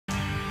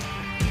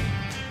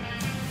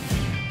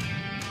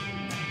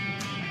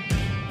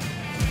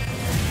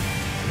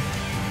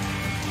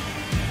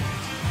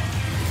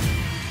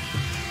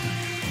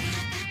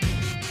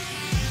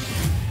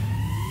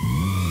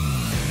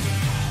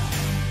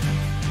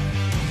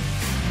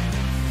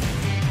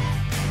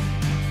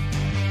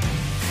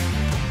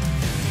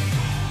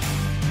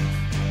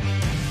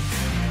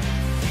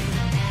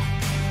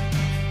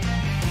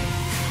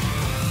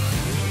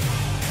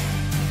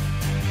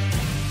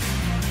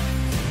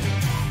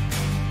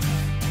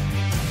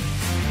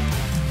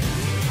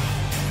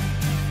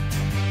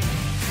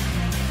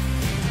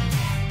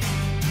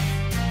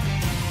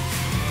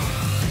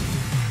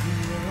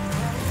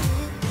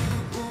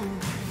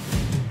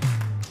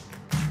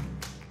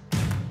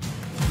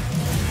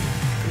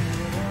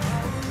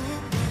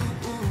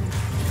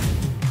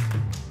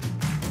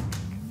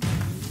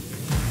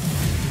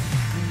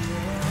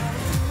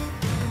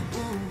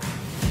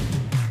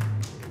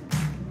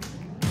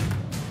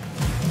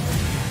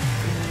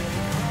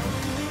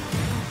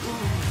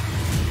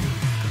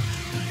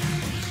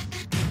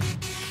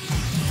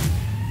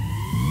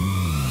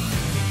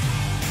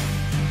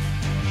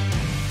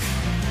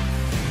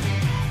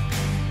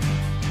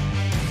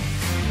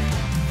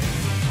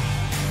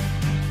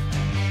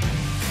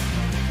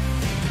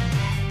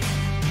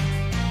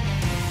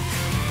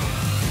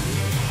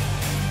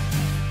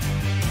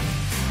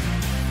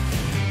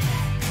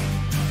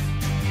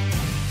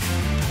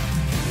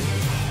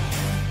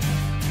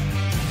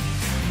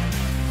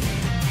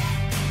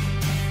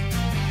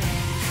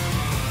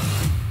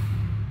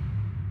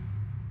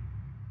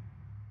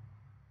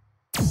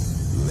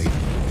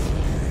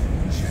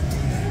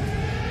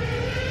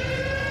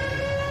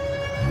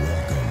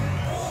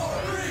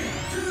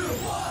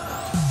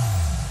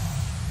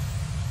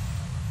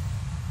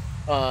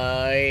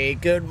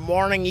Good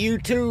morning,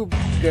 YouTube.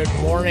 Good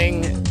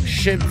morning,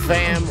 Shib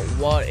fam.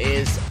 What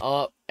is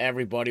up,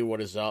 everybody?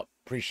 What is up?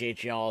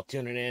 Appreciate y'all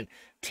tuning in.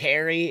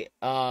 Terry,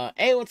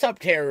 hey, what's up,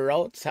 Terry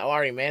Rhodes? How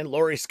are you, man?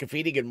 Lori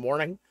Scafidi, good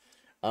morning.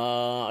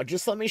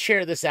 Just let me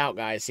share this out,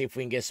 guys. See if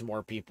we can get some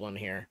more people in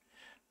here,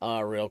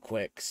 real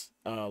quick.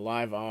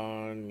 Live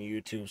on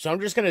YouTube. So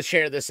I'm just gonna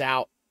share this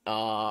out,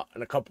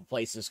 in a couple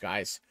places,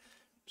 guys.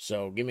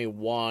 So give me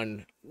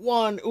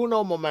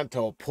uno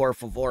momento, por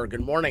favor. Good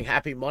morning.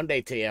 Happy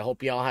Monday to you. I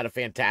hope you all had a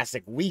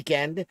fantastic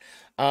weekend.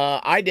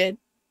 I did.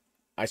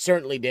 I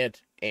certainly did.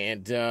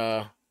 And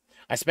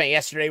I spent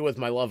yesterday with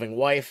my loving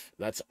wife.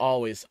 That's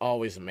always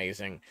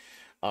amazing.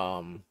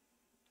 Um,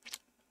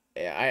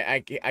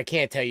 I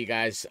can't tell you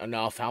guys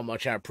enough how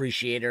much I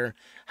appreciate her,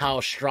 how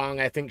strong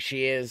I think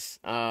she is,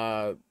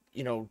 going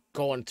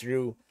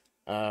through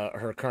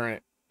her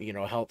current,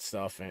 health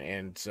stuff.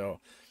 And so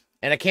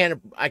and I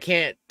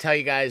can't tell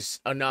you guys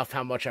enough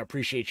how much I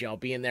appreciate y'all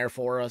being there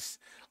for us.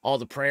 All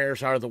the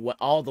prayers are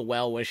all the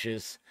well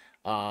wishes.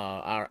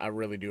 I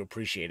really do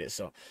appreciate it.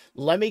 So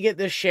let me get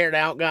this shared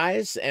out,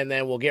 guys, and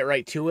then we'll get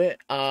right to it.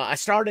 I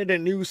started a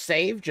new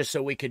save just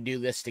so we could do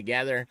this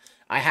together.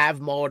 I have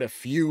mowed a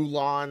few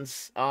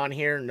lawns on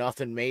here,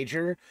 nothing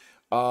major.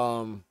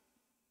 So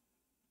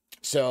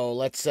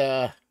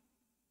let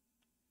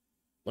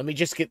me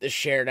just get this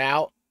shared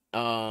out.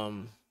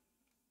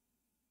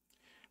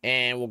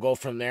 And we'll go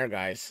from there,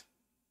 guys.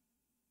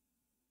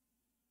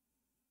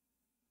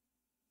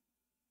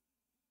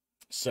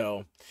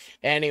 So,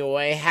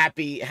 anyway,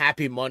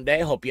 happy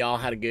Monday. Hope y'all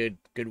had a good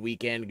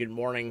weekend. Good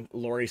morning,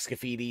 Lori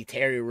Scafidi,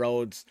 Terry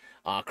Rhodes,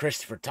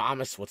 Christopher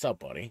Thomas. What's up,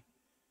 buddy?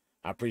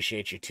 I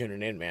appreciate you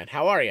tuning in, man.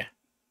 How are you?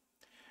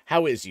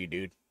 How is you,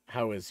 dude?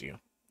 How is you?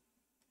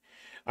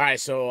 All right,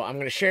 so I'm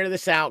going to share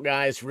this out,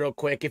 guys, real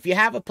quick. If you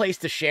have a place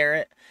to share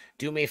it,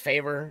 do me a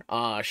favor,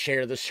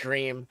 share the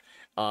stream,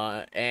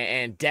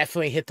 and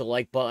definitely hit the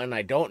like button.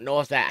 I don't know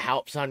if that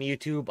helps on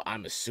YouTube.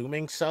 I'm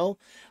assuming so.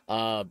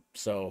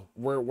 So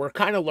we're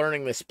kind of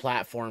learning this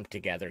platform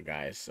together,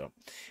 guys. So,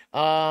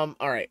 all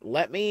right,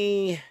 let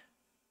me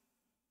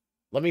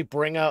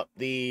bring up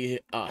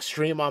the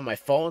stream on my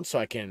phone so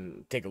I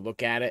can take a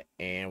look at it,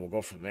 and we'll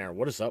go from there.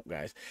 What is up,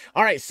 guys?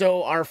 All right,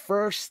 so our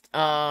first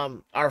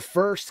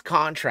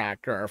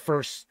contract, or our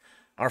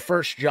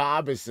first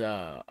job is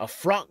a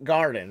front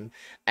garden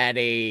at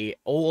a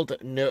old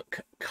nook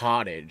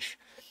cottage.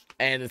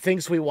 And the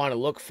things we want to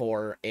look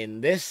for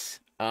in this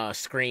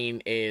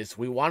screen is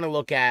we want to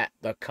look at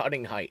the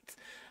cutting height.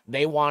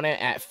 They want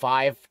it at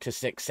 5 to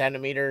 6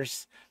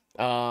 centimeters.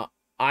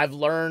 I've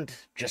learned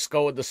just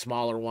go with the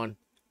smaller one.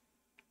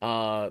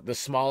 The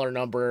smaller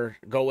number,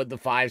 go with the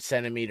 5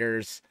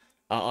 centimeters.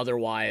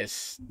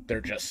 Otherwise,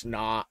 they're just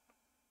not.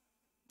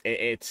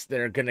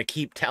 They're gonna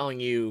keep telling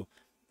you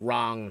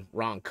wrong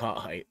cut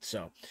height.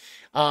 So,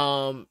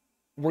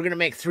 we're gonna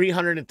make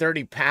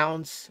 330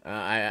 pounds.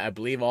 I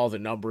believe all the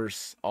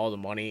numbers, all the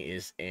money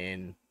is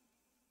in.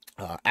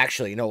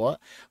 Actually, you know what?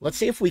 Let's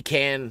see if we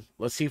can.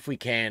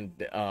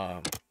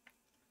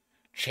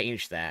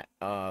 Change that.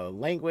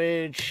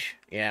 Language.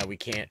 Yeah, we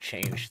can't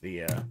change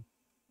the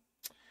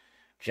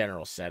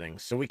general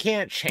settings. So we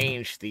can't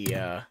change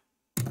the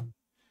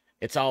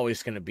it's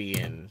always going to be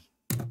in.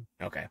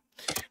 Okay,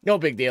 no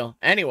big deal.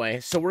 Anyway,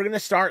 so we're going to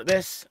start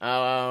this.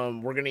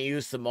 We're going to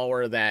use the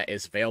mower that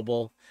is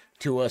available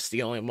to us,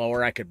 the only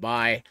mower I could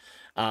buy.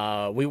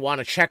 We want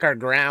to check our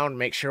ground,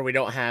 make sure we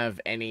don't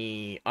have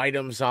any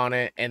items on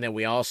it, and then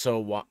we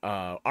also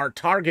our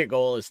target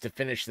goal is to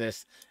finish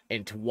this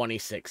in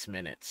 26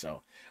 minutes.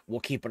 So we'll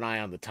keep an eye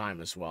on the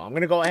time as well. I'm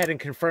going to go ahead and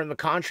confirm the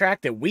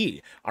contract that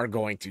we are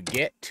going to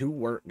get to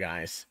work,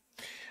 guys.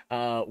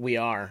 We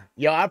are.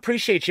 Yo, I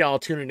appreciate y'all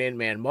tuning in,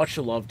 man. Much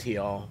love to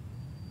y'all.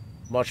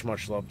 Much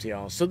love to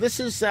y'all. So this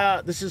is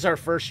our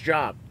first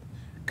job.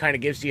 Kind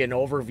of gives you an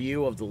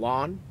overview of the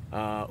lawn.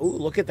 Ooh,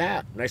 look at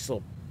that. Nice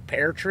little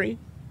pear tree.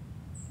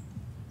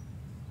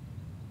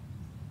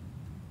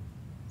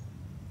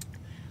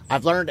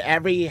 I've learned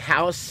every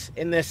house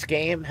in this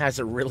game has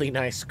a really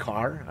nice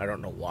car. I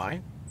don't know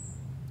why.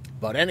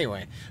 But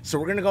anyway, so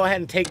we're going to go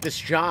ahead and take this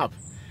job.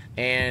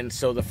 And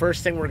so the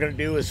first thing we're going to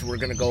do is we're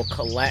going to go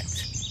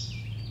collect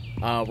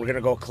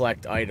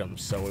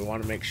items. So we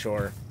want to make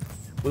sure,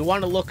 we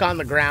want to look on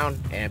the ground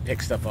and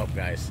pick stuff up,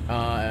 guys.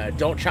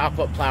 Don't chop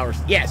up flowers.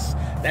 Yes,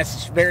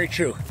 that's very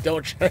true.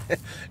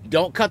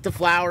 Don't cut the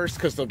flowers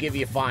because they'll give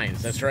you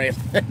fines. That's right.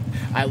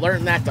 I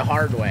learned that the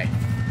hard way.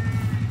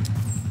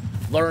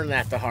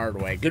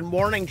 Good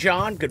morning,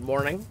 John. Good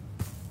morning.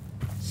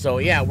 So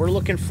yeah, we're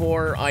looking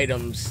for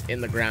items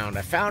in the ground.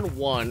 I found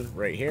one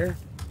right here.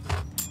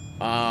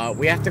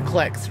 We have to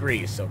collect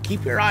 3, so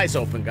keep your eyes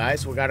open,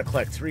 guys. We got to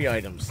collect 3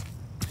 items.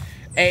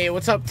 Hey,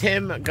 what's up,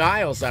 Tim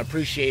Giles? I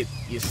appreciate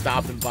you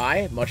stopping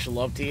by. Much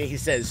love to you. He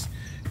says,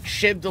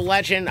 Shib the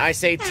legend. I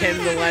say Tim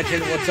the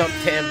legend. What's up,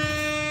 Tim?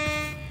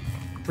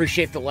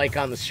 Appreciate the like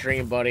on the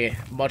stream, buddy.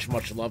 Much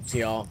love to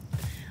y'all.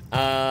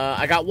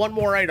 I got one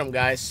more item,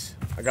 guys.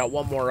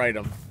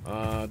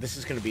 This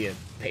is going to be a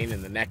pain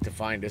in the neck to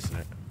find, isn't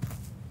it?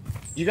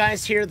 You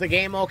guys hear the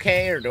game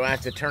okay, or do I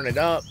have to turn it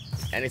up?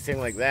 Anything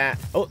like that?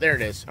 Oh, there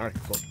it is. All right,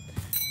 cool.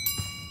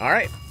 All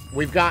right,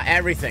 we've got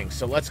everything.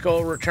 So let's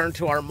go return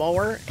to our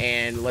mower,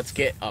 and let's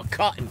get a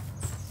cutting.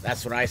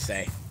 That's what I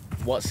say.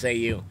 What say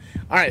you?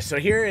 All right, so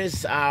here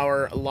is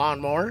our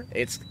lawnmower.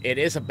 It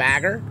is a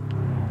bagger.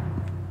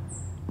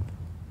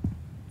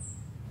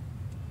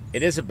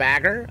 It is a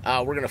bagger.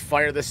 We're going to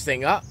fire this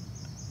thing up.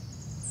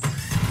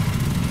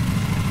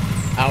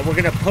 We're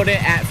going to put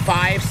it at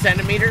 5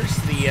 centimeters,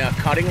 the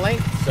cutting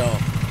length. So,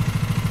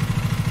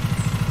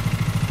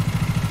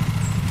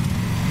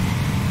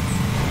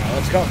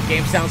 let's go.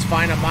 Game sounds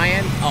fine on my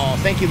end. Oh,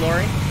 thank you,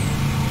 Lori.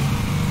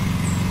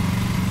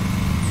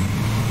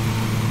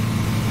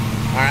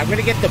 All right, I'm going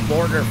to get the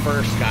border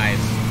first, guys.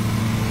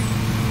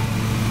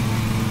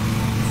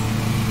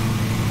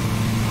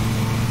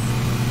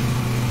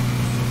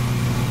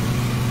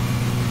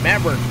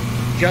 Remember,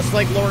 just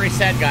like Lori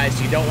said, guys,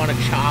 you don't want to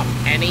chop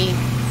any...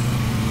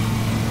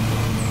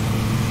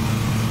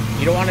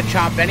 You don't want to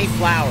chop any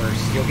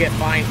flowers. You'll get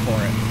fined for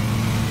it.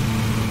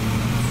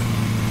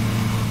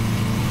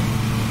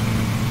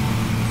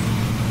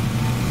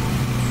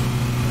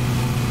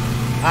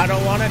 I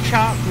don't want to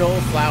chop no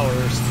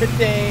flowers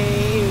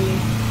today.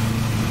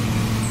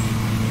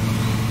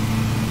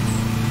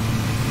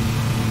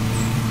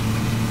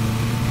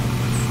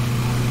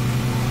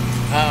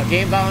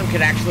 Game volume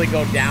could actually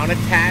go down a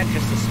tad,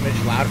 just a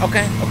smidge loud.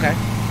 Okay, okay.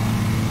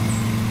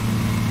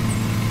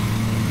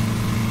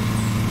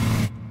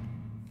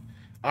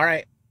 All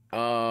right.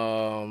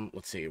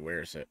 Let's see.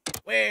 Where is it?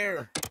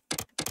 Where?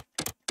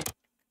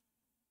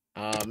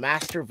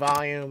 Master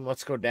volume.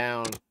 Let's go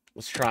down.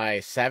 Let's try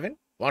 7.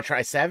 Want to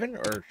try 7,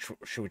 or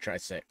should we try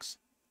 6?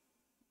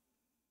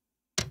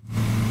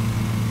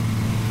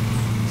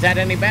 Is that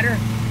any better?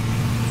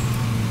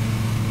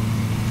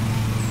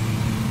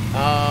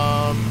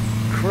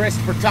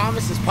 Christopher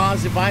Thomas is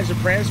positive vibes and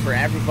prayers for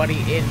everybody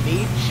in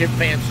need. Shib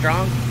fam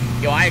strong.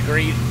 Yo, I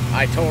agree.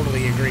 I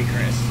totally agree,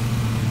 Chris.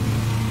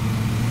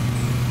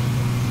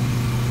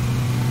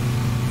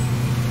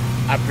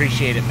 I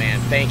appreciate it, man.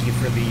 Thank you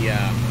for the,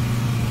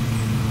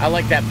 I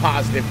like that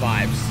positive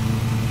vibes.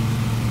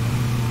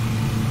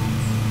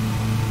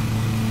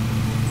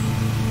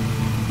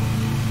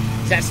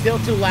 Is that still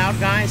too loud,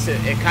 guys?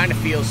 It kind of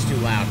feels too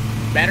loud.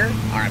 Better?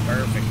 All right,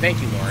 perfect.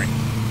 Thank you, Lori.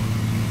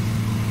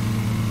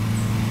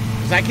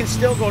 Because I can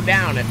still go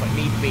down if I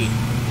need be.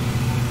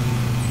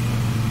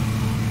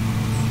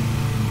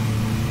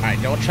 All right,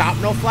 don't chop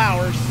no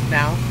flowers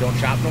now. Don't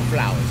chop no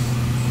flowers.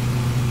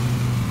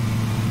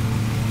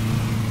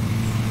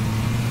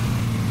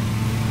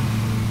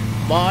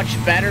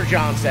 Much better,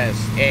 John says.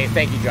 Hey,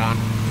 thank you, John.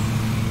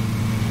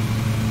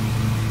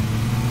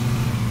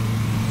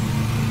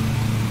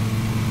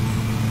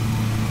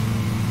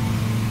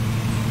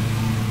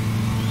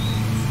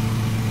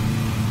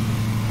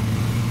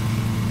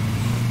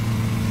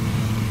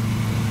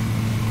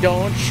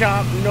 Don't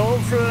chop no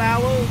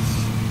flowers.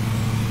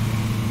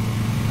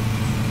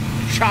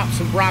 Chop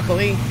some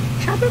broccoli.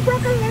 Chopping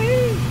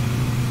broccoli.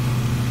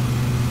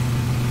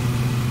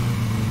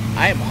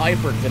 I am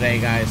hyper today,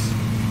 guys.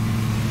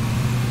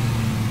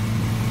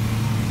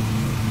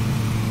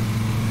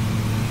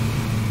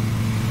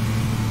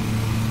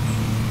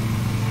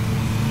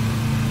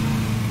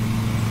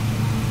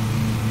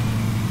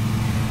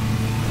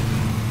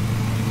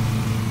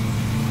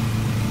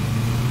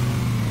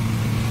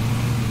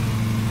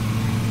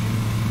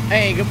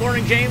 Hey, good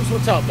morning, James.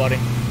 What's up, buddy?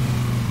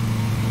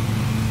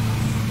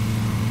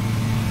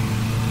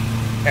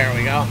 There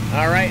we go.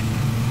 All right.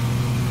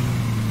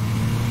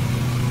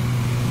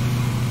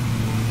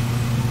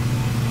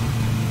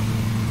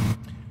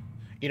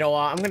 You know what?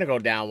 I'm going to go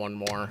down one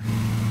more.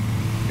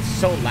 It's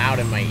so loud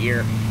in my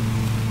ear.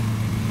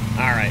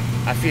 All right.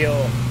 I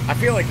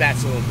feel like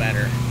that's a little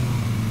better.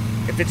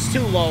 If it's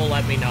too low,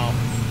 let me know.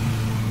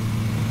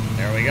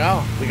 There we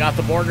go. We got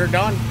the border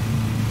done.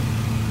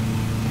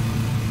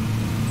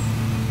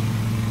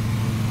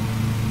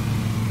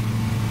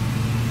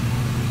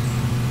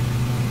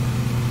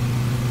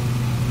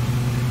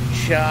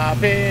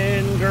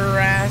 Chopping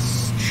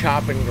grass,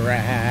 chopping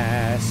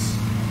grass.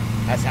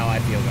 That's how I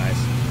feel, guys.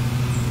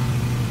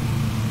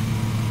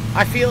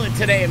 I feel it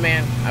today,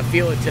 man. I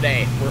feel it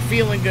today. We're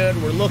feeling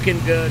good. We're looking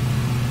good.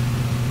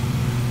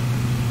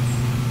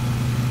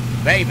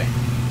 Baby.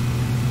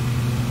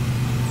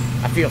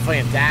 I feel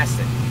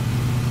fantastic.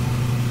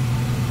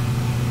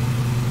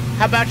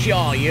 How about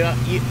y'all? You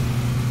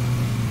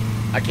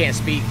I can't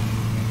speak.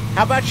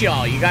 How about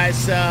y'all? You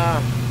guys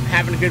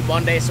having a good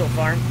Monday so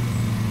far?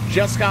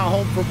 Just got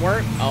home from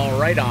work? Oh,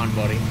 right on,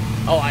 buddy.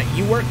 Oh,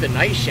 you worked the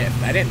night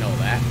shift. I didn't know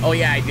that. Oh,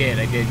 yeah, I did,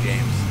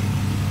 James.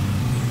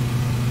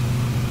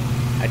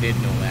 I did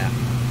know that.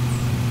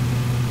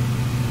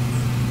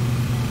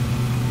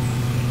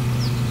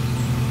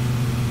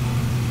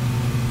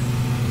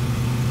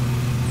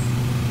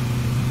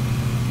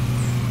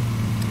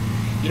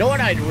 You know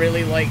what I'd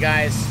really like,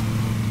 guys?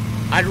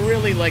 I'd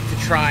really like to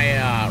try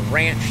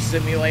Ranch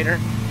Simulator,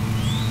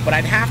 but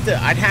I'd have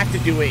to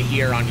do it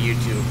here on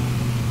YouTube.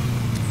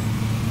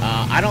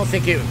 I don't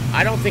think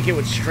it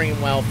would stream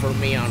well for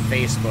me on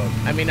Facebook.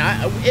 I mean,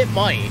 it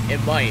might,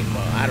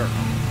 but I don't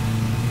know.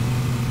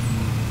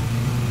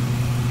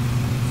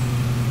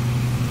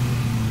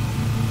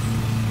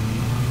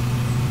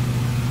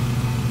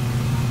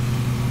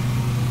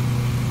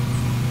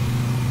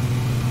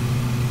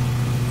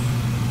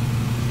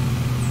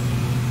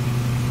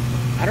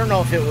 I don't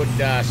know if it would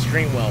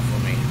stream well for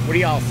me. What do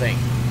y'all think?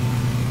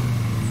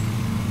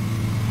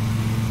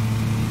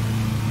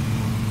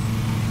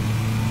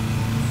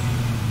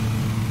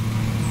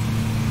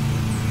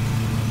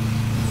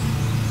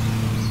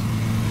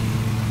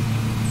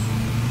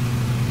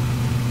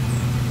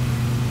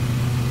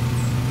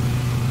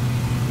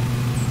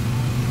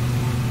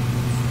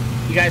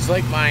 You guys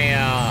like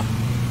my,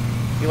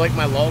 you like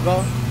my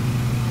logo?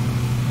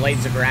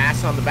 Blades of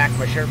Grass on the back of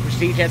my shirt.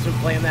 Prestige has been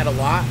playing that a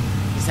lot.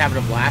 He's having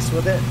a blast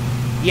with it.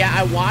 Yeah,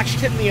 I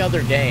watched him the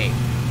other day.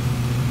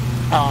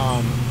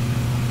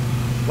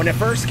 When it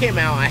first came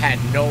out, I had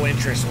no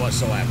interest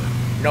whatsoever.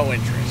 No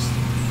interest.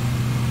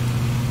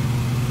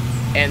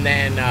 And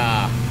then,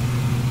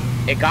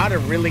 it got a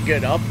really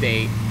good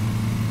update.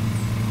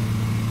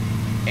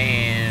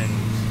 And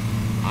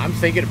I'm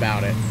thinking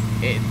about it.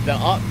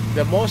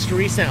 The most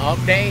recent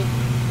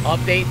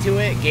update to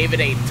it gave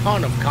it a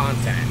ton of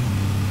content.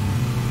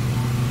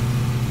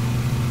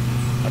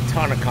 A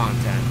ton of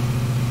content.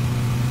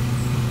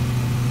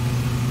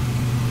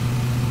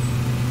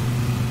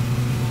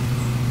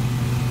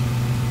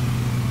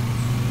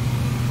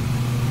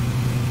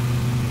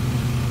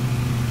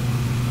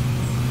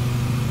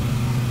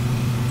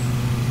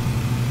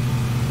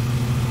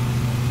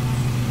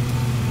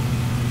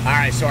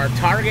 Alright, so our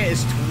target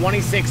is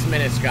 26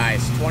 minutes,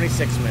 guys.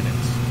 26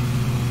 minutes.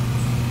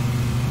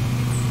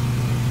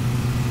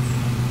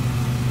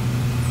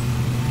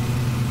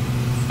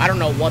 I don't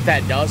know what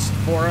that does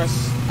for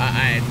us.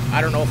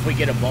 I don't know if we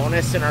get a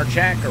bonus in our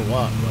check or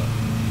what, but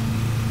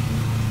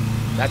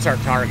that's our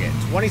target.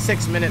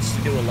 26 minutes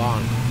to do a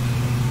lawn.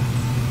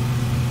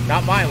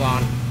 Not my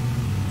lawn.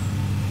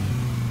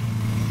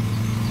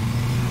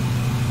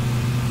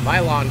 My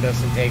lawn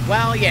doesn't take...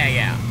 Well,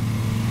 yeah.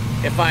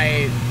 If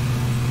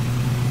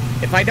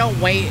I don't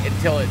wait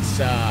until it's,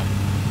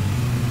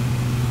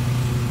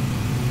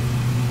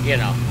 you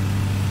know.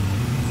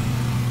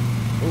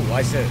 Ooh,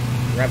 why is it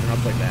revving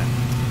up like that?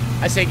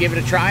 I say give it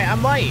a try. I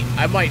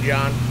might,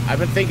 John. I've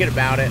been thinking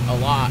about it a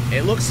lot.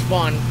 It looks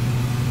fun.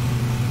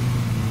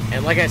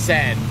 And like I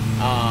said,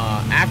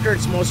 after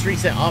its most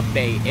recent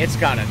update, it's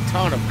got a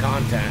ton of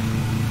content.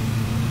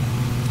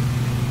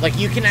 Like,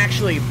 you can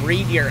actually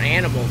breed your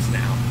animals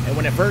now. And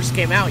when it first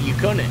came out, you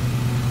couldn't.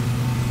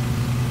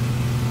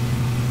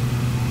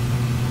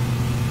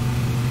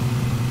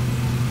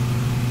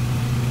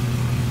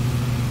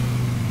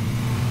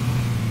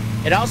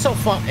 It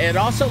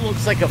also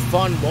looks like a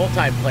fun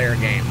multiplayer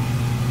game.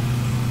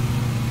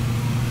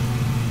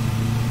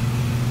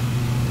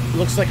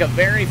 Looks like a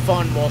very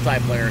fun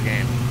multiplayer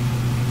game.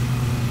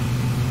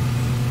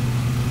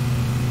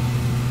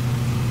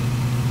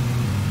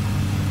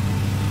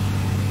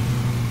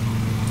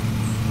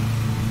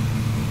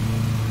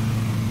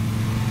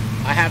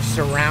 I have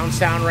surround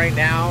sound right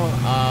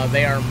now.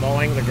 They are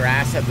mowing the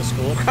grass at the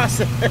school across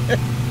the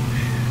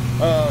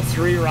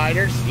 3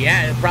 riders.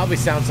 Yeah, it probably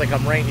sounds like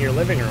I'm right in your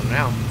living room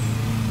now.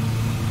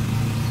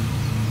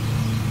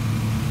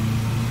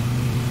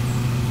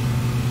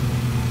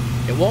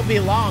 It won't be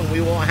long. We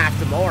won't have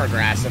to mow our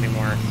grass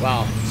anymore.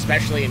 Well,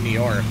 especially in New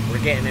York.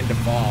 We're getting into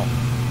fall.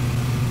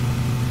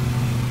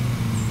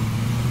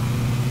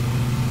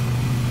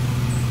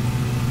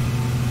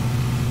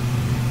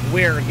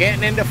 We're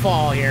getting into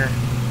fall here.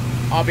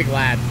 I'll be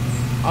glad.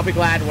 I'll be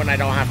glad when I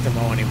don't have to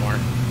mow anymore.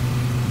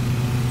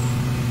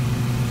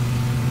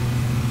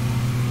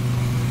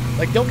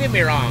 Like, don't get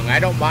me wrong, I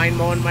don't mind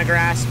mowing my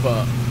grass,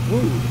 but,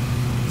 woo,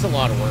 it's a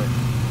lot of work.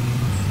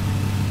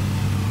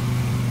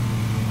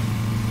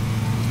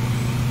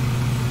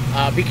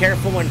 Be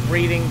careful when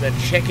breeding the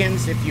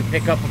chickens. If you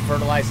pick up a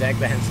fertilized egg,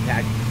 the hen's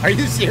attack. Are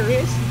you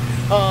serious?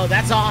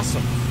 That's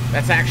awesome.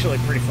 That's actually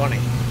pretty funny.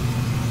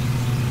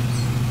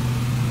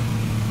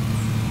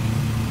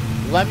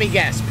 Let me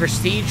guess,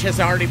 Prestige has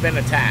already been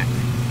attacked.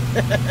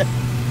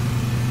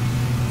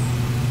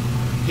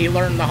 He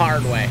learned the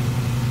hard way.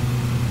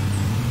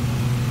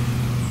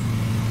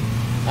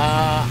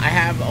 I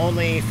have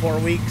only 4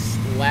 weeks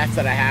left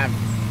that I have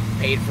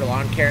paid for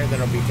lawn care.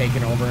 Then it'll be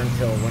taken over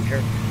until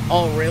winter.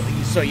 Oh, really?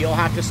 So you'll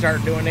have to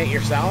start doing it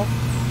yourself?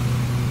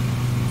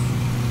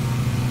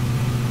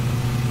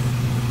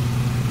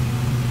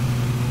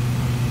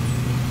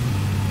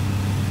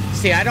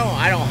 See, I don't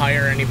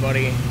hire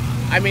anybody.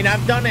 I mean,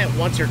 I've done it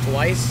once or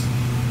twice,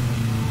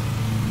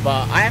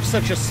 but I have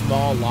such a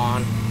small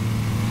lawn.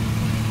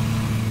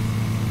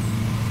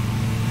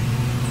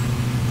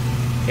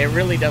 It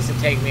really doesn't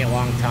take me a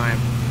long time.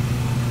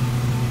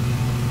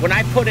 When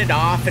I put it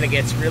off and it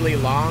gets really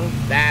long,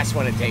 that's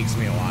when it takes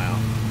me a while.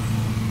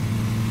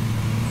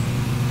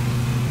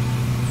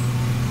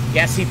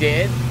 Yes, he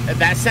did.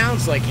 That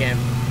sounds like him.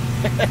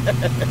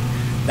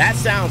 That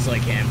sounds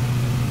like him.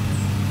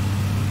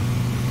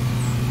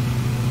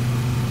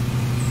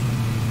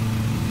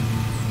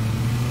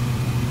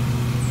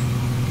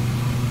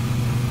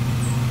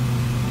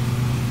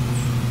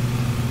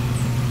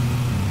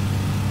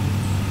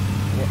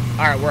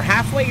 Alright, we're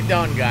halfway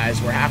done,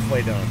 guys. We're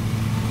halfway done.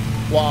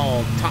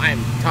 Well,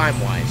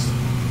 time-wise.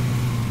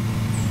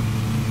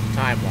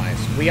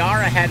 Time-wise. We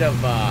are ahead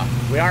of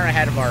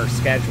our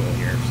schedule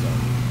here, so.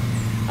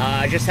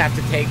 I just have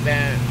to take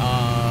them,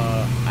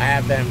 I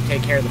have them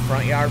take care of the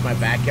front yard, my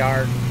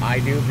backyard. I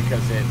do,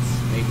 because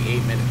it's maybe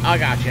 8 minutes. I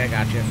got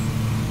you.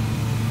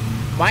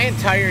 My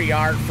entire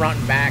yard, front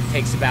and back,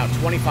 takes about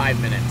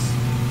 25 minutes.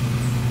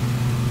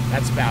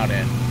 That's about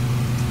it.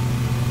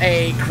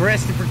 Hey,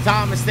 Christopher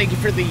Thomas, thank you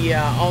for the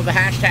all the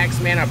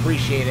hashtags, man. I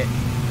appreciate it.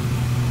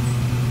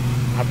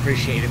 I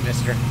appreciate it,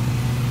 mister.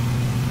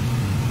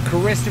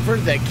 Christopher,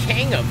 the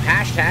king of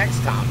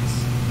hashtags,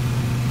 Thomas.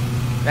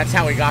 That's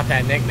how we got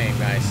that nickname,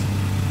 guys.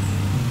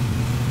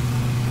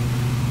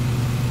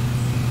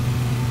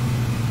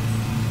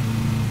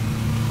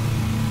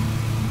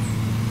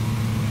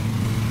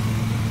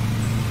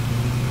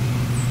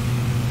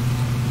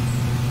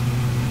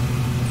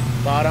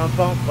 Ba-dum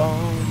bum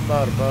bum,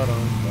 ba-dum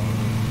bum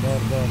bum,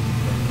 ba-dum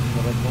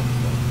bum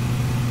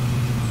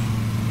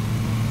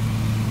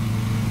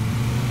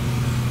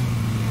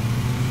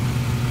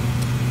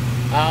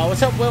bum.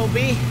 What's up, Will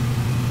B?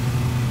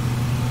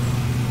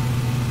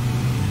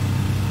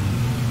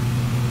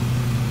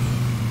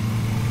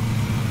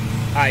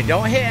 Alright,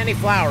 don't hit any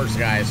flowers,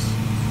 guys.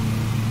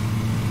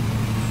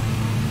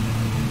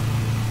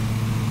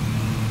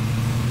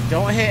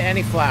 Don't hit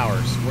any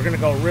flowers. We're gonna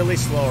go really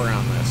slow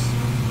around this.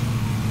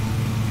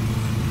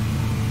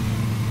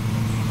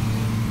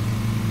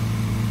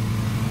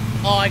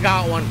 Oh, I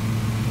got one.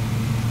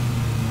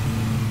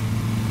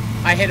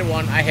 I hit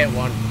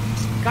one.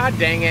 God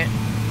dang it.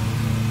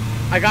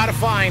 I got a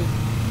fine.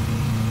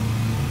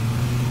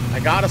 I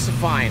got us a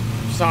fine.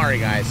 Sorry,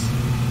 guys.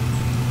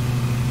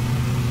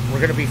 We're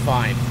gonna be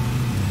fine.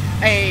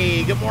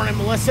 Hey, good morning,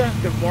 Melissa.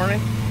 Good morning.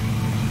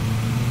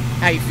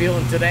 How you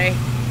feeling today?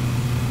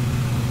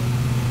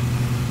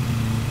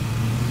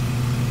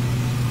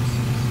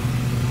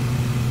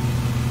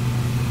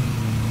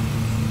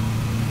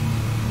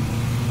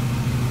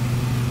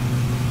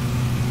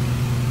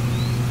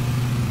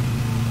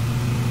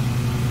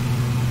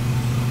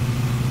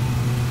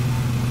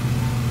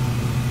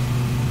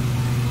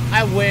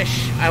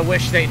 I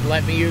wish they'd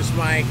let me use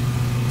my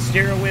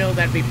steering wheel.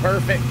 That'd be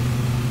perfect.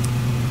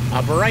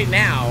 But right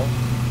now,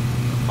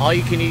 all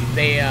you can use,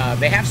 they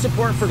have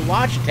support for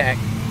Logitech.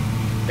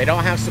 They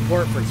don't have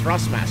support for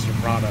Thrustmaster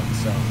products,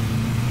 so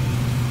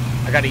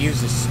I got to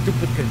use this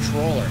stupid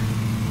controller.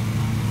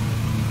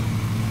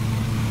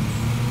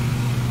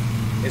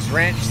 Is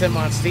Ranch Sim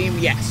on Steam?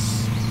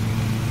 Yes.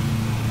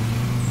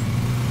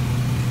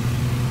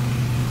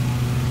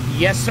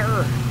 Yes,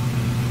 sir.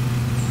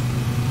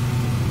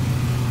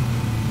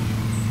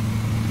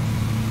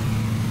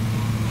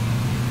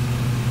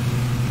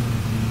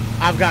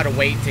 I've got to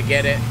wait to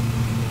get it.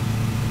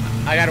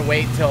 I got to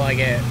wait till I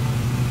get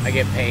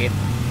paid.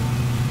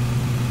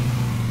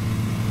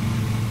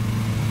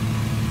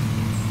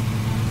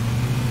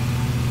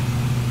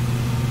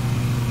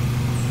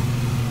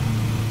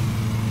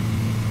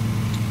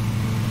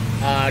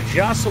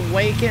 Just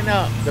waking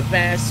up. The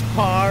best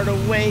part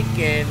of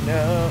waking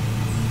up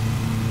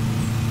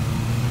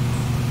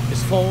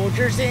is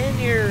Folgers in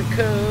your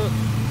cup.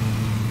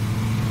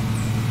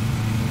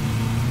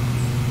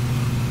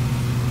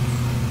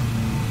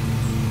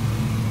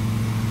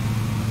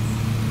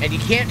 And you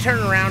can't turn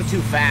around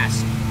too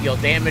fast. You'll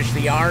damage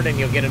the yard and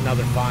you'll get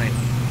another fine.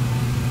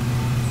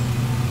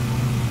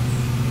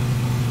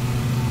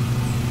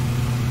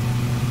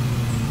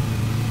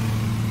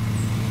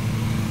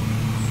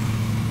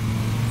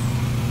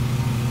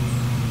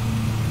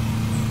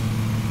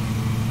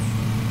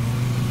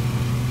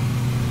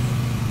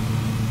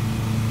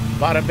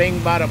 Bada bing,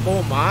 bada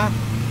boom, huh?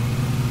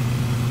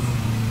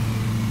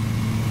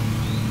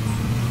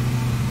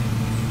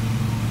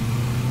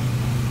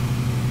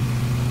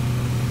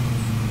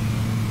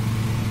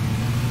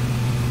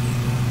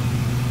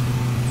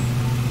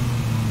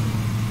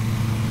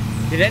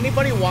 Did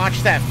anybody watch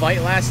that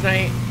fight last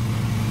night?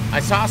 I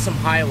saw some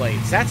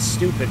highlights. That's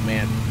stupid,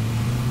 man.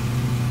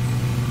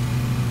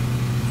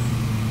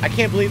 I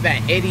can't believe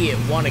that idiot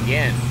won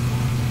again.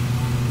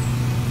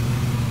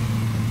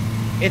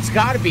 It's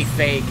gotta be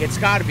fake. It's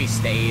gotta be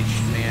staged,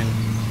 man.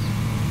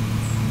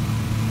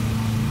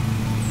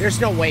 There's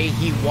no way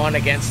he won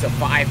against a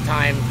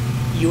 5-time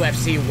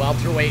UFC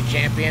welterweight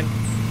champion.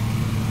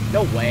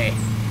 No way.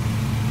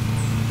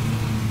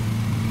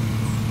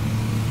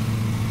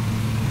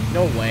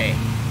 No way.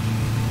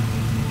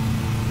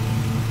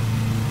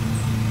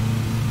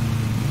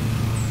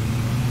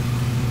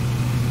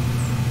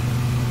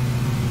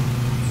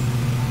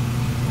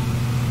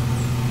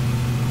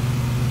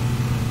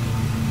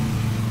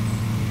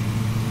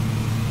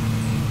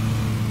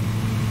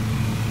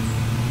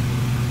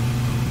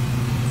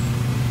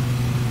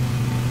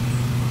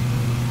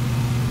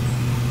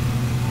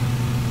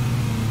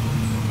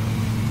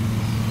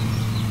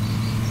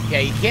 Yeah,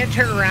 you can't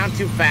turn around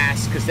too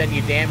fast because then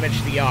you damage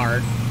the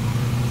yard.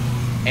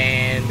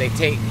 And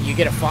you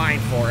get a fine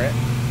for it.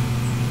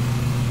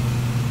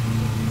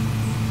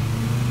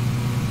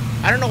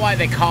 I don't know why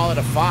they call it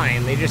a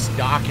fine. They just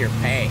dock your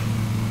pay.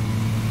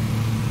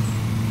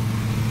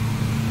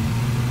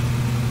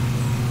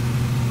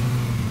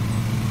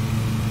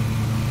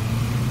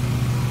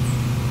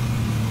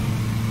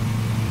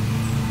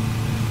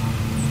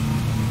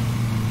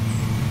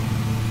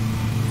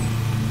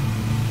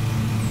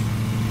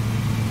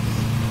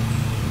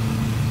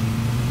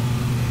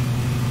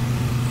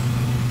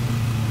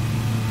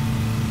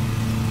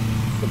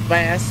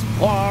 Best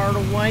part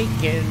of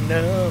waking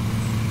up.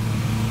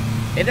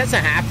 It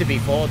doesn't have to be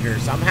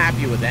Folgers. I'm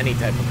happy with any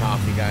type of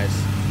coffee, guys.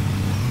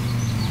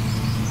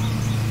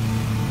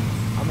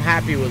 I'm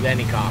happy with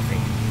any coffee.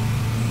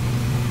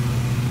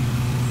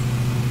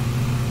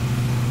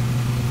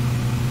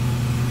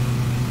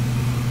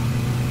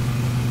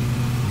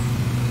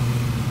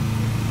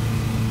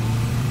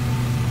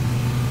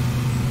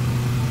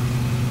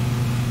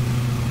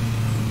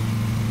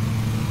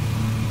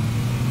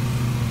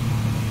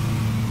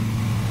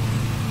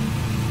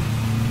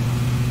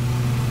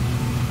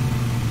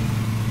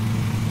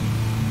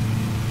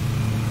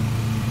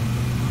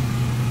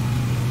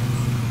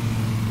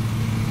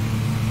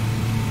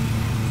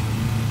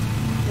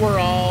 We're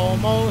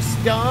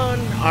almost done,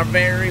 our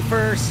very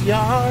first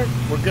yard.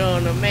 We're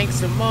gonna make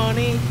some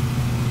money.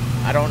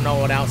 I don't know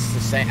what else to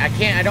say.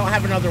 I don't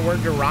have another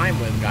word to rhyme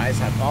with, guys.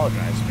 I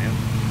apologize, man.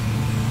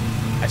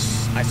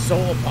 I so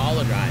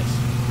apologize.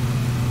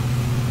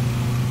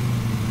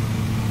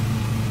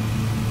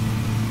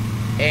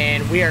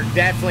 And we are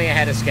definitely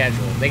ahead of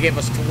schedule. They gave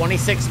us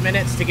 26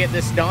 minutes to get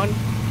this done.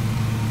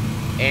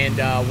 And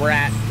we're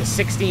at the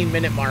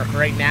 16-minute mark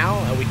right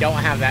now, and we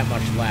don't have that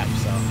much left,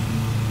 so.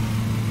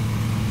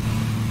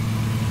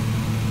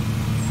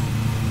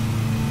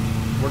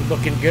 We're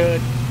looking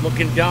good,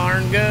 looking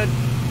darn good.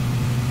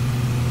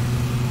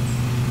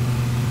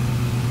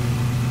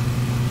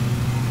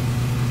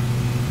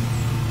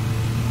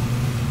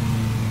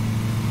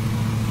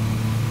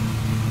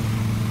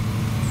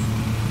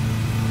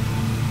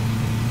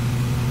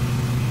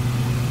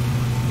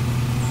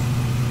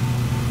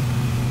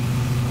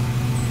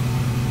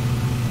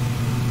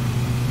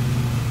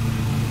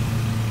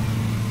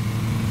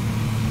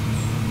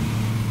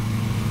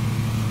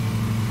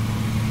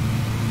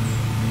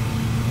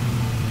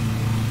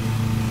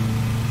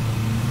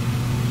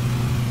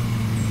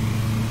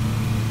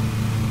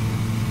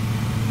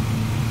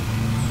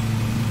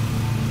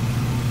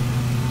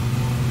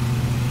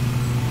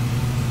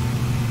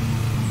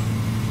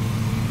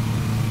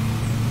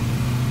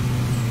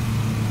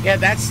 Yeah,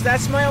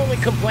 that's my only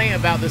complaint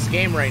about this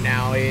game right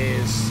now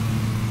is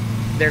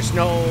there's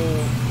no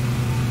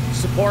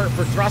support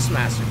for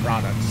Thrustmaster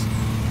products,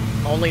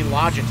 only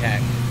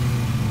Logitech.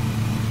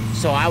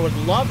 So I would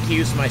love to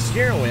use my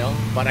steering wheel,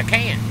 but I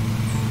can't.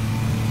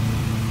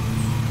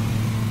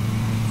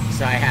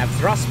 So I have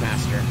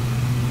Thrustmaster.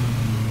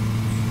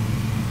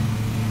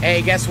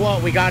 Hey, guess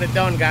what? We got it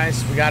done,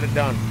 guys. We got it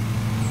done.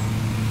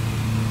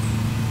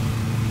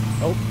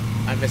 Oh,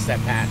 I missed that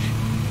patch.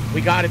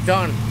 We got it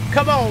done.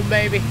 Come on,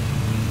 baby.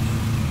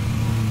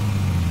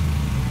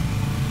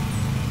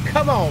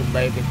 Come on,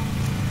 baby.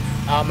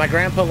 My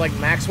grandpa liked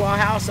Maxwell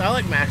House. I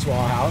like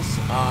Maxwell House.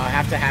 I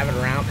have to have it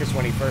around because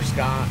when he first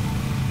got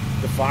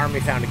the farm, he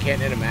found a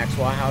kitten in a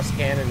Maxwell House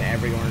can and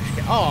every orange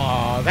can.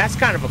 Oh, that's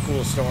kind of a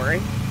cool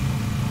story.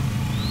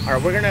 All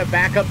right, we're going to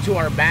back up to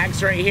our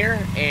bags right here,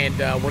 and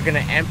we're going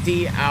to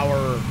empty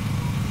our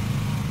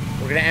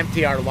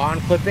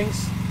lawn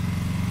clippings.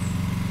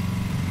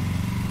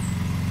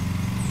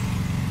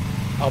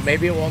 Oh,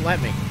 maybe it won't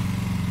let me.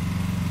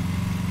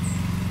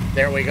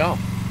 There we go.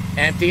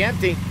 Empty,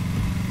 empty.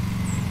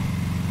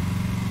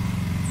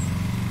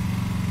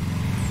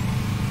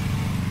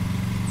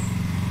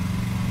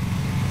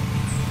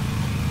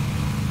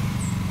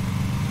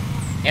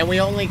 And we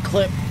only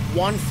clip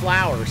one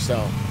flower,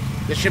 so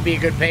this should be a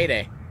good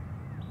payday.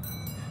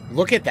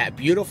 Look at that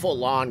beautiful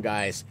lawn,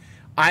 guys.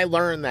 I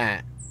learned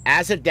that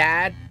as a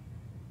dad,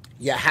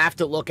 you have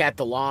to look at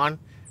the lawn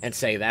and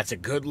say, that's a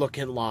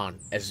good-looking lawn.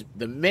 As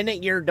the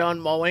minute you're done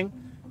mowing,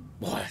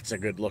 boy, it's a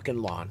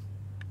good-looking lawn.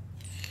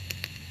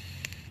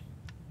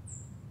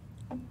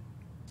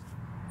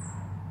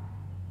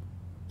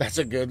 That's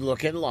a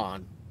good-looking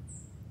lawn.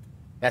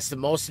 That's the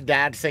most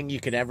dad thing you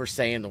could ever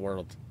say in the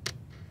world.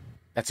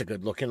 That's a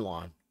good-looking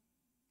lawn.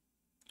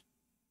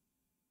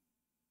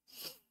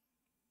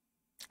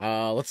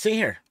 Let's see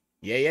here.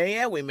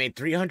 Yeah. We made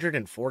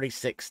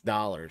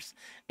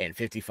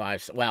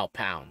 $346.55. Well,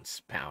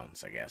 pounds,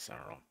 I guess. I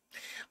don't know.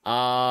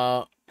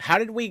 How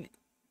did we?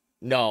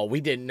 No,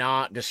 we did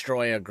not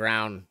destroy a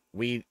ground.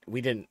 We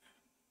didn't.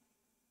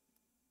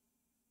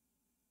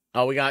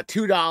 Oh, we got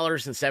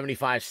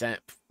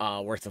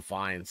 $2.75 worth of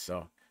fines,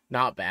 so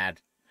not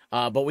bad.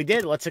 But we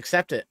did. Let's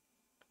accept it.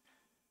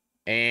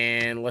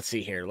 And let's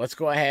see here. Let's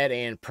go ahead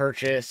and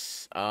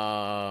purchase.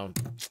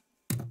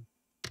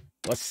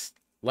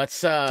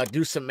 Let's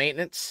do some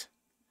maintenance.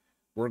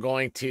 We're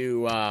going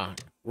to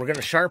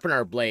sharpen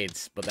our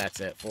blades, but that's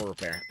it. Full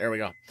repair. There we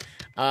go.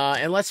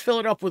 And let's fill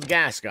it up with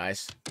gas,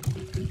 guys.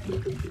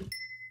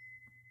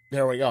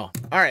 There we go.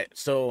 All right,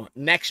 so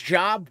next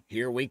job,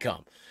 here we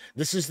come.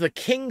 This is the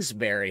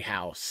Kingsbury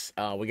house.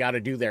 We got to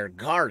do their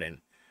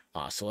garden.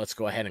 So let's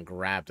go ahead and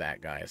grab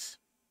that, guys.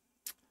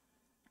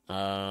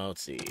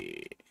 Let's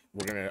see.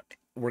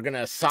 We're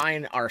gonna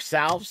assign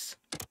ourselves,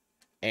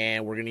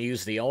 and we're gonna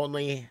use the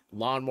only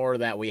lawnmower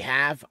that we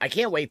have. I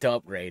can't wait to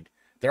upgrade.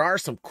 There are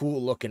some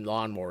cool looking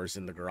lawnmowers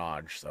in the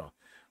garage, so.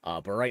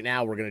 But right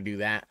now we're gonna do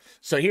that.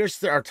 So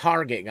here's our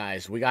target,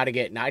 guys. We got to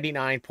get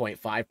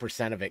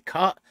 99.5% of it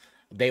cut.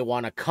 They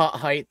want a cut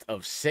height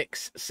of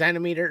 6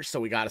 centimeters, so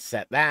we got to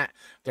set that.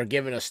 They're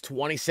giving us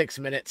 26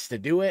 minutes to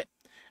do it,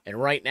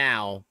 and right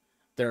now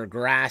their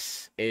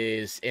grass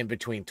is in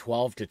between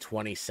 12 to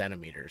 20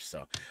 centimeters.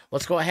 So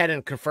let's go ahead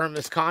and confirm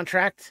this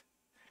contract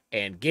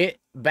and get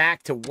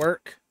back to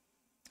work.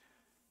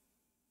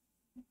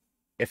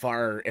 If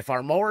our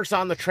mower's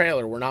on the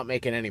trailer, we're not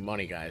making any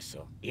money, guys.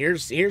 So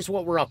here's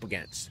what we're up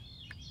against.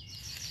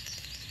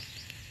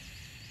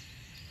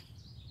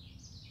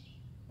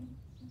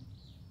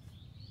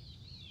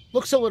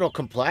 Looks a little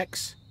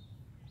complex.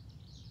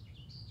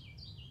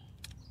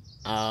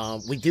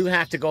 We do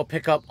have to go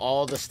pick up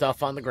all the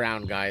stuff on the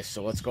ground, guys.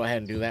 So let's go ahead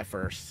and do that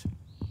first.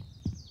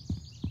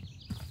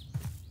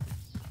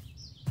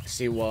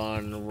 See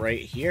one right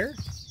here.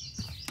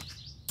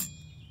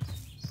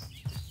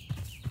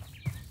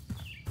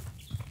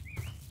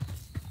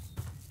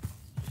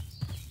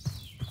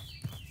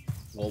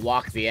 We'll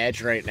walk the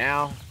edge right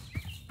now.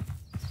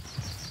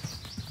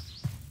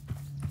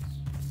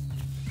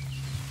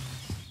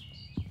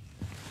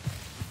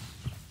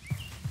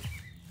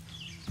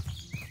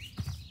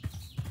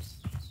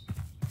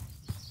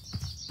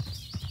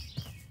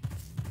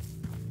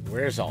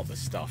 Where's all this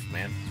stuff,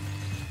 man?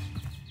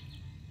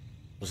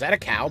 Was that a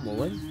cow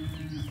mooing?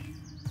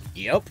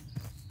 Yep.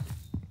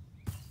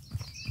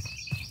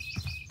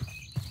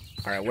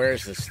 Alright,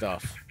 where's this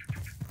stuff?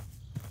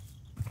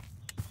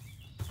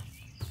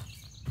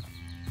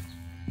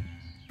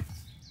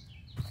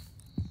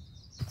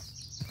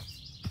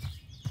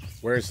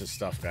 Where's this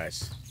stuff,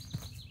 guys?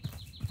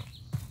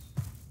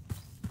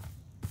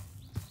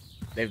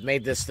 They've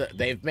made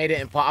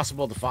it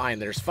impossible to find.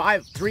 There's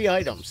 3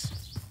 items.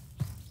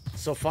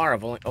 So far,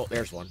 I've only... Oh,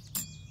 there's one.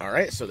 All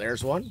right, so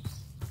there's one.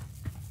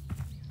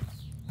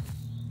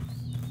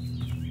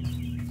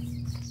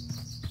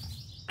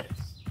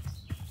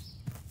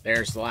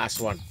 There's the last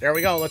one. There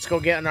we go. Let's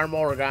go get in our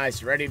mower,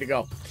 guys. Ready to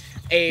go.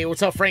 Hey,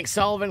 what's up, Frank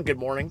Sullivan? Good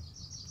morning.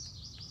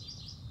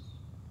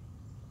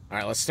 All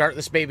right, let's start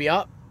this baby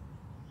up.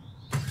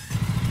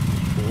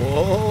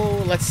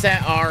 Whoa, let's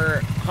set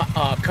our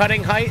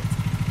cutting height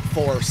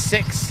for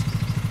 6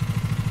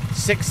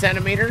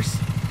 centimeters.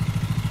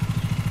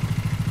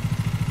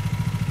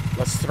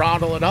 Let's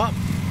throttle it up.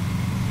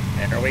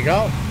 And there we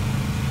go.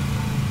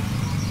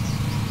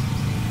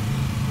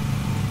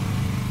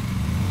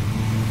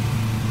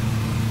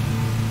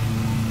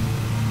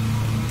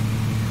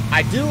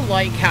 I do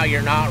like how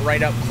you're not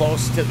right up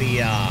close to the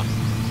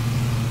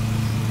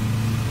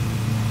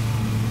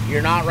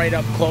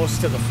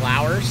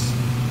flowers.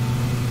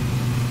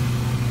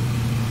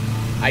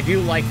 I do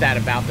like that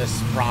about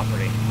this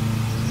property.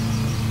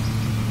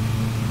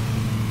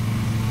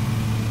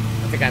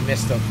 I think I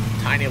missed a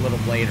tiny little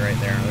blade right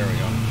there. There we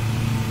go.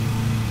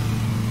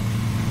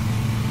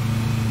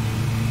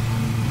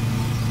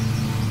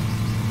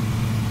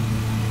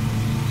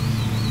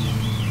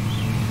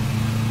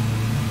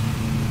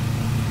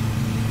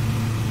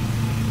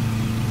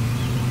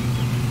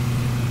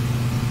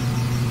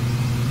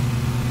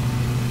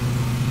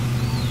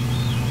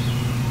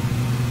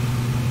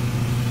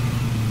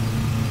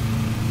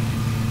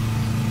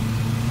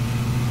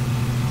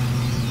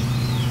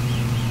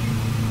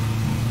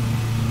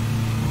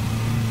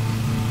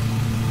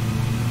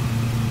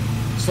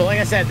 So like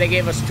I said, they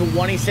gave us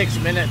 26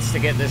 minutes to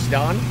get this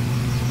done.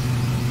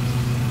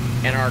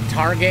 And our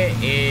target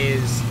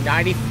is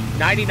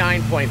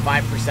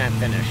 99.5%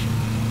 finished.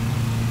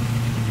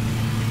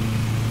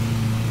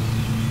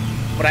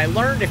 But I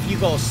learned if you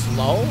go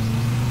slow,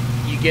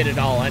 you get it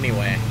all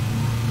anyway.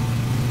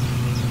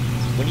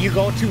 When you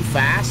go too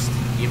fast,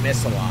 you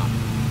miss a lot.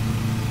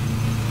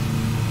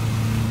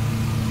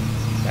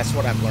 That's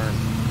what I've learned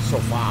so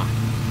far.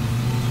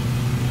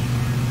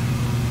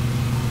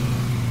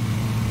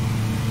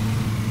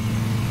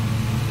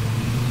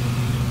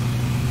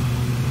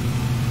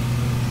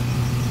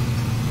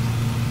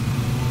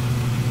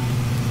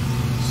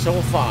 So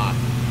far.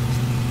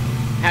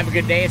 Have a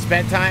good day. It's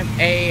bedtime.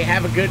 Hey,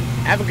 have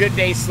a good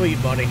day's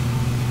sleep, buddy.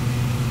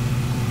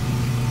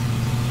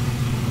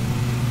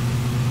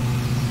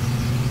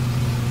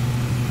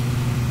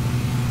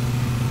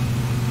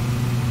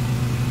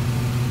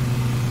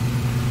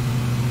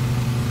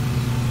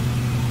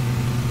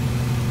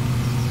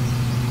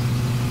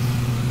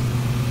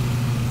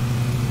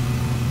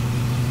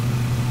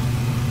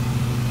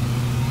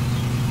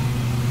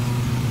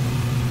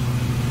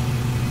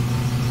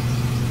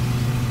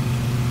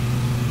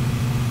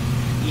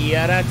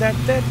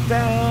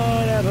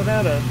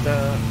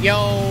 Yo,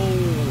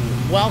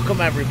 welcome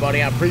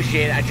everybody. I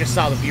appreciate it. I just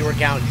saw the viewer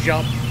count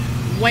jump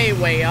way,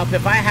 way up.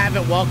 If I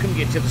haven't welcomed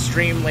you to the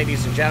stream,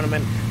 ladies and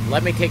gentlemen,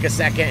 let me take a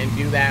second and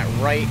do that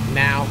right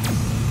now.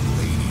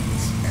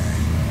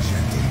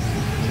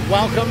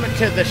 Welcome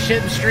to the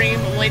Shib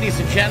stream, ladies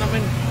and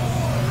gentlemen.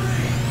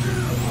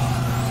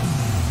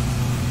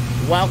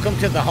 Welcome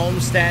to the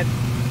homestead.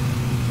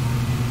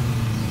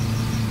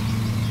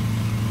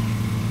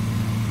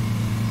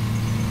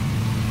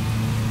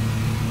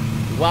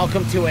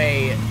 Welcome to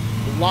a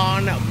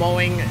lawn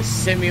mowing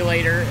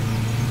simulator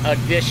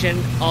edition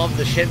of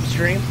the Shib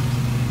stream.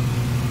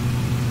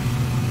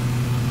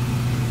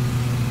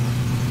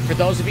 For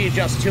those of you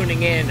just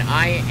tuning in,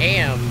 I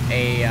am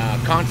a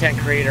content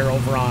creator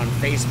over on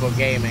Facebook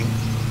Gaming.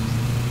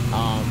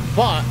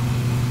 But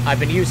I've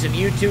been using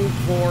YouTube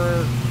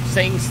for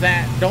things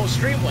that don't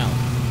stream well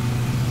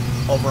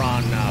over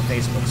on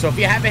Facebook. So if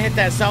you haven't hit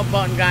that sub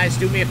button, guys,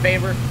 do me a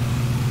favor.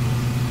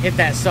 Hit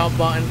that sub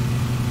button.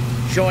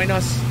 Join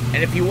us.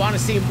 And if you want to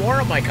see more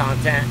of my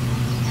content,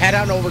 head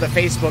on over to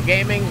Facebook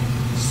Gaming,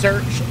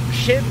 search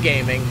Shib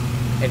Gaming,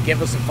 and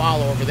give us a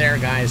follow over there,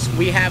 guys.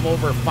 We have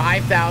over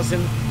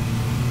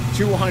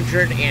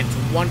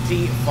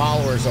 5,220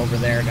 followers over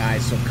there,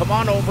 guys. So come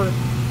on over.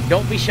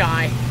 Don't be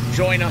shy.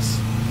 Join us.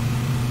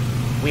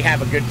 We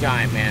have a good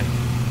time, man.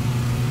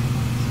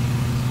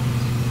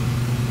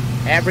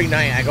 Every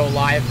night I go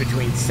live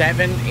between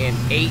 7 and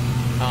 8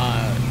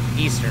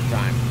 Eastern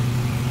time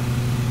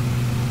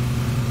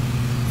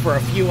for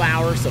a few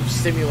hours of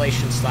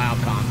simulation-style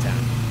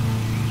content.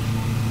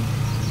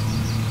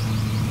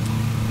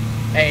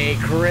 Hey,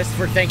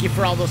 Christopher, thank you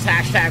for all those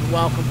hashtag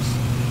welcomes.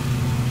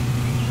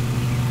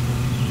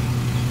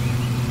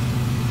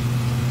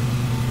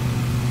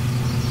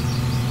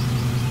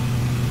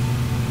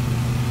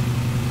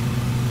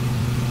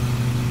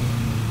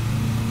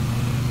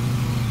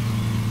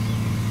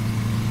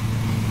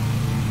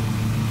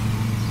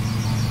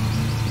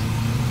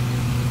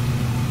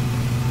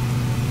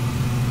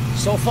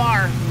 So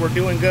far, we're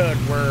doing good.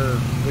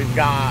 We've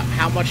got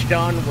how much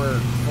done? We're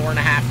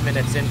 4.5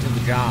 minutes into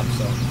the job,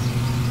 so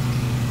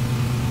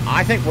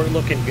I think we're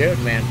looking good,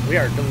 man. We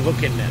are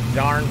looking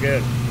darn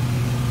good.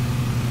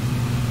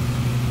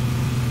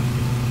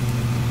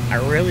 I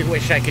really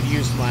wish I could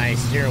use my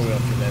steering wheel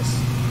for this.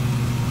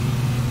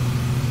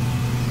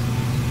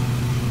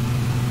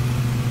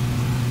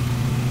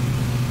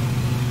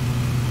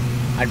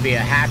 I'd be a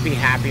happy,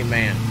 happy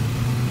man.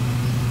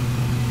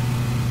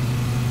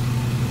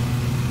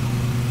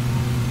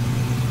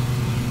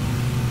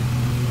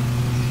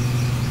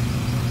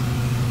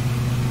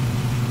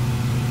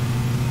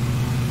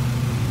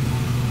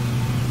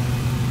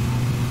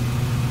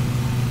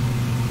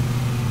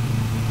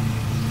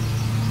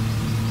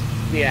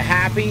 Be a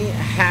happy,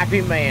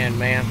 happy man,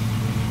 man.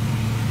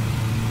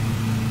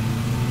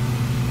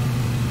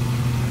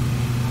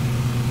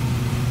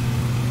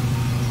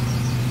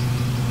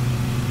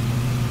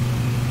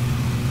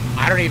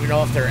 I don't even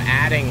know if they're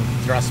adding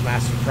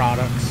Thrustmaster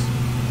products.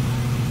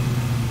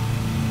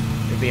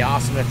 It'd be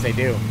awesome if they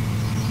do.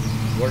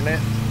 Wouldn't it?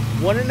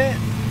 Wouldn't it?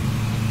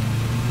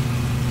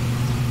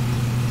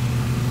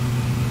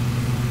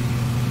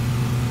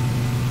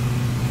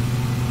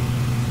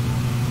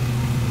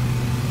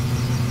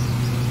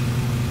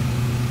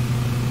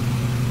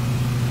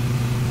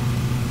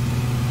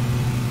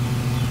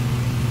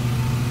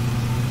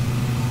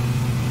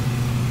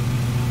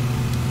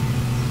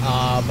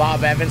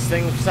 Bob Evans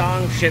theme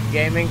song, Shib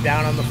Gaming,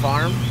 Down on the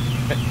Farm.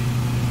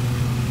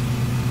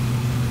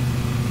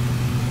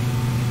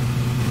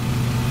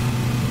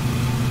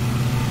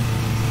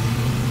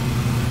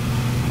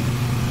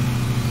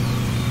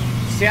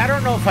 See, I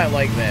don't know if I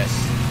like this.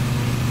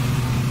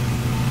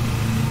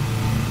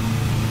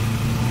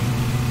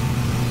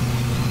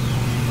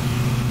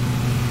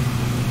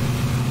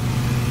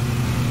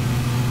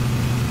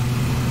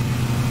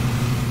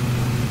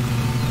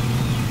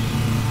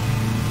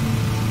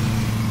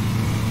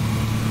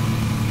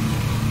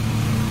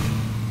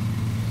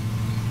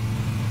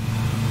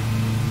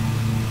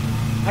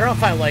 I don't know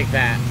if I like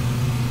that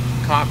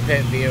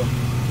cockpit view.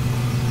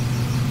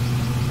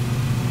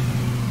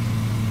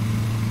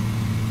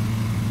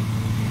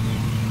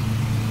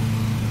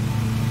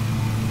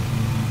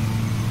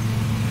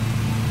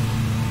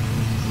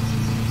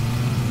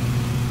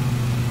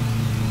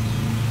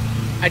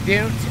 I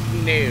don't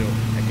know.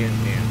 I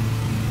don't know.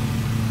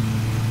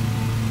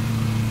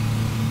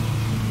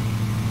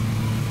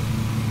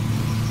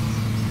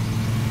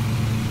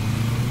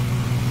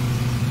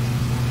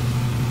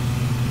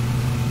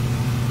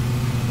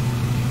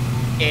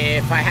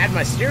 If I had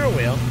my steering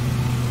wheel,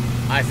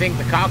 I think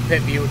the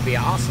cockpit view would be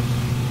awesome.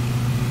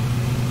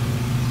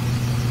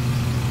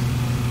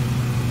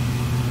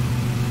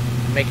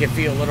 Make it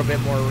feel a little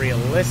bit more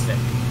realistic.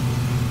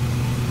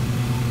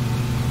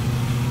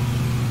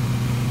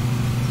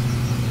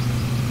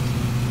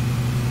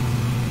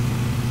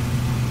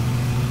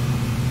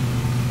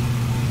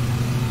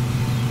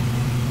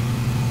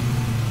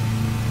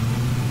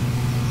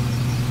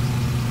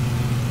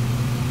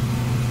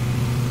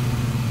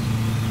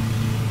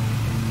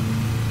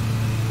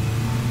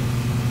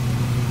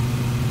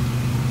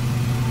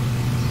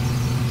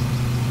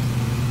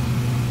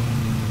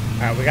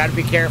 Alright, we gotta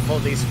be careful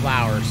of these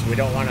flowers. We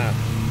don't wanna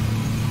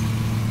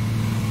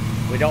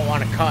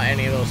cut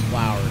any of those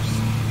flowers.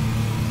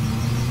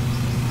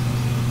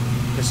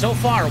 But so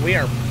far we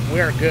are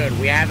good.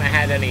 We haven't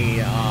had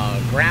any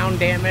ground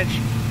damage.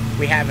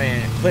 We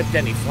haven't clipped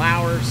any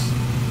flowers.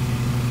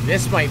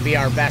 This might be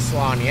our best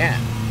lawn yet.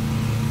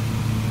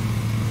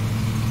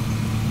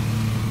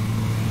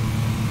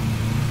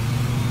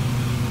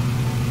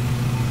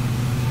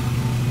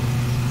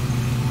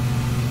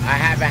 I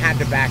haven't had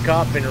to back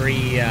up and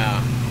redo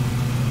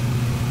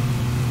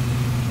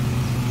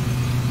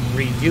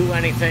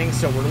anything,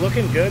 so we're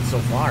looking good so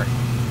far.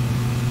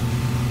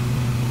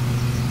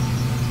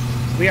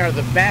 We are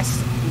the best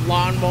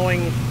lawn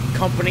mowing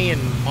company in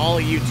all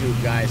of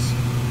YouTube, guys.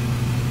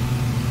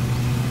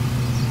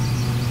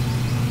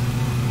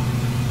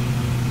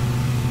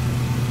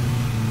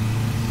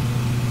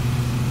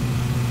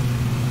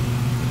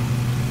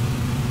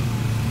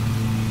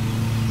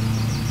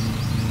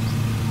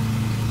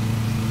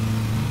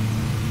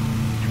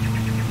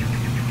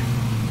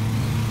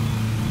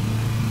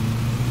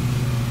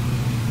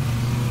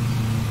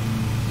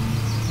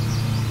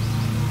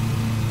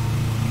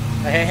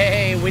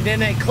 Hey, we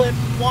didn't clip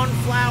one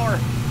flower.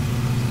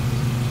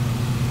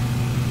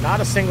 Not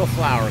a single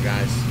flower,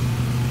 guys.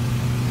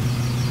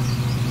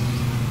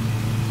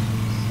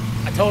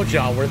 I told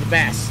y'all, we're the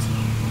best.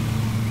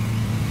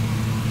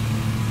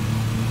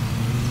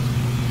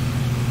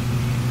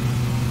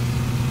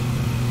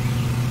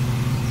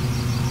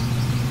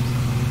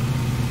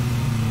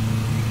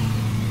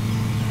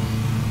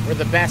 We're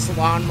the best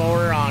lawn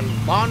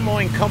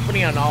mowing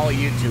company on all of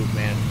YouTube,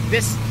 man.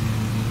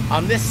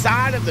 On this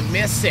side of the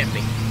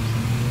Mississippi.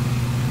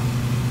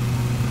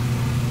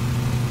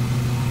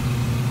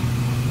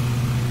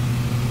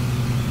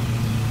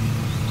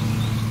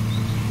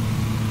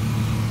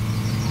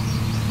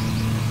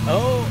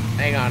 Oh,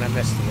 hang on, I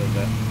missed a little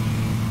bit.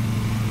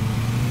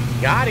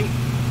 Got it.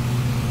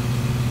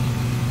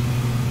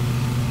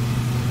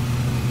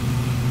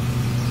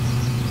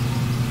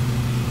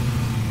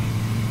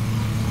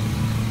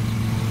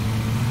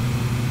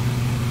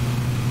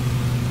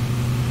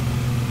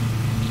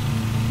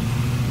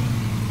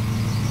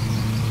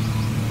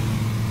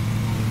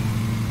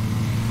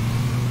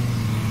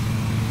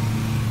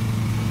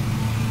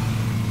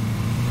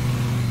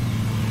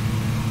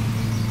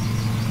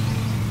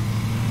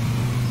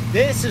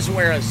 This is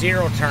where a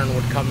zero turn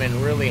would come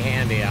in really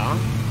handy, huh?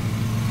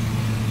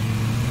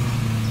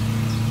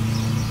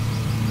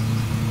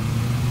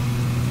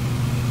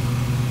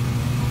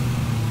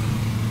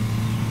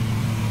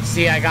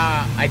 See,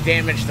 I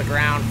damaged the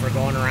ground for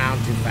going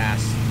around too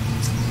fast.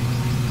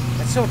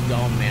 That's so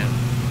dumb, man.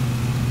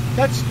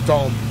 That's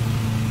dumb.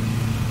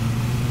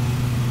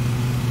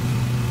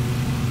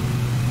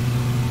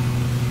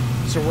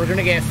 So we're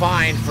gonna get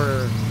fined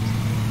for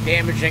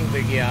damaging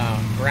the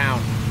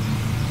ground.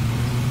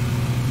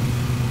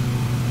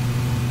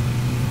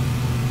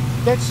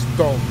 That's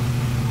dumb.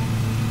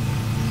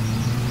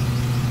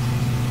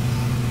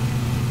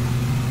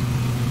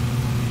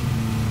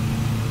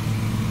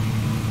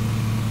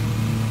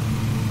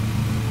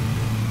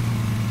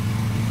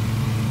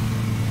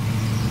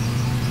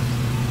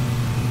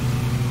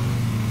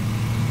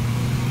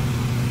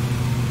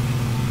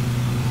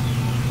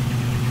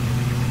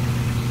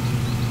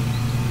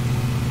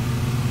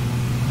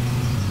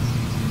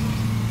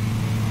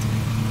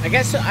 I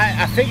guess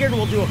I figured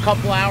we'll do a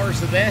couple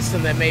hours of this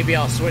and then maybe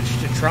I'll switch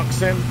to Truck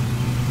Sim.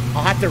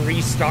 I'll have to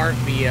restart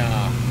the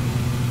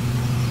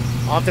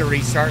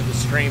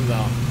stream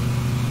though.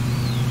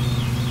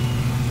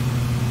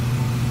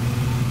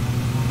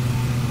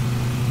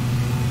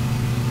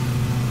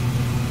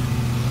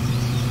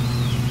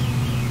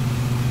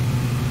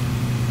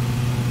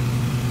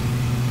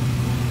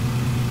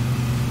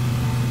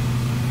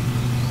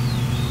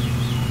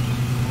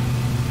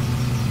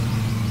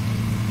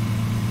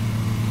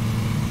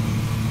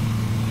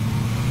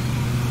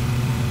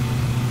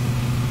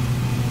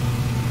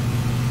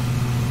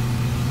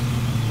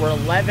 We're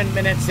 11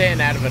 minutes in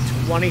out of a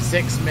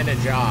 26-minute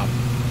job.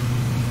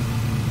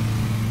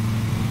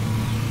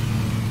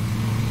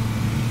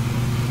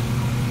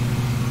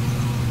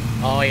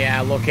 Oh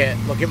yeah, look at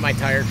my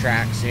tire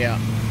tracks, yeah.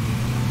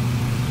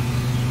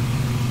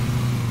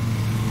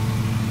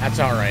 That's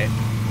all right.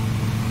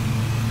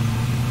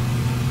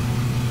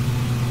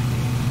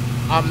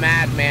 I'm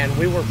mad, man.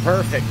 We were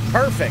perfect.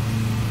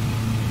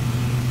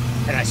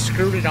 And I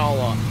screwed it all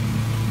up.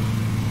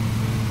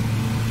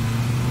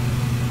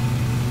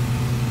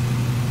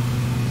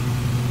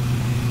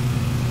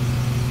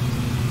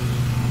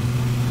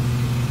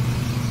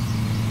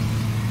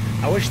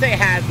 I wish they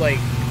had, like,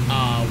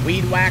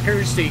 weed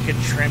whackers so you could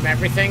trim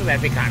everything.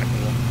 That'd be kind of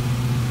cool.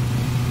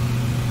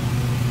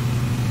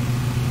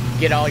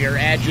 Get all your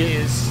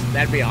edges.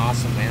 That'd be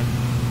awesome, man.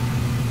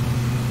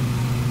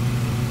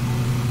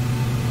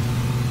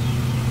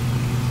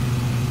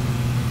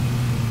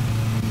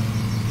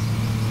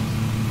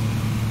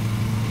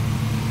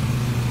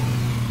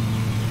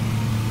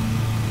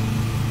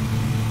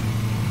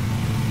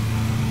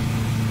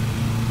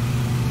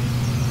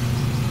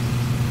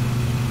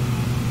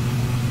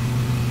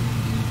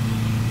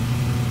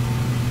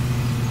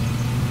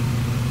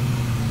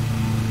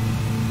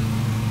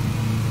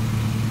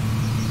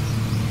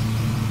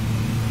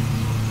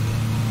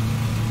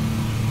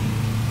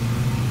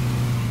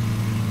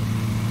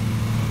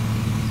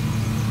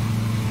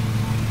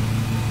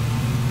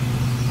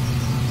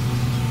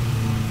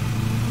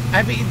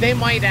 I mean, they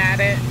might add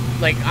it.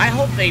 Like, I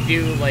hope they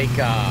do, like,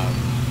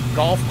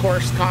 golf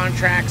course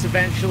contracts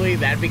eventually.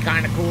 That'd be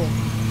kind of cool.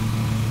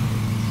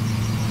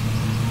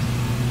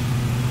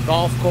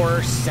 Golf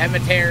course,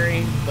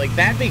 cemetery. Like,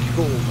 that'd be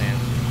cool, man.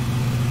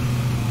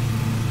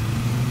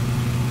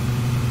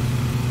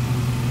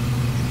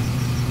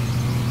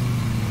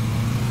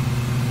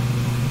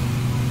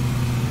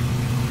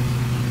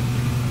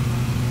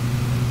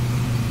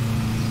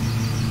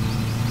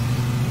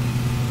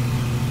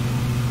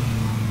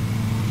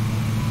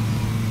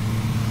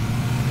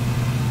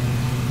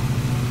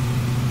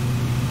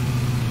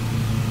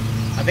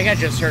 I think I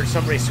just heard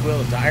somebody squeal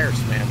the tires,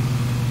 man.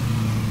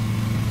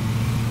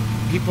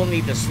 People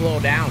need to slow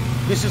down.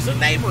 This is a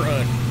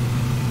neighborhood.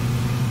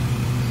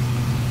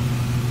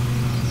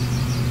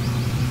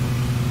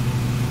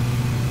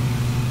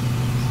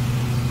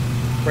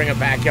 Bring a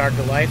backyard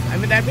to life. I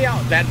mean,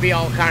 that'd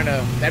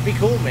be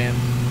cool, man.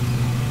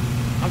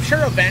 I'm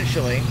sure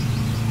eventually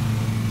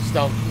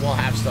we'll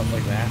have stuff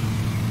like that.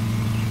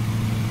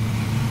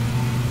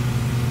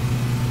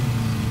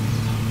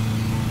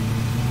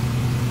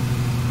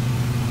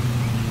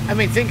 I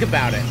mean, think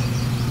about it.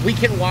 We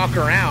can walk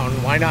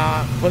around. Why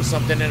not put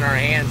something in our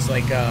hands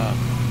like a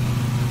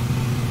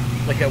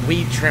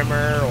weed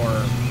trimmer,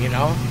 or, you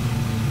know?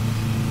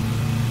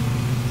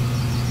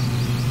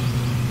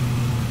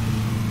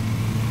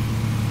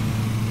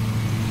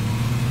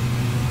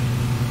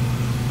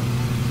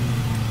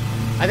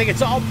 I think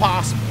it's all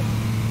possible.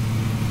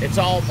 It's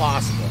all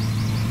possible.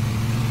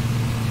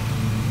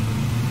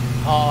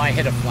 Oh, I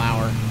hit a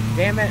flower.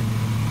 Damn it.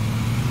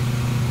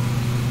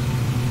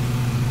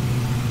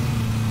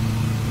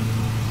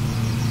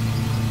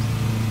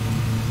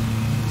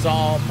 It's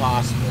all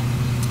possible.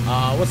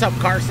 What's up,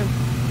 Carson?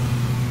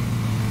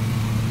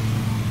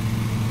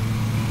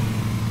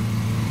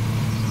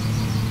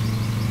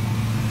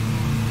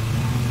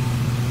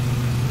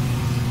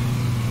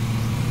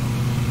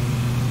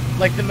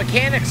 Like, the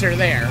mechanics are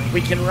there.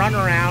 We can run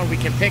around. We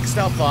can pick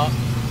stuff up.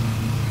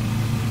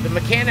 The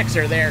mechanics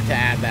are there to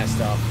add that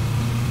stuff.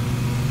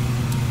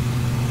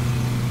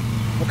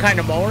 What kind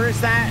of mower is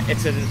that?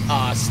 It's a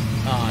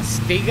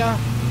Stiga.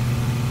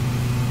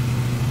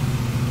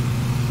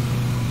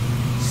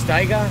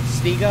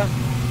 Stiga.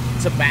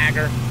 It's a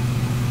bagger.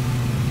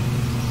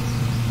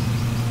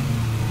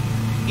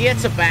 Yeah,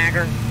 it's a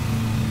bagger.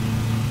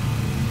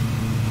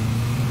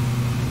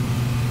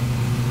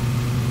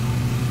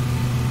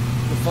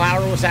 The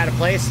flower was out of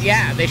place.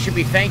 Yeah, they should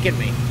be thanking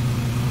me.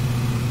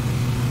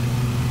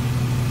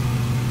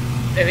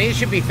 They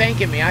should be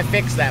thanking me. I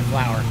fixed that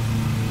flower.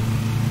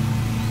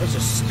 It was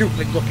a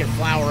stupid looking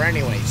flower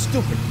anyway.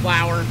 Stupid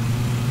flower.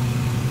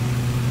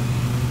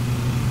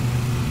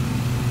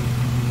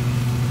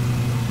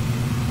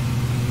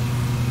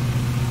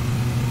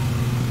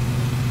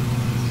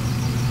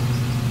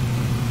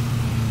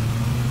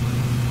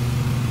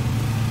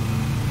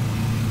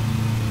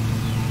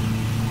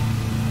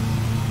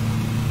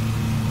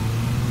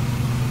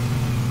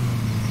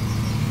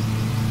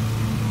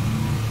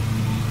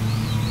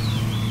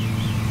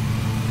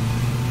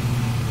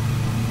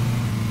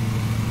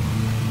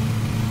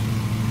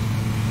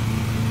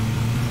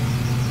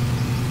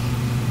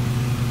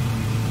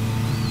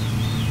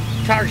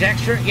 Charge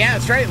extra? Yeah,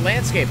 that's right,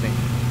 landscaping.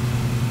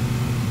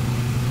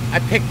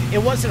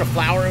 It wasn't a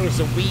flower, it was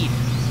a weed.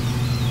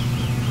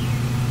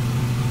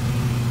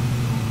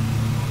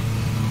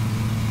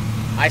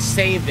 I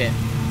saved it.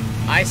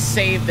 I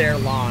saved their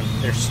lawn,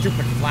 their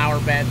stupid flower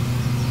bed.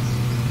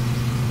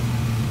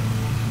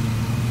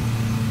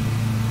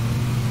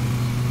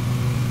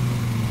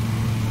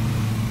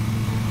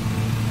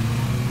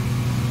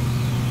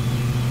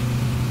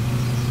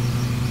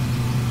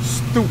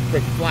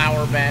 Stupid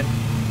flower bed.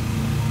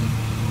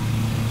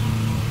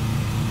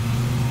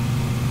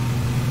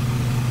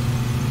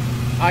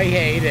 I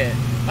hate it.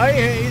 I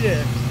hate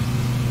it.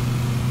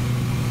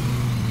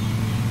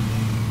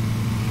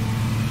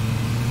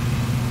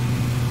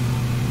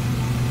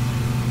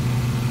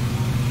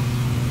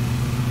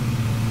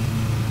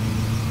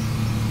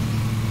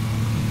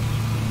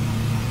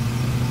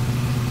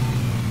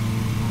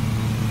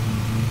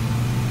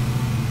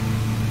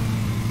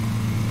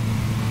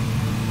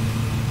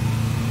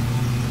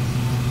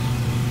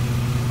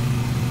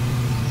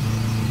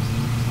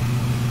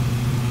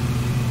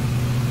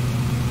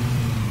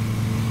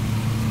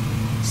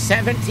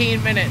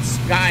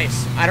 $17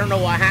 guys. I don't know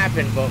what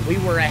happened, but we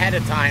were ahead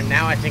of time.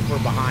 Now I think we're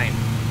behind.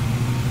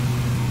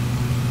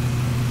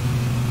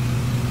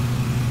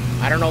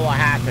 I don't know what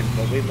happened,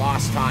 but we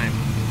lost time.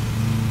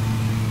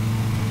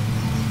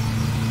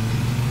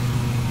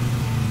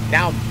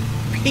 Now,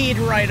 peed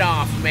right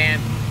off, man.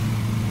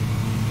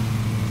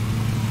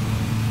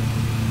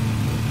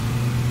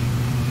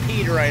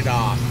 Peed right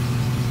off.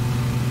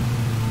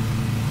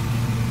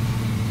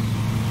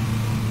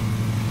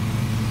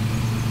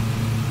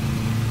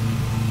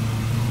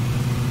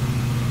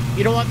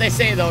 You know what they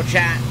say, though,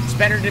 chat? It's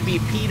better to be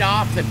peed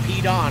off than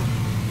peed on.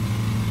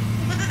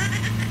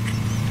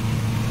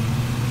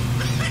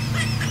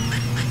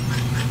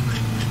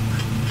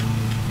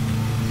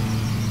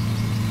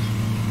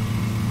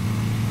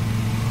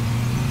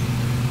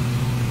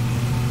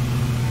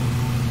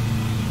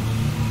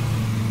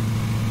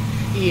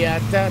 Yeah,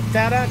 da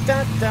da da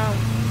da da.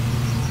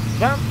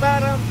 Bum ba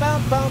dum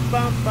bum bum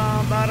bum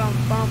bum ba dum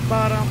bum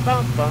ba dum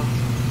bum bum.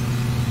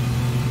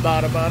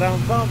 Ba da ba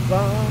dum bum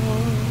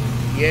bum.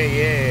 Yeah,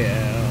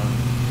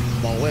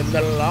 yeah. Mowing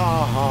the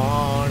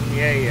lawn.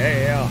 Yeah,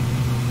 yeah.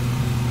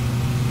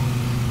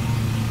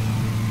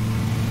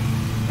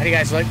 How do you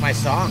guys like my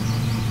song?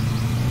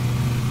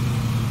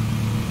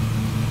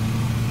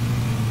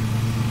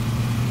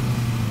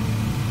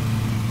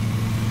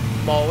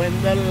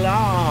 Mowing the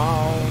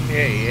lawn,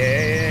 yeah,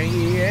 yeah,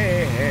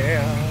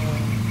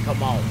 yeah.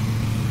 Come on.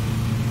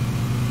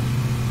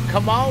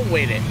 Come on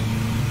with it.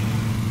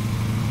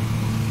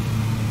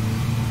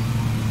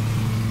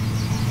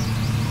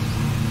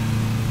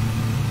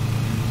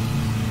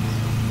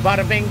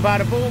 Bada bing,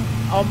 bada boom,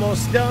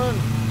 almost done.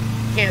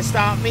 Can't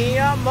stop me,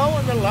 I'm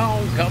mowing the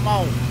lawn, come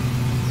on.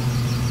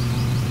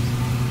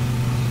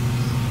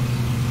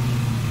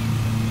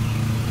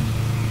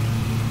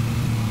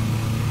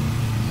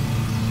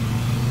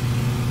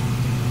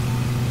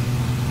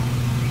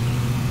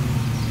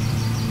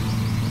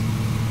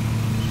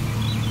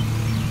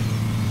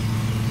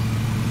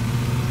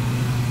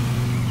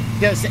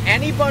 Does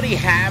anybody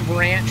have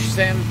Ranch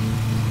Sim?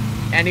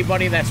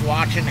 Anybody that's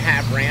watching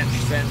have Ranch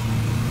Sim?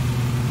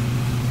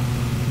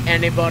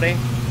 Anybody?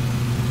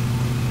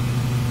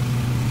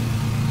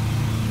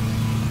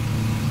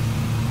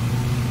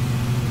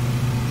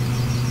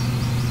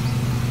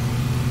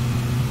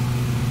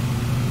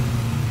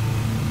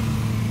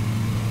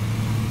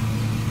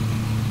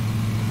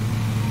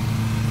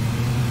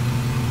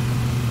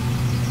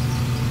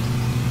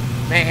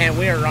 Man,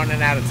 we are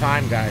running out of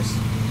time, guys.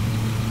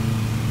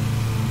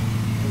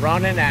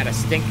 Running out of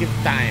stinking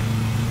time.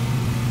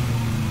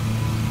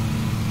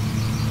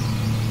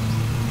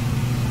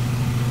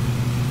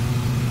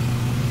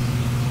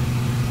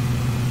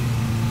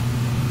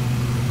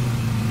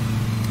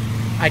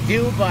 I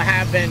do, but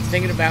have been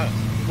thinking about...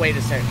 Wait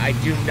a second. I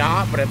do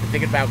not, but I've been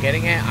thinking about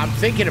getting it. I'm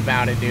thinking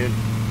about it, dude.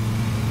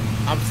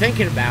 I'm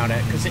thinking about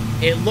it, because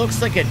it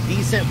looks like a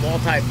decent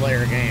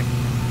multiplayer game.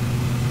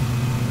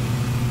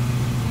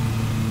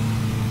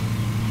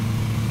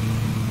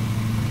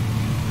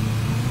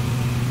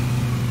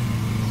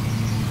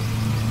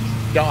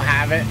 Don't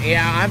have it?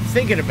 Yeah, I'm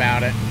thinking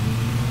about it.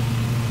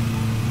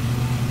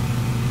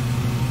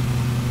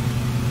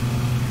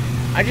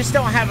 I just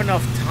don't have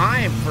enough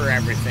time for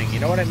everything, you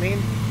know what I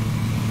mean?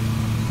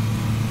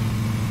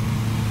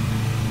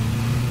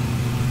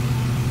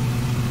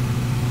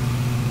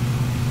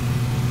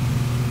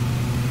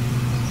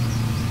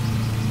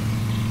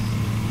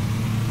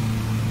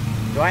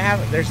 Do I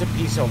have... There's a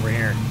piece over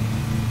here.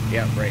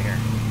 Yep, right here.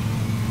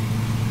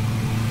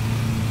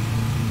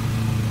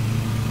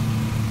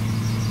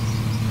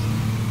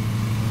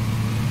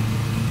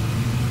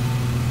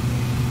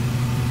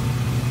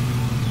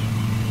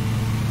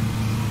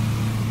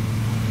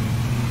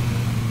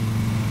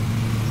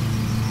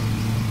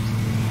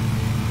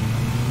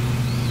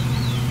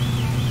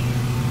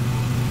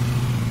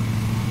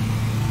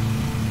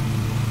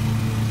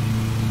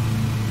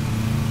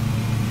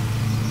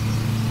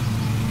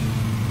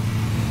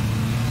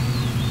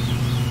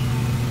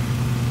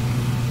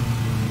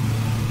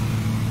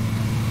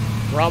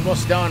 We're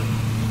almost done.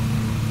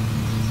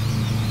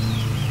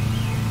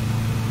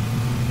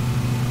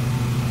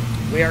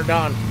 We are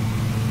done.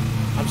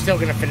 I'm still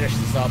gonna finish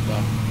this up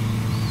though.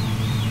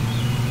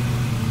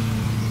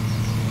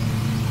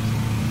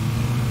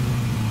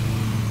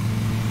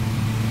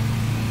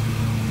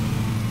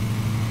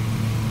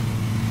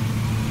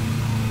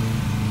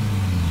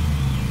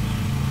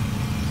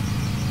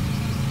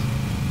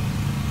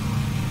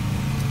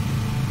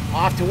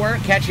 Off to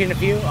work, catch you in a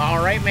few.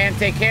 All right, man,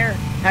 take care.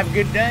 Have a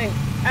good day.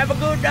 Have a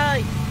good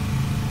day.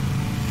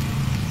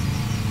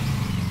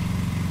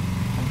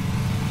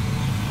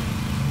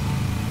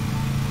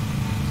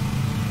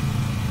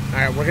 All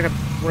right,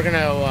 we're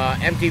gonna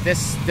empty this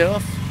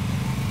stuff.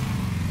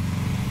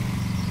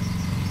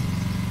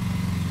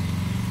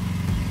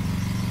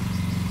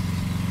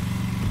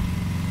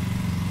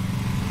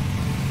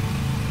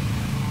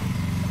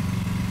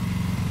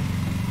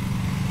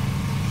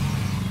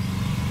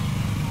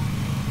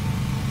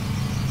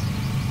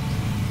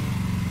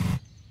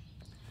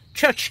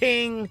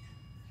 Cha-ching!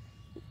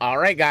 All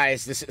right,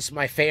 guys, this is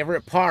my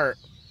favorite part.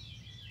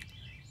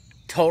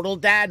 Total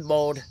dad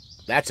mode.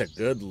 That's a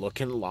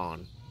good-looking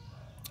lawn.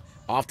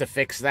 I'll have to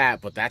fix that,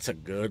 but that's a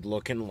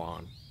good-looking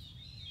lawn.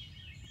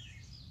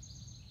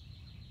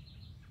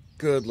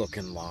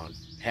 Good-looking lawn.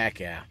 Heck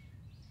yeah.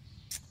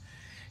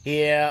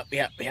 Yep.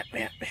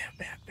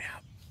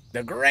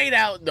 The great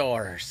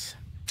outdoors.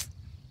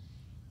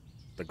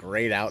 The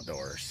great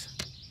outdoors.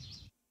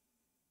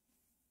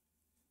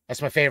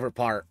 That's my favorite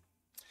part.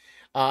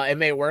 It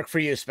may work for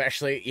you,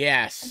 especially.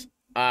 Yes.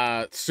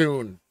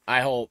 Soon.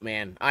 I hope,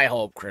 man. I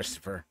hope,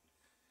 Christopher.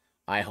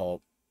 I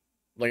hope.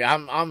 Like,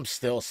 I'm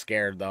still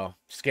scared, though.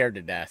 Scared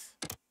to death.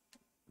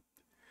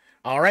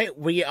 All right.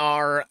 We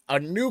are a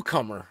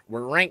newcomer.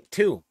 We're ranked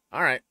 2.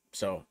 All right.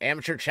 So,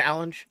 amateur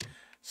challenge.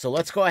 So,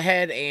 let's go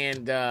ahead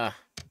and,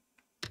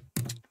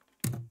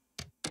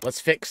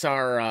 let's fix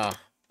our,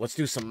 Let's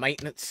do some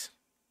maintenance.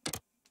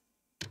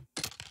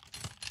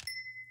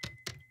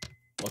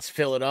 Let's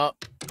fill it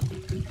up.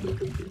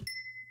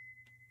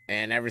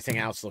 And everything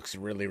else looks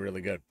really, really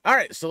good. All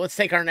right, so let's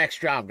take our next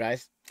job,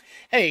 guys.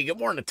 Hey, good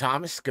morning,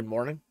 Thomas. Good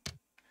morning.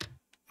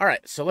 All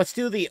right, so let's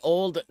do the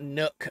old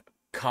Nook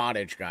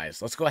cottage,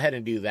 guys. Let's go ahead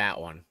and do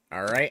that one.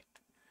 All right.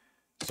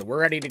 So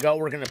we're ready to go.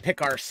 We're going to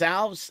pick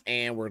ourselves,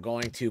 and we're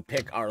going to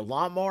pick our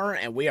lawnmower,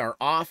 and we are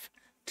off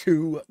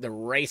to the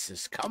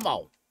races. Come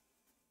on.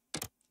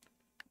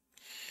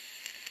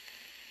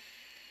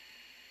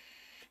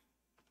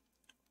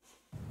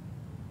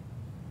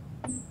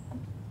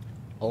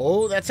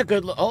 Oh, that's a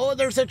good look. Oh,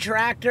 there's a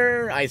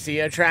tractor. I see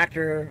a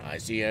tractor. I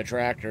see a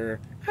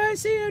tractor. I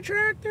see a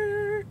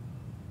tractor.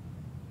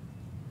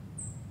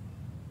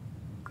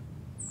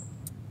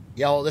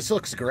 Yo, this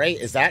looks great.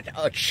 Is that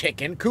a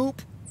chicken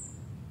coop?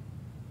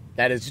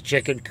 That is a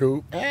chicken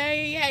coop.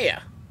 Hey,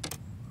 yeah.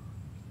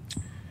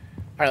 All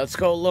right, let's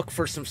go look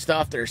for some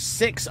stuff. There's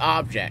 6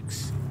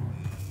 objects.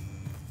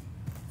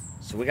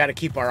 So we got to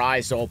keep our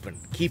eyes open.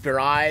 Keep your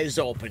eyes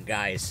open,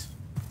 guys.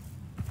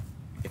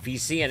 If you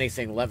see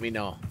anything, let me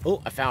know.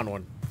 Oh, I found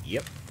one.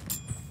 Yep.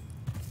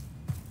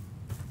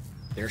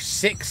 There's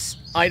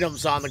 6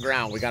 items on the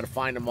ground. We got to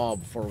find them all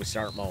before we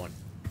start mowing.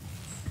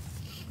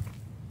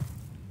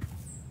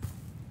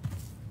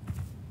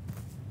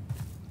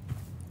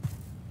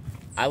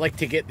 I like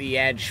to get the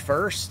edge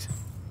first.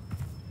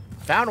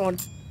 Found one.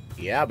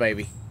 Yeah,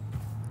 baby.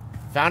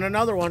 Found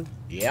another one.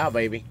 Yeah,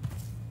 baby.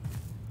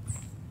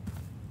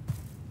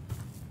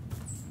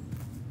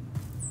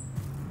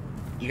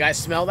 You guys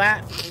smell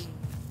that?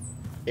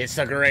 It's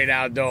the great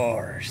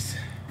outdoors.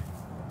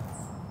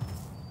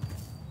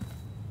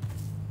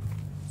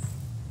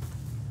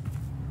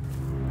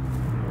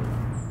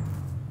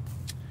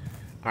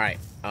 All right.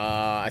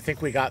 I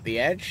think we got the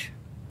edge.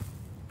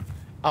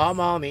 I'm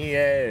on the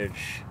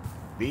edge.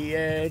 The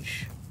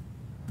edge.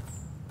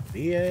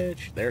 The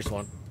edge. There's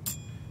one.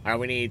 All right,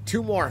 we need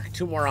 2 more.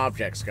 2 more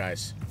objects,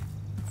 guys.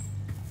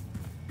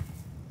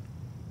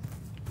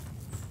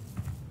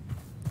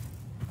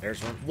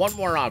 There's one. 1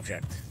 more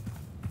object.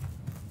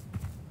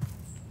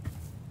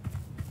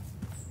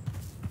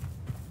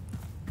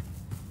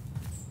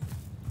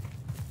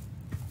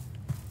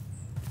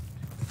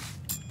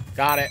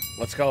 Got it.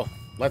 Let's go.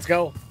 Let's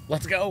go.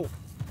 Let's go.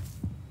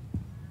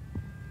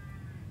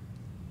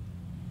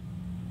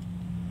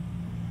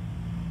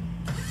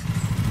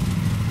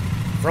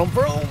 Vroom,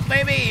 vroom,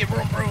 baby.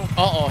 Vroom, vroom.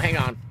 Uh-oh, hang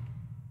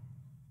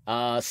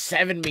on.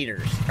 7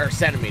 meters. Or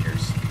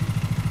centimeters.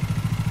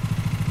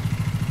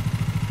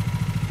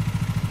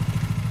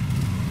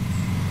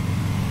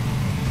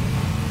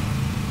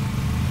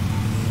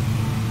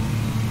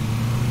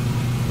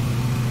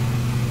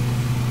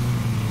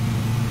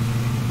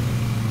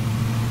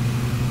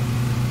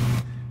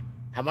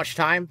 How much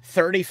time?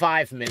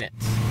 35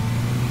 minutes.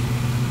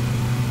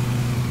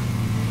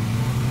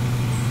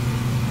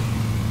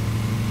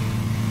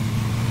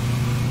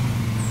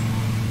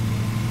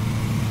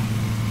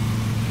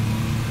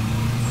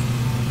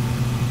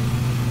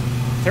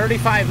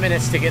 $35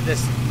 minutes to get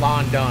this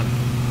lawn done.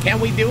 Can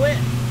we do it?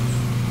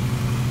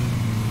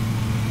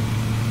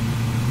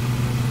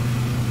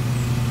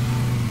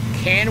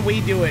 Can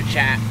we do it,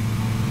 chat?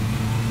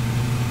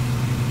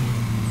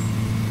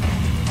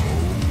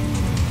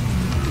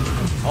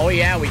 Oh,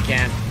 yeah, we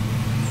can.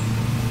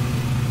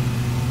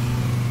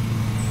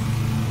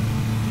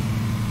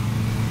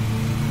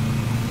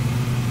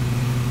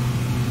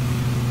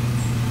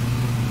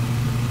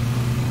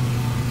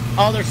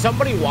 Oh, there's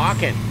somebody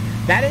walking.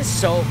 That is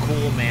so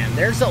cool, man.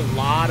 There's a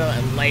lot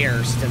of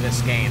layers to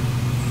this game.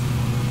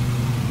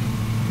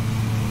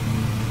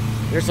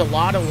 There's a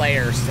lot of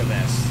layers to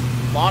this.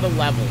 A lot of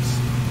levels.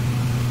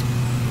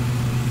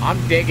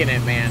 I'm digging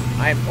it, man.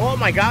 Oh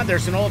my God,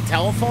 there's an old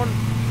telephone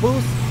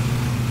booth.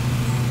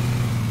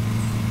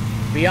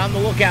 Be on the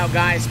lookout,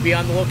 guys. Be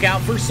on the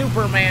lookout for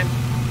Superman.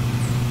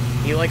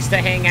 He likes to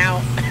hang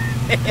out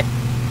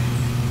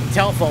in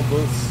telephone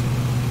booths.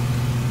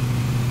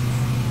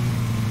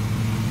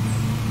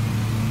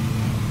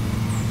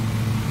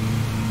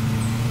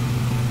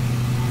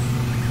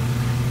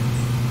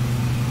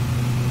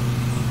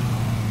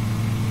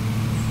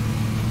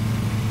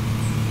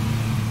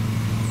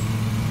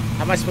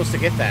 How am I supposed to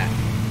get that?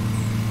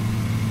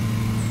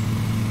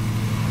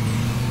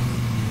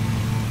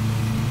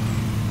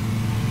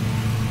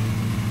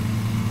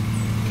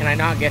 Can I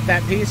not get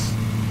that piece?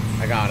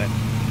 I got it.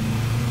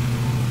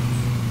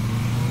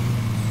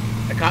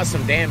 It caused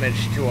some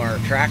damage to our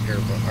tractor,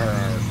 or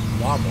our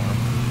lawnmower.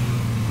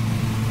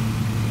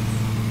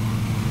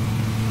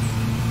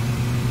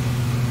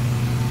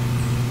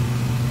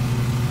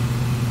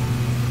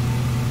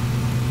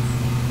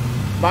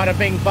 Bada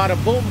bing,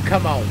 bada boom,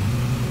 come on.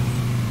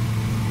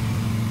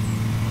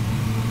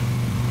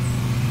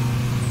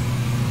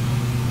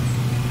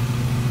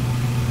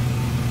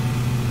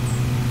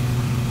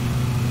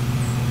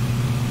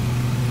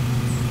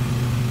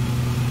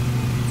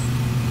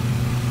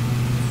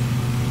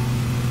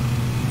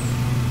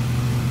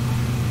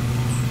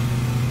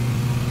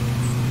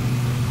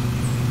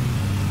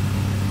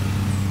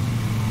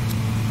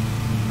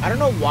 I don't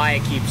know why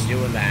it keeps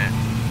doing that.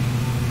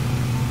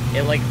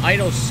 It, like,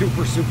 idles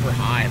super, super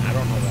high, and I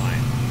don't know why.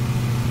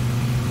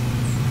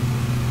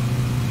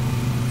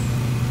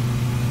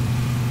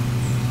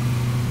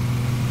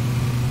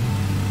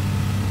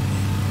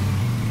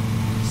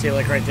 See,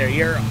 like, right there,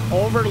 you're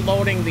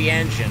overloading the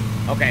engine.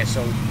 Okay,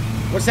 so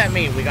what's that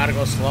mean? We gotta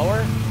go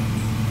slower?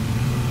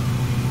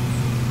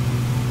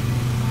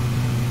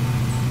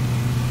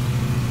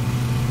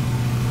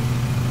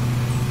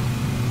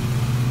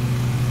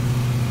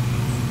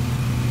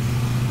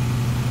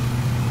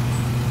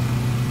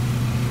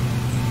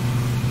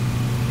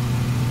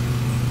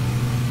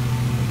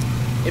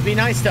 It'd be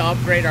nice to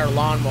upgrade our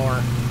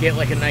lawnmower, get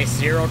like a nice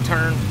zero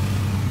turn.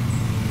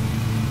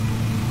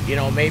 You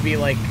know, maybe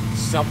like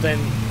something,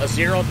 a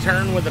zero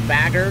turn with a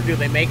bagger. Do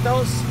they make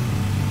those?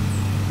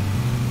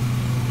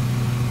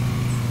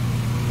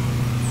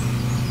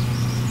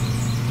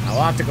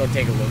 I'll have to go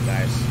take a look,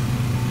 guys.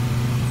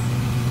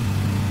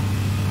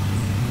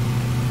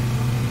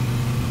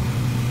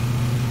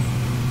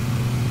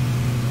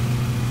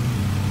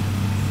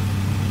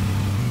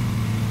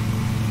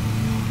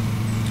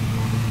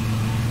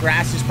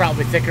 Grass is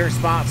probably thicker in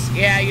spots.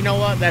 Yeah, you know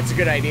what? That's a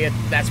good idea.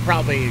 That's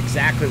probably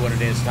exactly what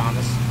it is,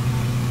 Thomas.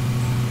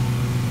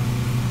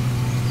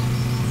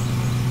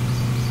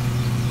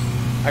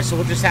 Alright, so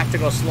we'll just have to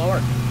go slower.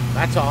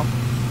 That's all.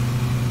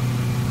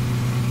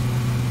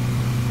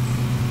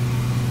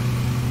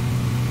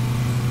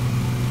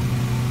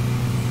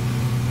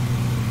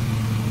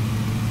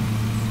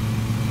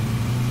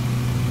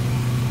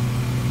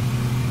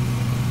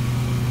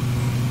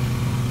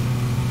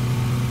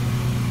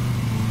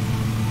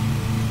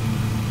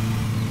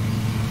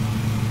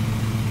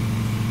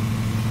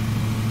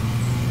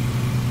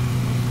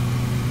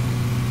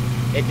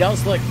 It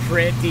does look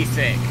pretty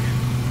thick.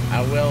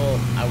 I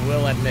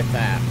will admit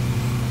that.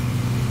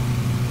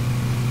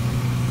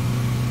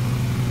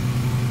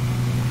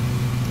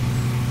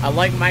 I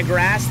like my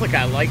grass like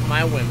I like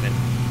my women.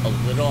 A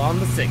little on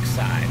the thick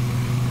side.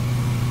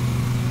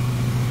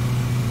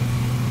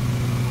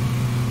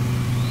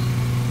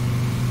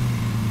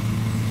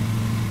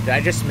 Did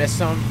I just miss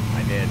some?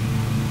 I did.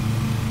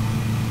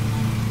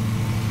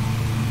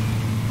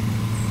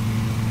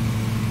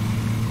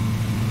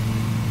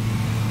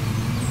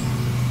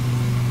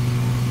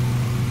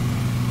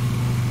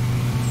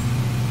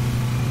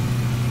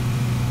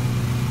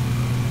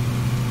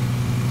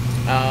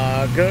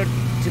 Good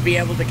to be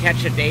able to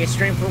catch a day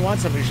stream for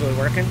once. I'm usually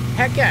working.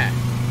 Heck yeah.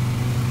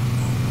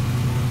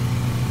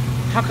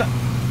 How come?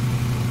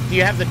 Do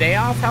you have the day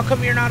off? How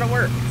come you're not at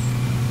work?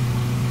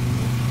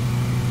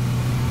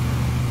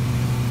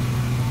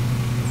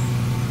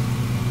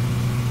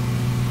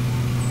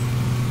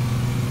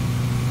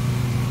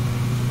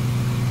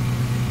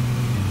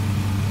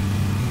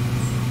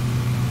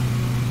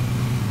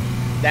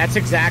 That's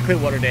exactly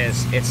what it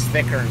is. It's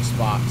thicker in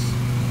spots.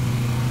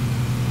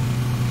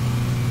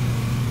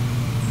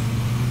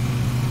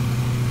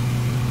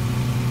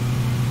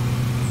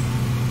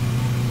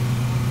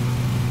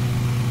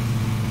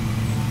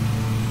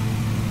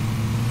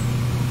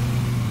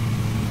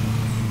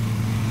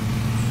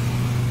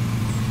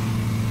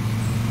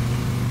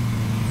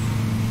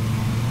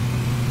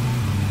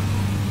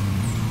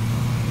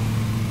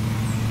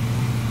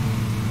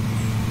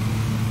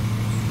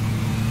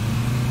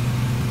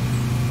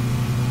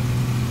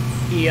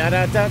 Da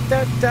da da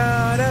da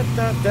da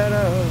da da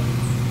da.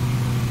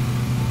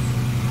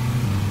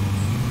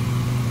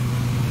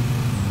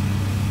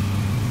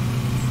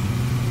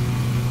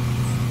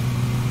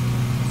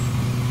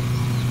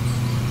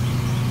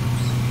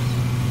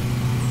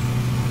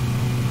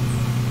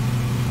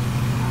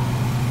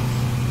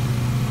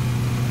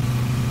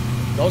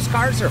 Those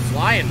cars are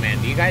flying,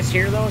 man. Do you guys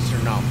hear those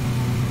or no?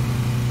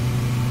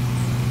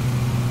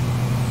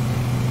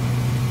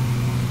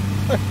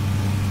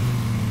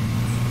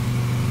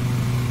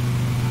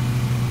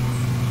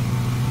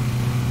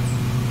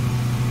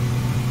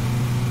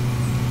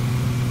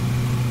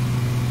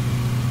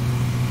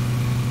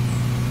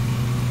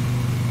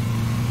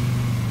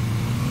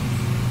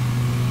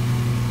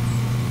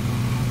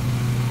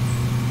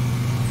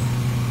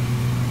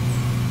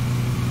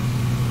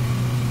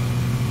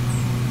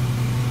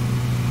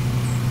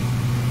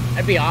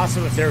 That'd be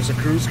awesome if there was a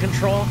cruise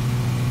control.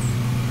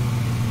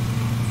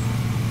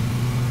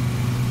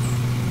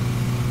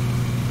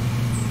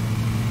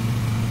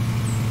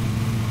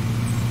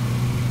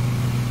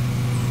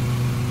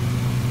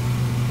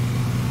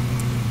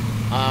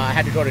 I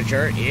had to go to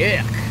church.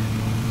 Yuck.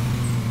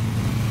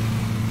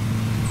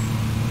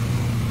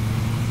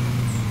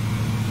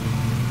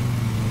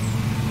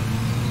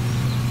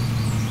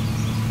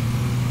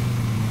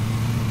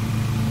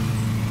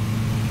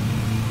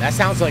 That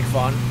sounds like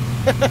fun.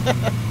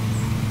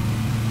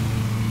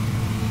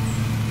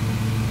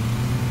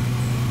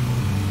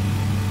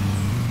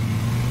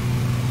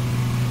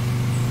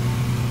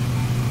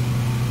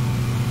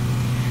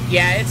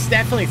 Yeah, it's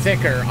definitely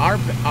thicker. Our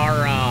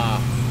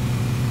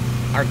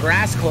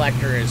grass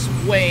collector is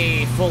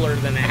way fuller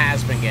than it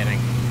has been getting.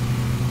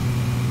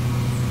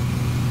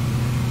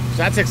 So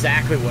that's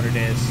exactly what it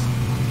is.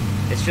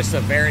 It's just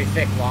a very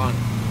thick lawn.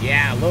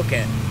 Yeah, look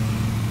at.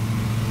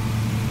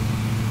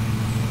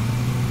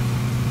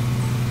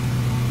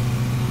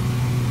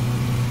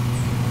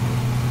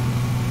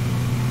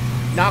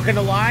 Not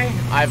gonna lie,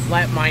 I've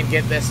let mine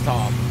get this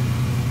tall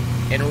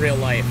in real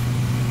life.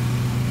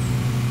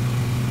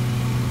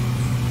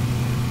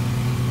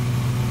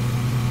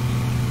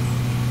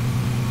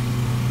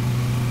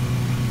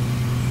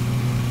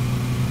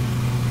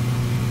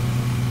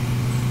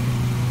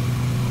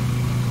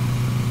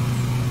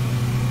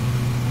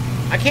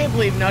 I can't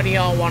believe none of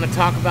y'all want to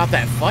talk about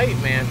that fight,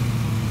 man.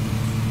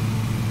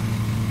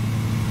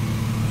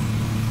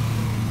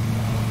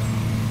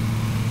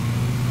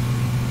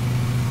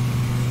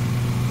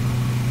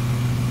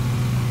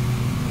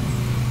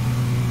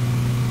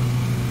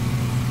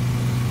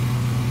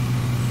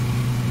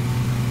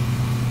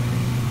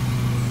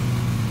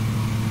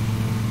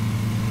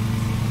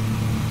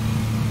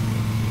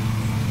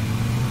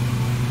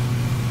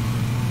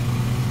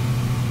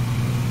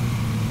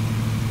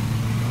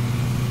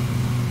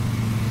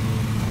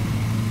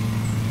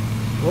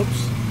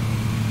 Whoops.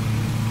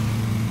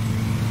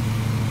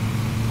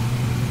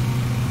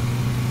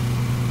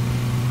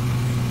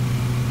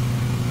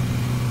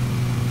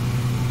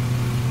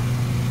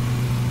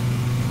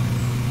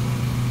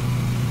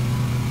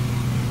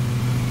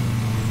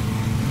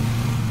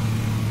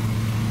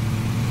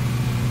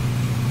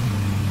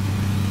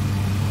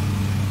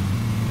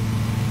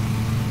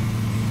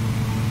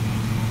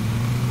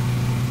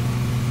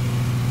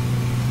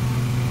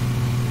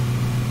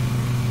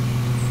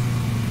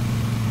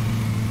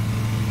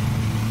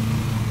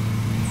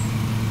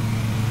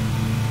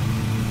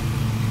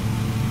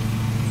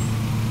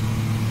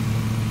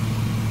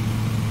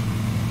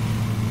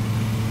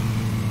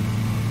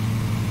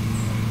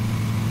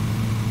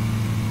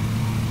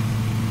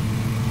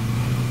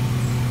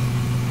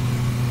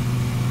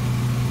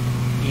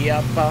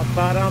 Yup, bum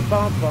bum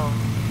bum bum.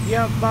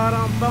 Yup,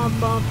 bum bum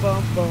bum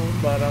bum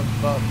bum. Bum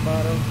bum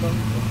bum bum.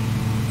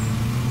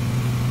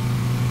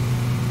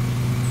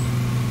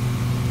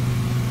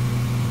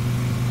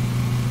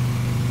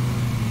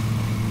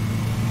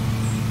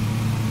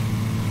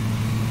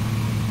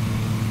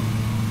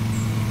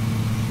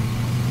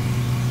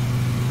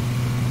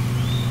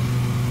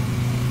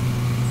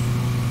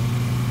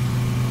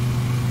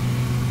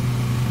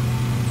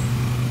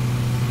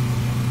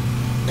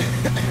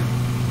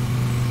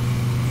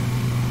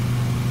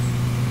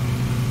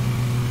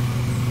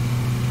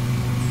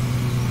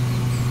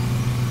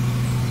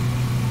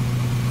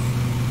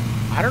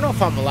 I don't know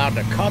if I'm allowed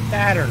to cut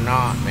that or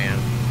not, man.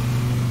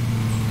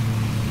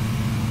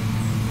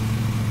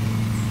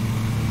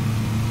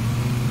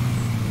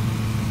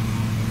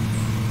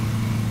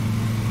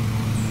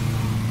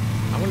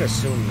 I'm gonna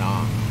assume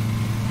not.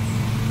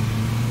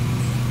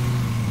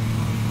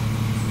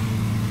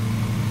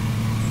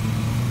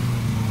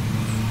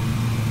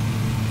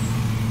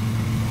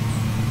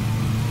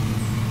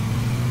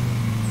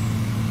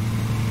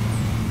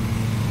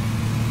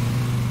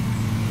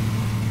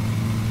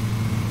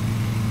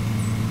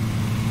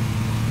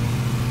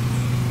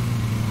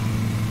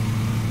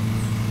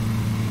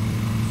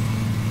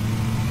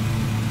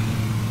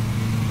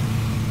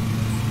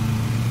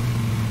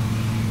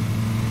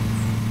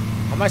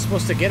 How am I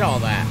supposed to get all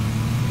that?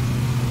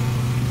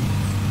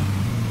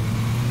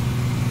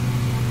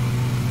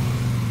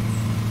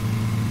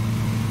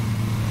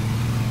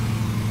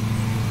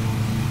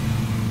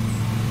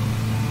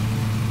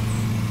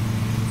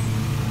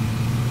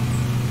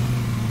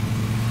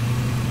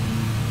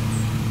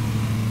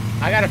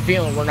 I got a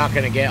feeling we're not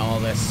going to get all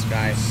this,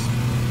 guys.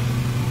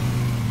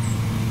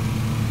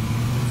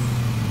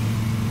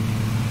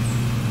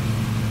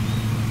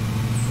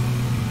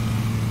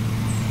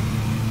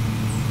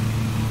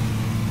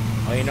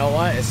 Oh, you know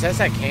what? It says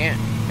I can't.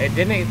 It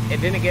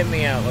didn't give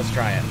me a... Let's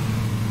try it.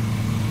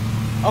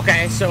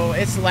 Okay, so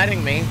it's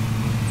letting me.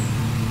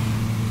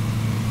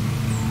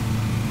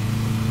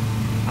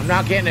 I'm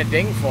not getting a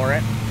ding for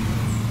it.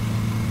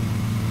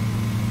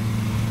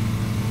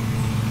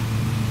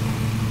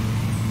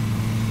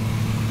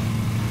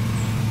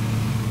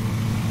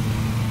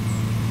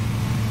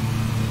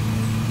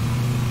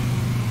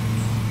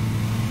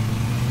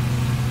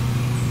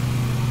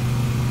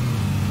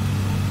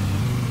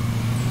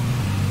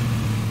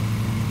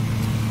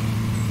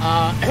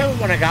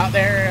 When I got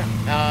there,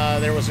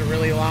 there was a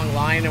really long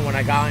line, and when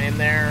I got in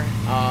there,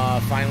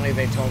 finally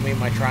they told me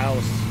my trial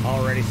was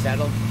already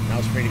settled, and I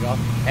was free to go.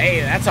 Hey,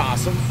 that's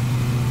awesome.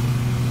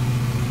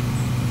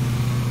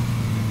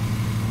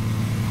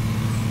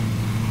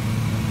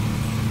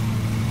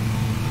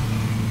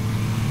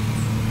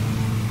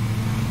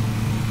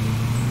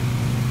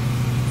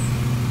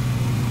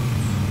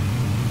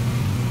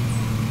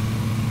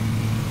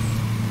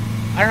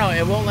 I don't know,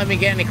 it won't let me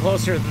get any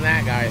closer than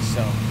that, guys,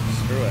 so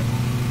screw it.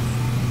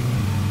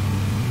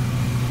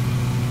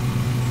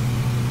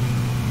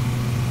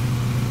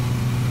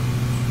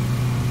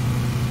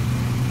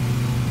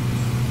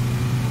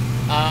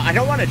 I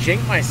don't want to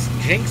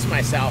jinx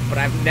myself, but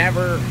I've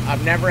never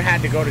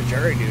had to go to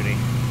jury duty.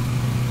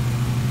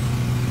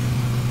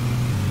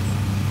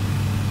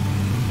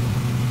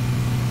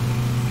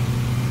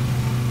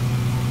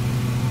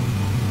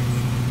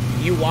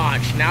 You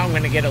watch. Now I'm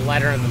going to get a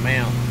letter in the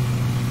mail.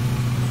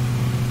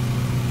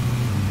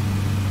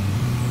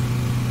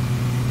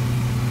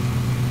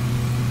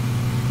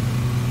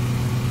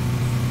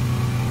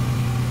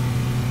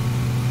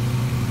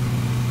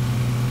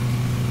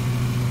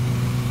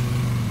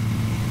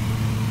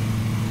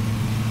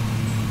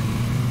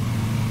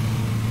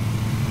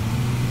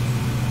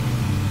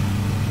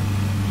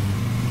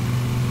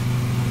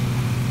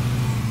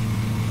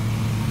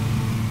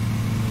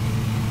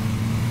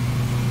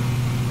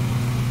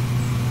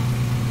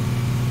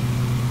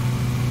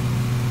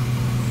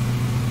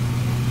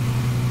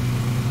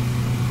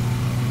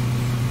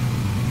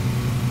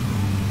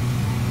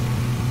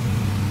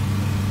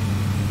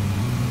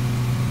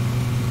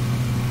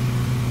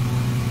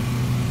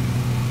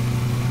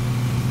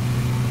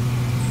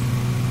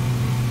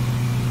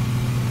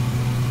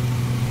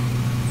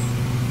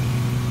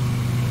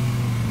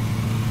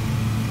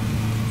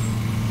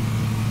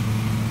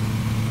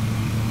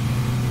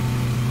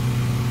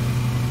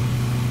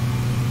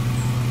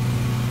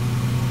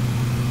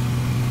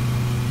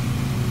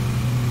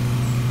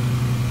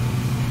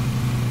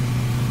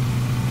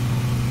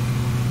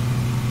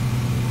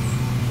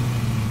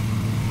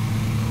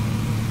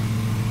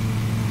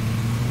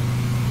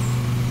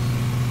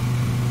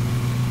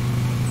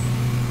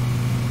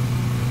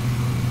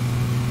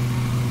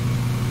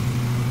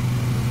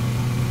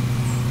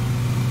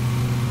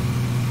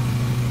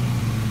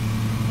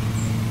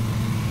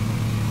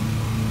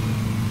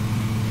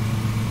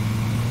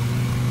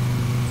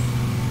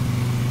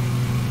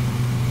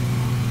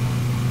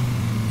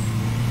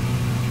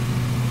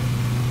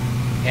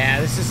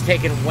 Yeah, this is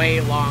taking way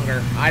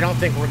longer. I don't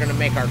think we're going to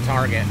make our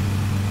target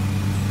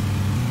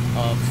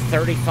of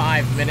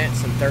 35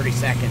 minutes and 30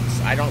 seconds.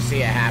 I don't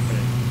see it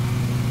happening.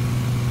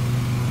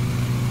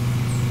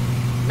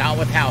 Not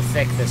with how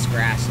thick this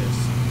grass is.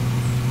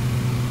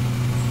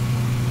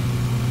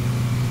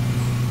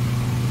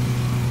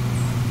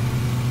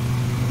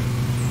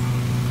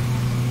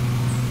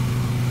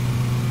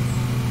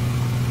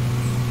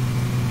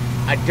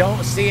 I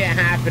don't see it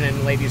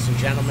happening, ladies and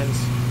gentlemen.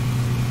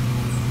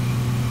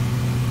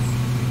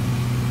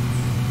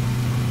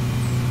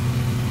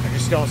 I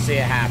just don't see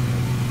it happening.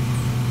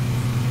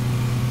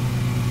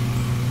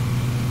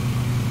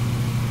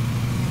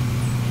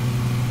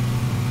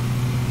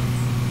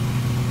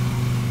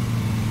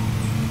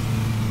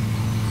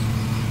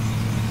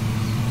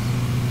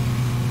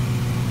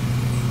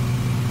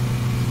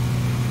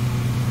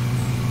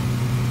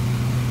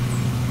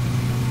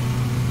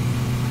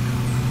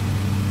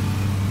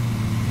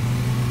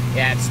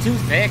 Yeah, it's too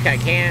thick. I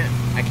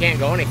can't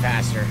go any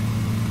faster.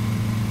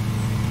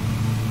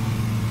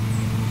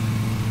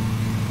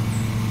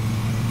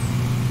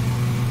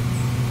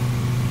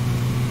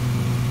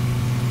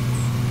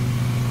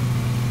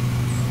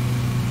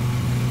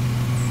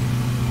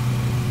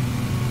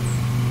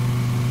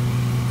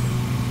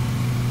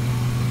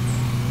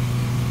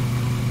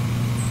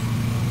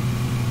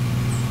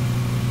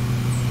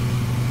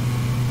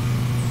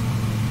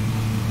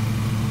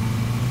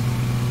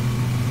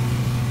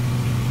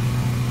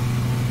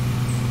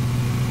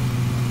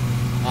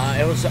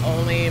 It was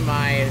only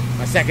my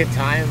second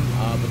time,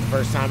 but the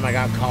first time I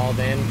got called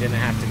in, didn't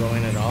have to go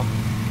in at all.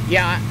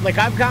 Yeah, like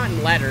I've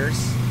gotten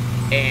letters,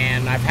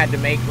 and I've had to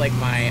make like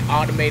my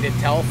automated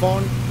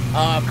telephone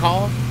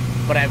call,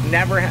 but I've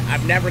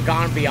never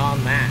gone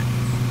beyond that.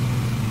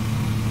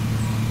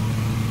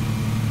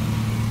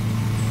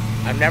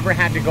 I've never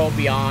had to go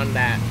beyond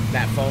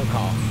that phone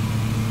call.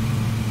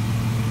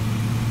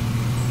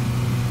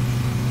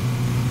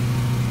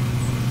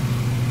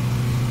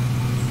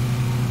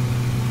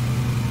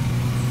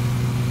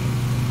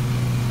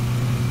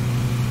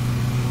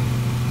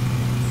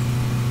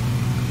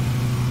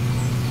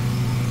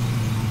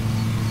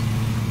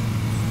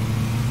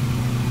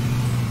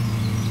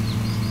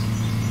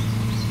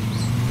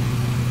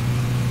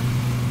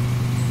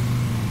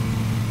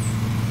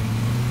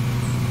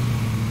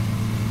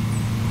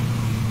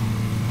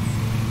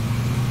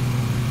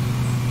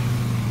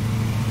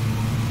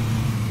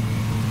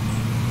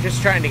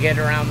 Just trying to get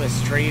around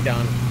this tree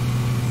done.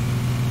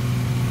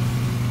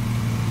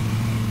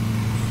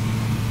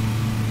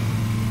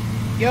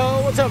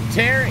 Yo, what's up,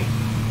 Terry?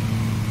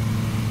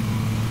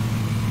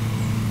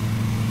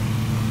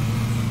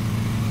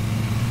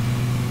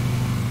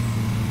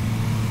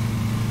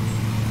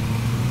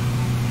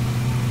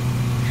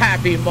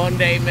 Happy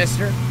Monday,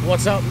 mister.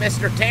 What's up,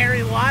 Mr.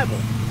 Terry Libel?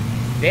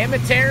 Damn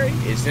it, Terry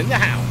is in the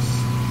house.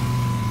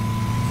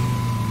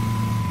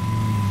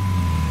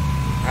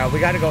 Alright, we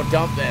gotta go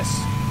dump this.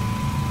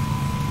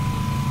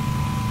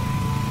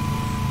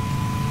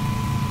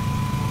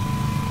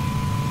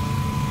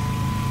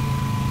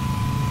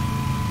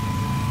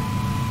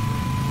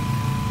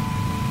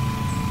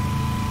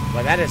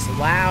 But that is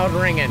loud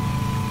ringing.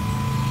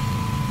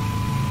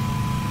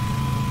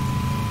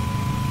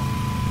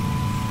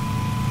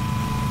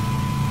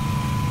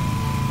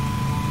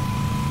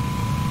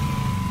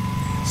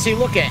 See,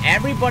 look at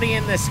everybody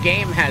in this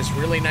game has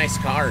really nice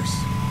cars.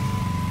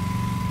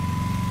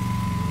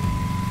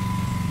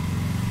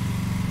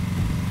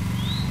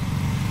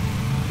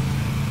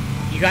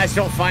 guys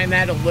don't find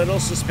that a little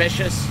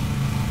suspicious?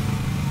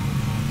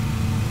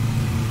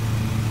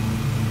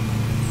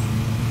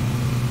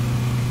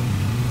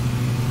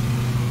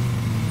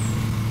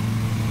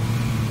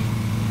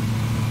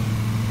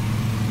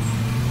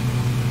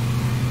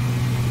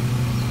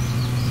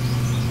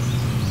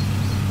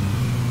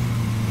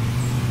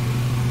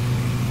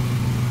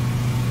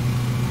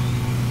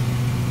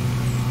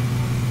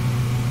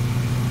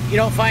 You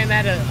don't find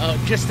that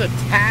just a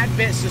tad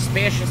bit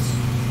suspicious?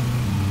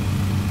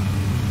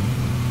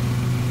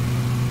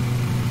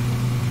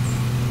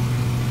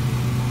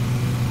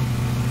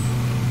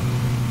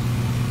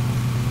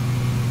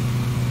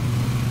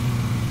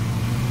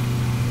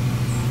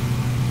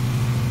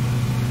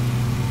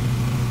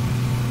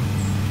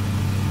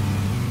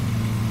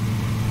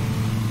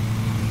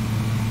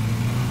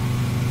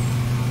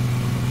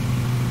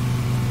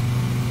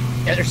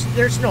 Yeah,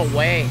 there's no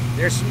way.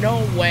 There's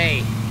no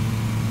way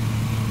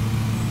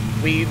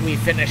we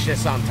finish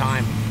this on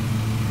time.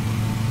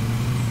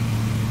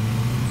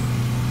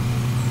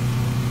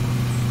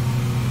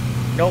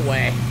 No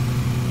way.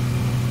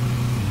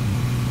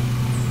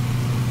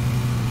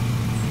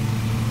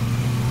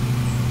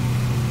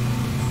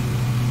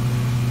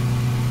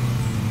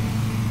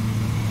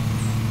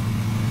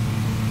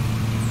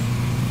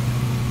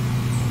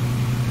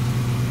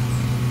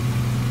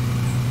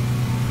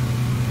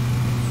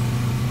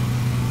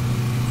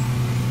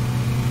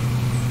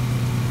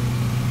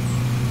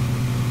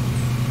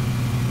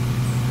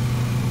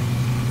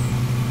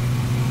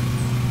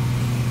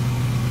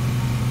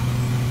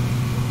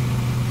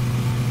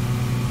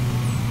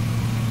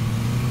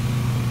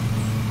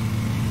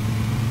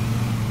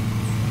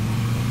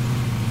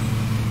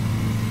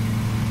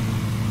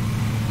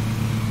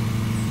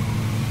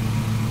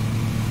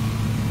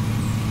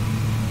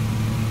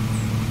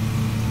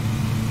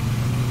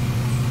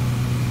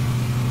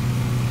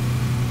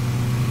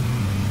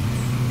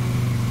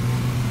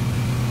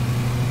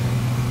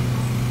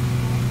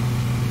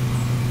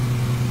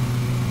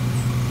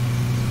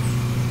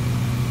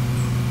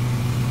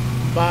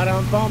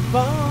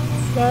 Ba-dum-bum-bum,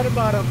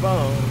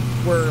 ba-da-ba-dum-bum.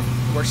 We're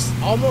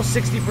almost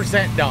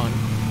 60% done.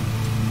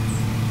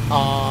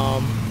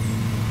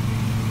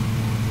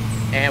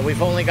 And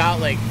we've only got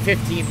like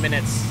 15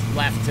 minutes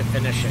left to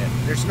finish it.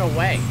 There's no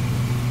way.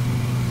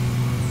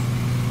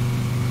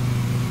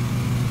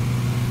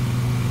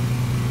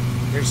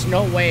 There's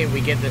no way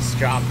we get this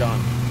job done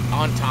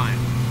on time.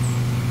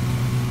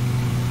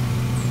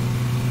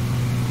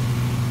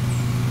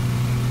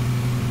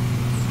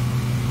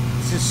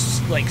 This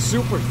is like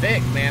super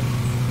thick, man.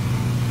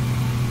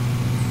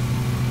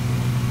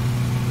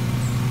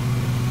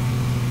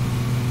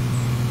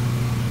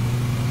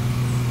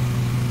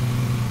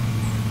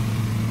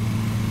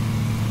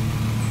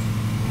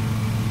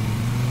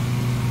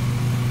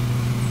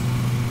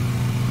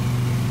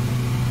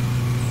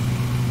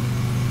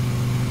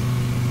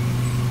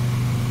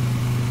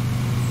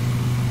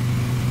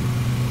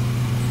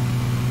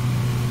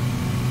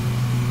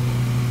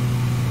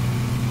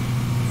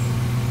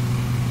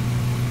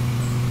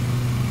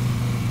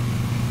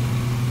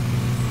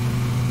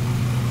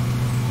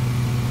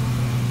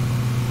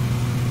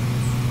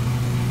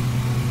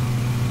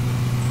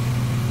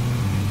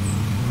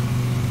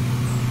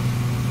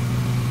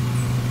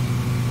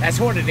 That's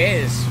what it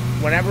is.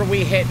 Whenever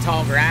we hit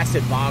tall grass,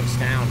 it bogs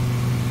down.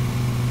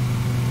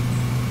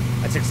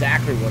 That's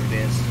exactly what it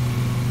is.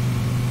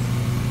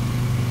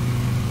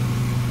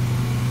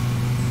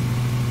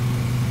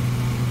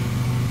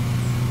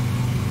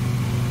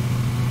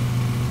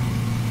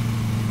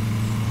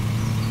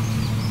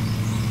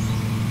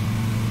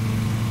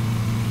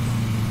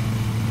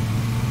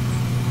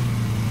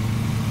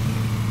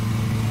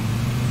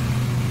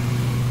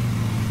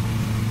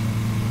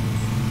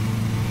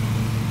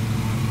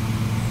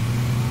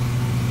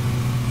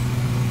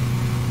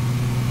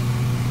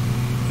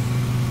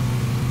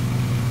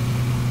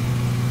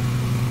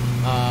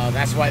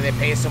 That's why they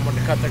pay someone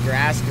to cut the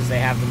grass, because they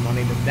have the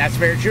money to... That's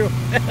very true.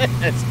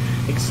 That's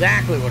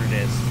exactly what it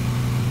is.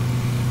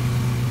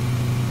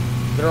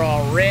 They're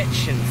all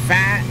rich and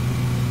fat,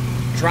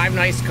 drive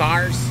nice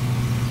cars.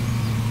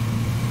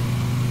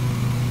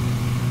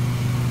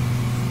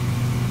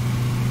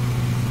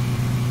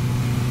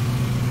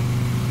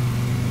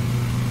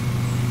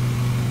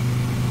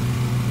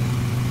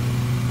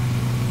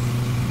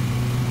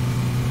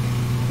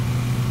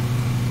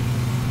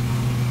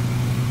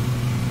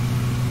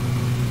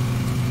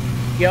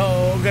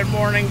 Yo, good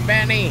morning,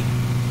 Benny.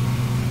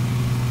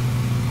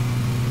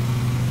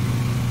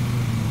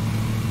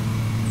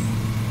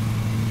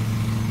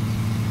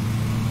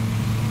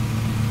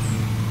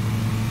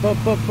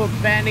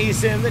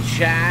 Benny's in the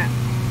chat.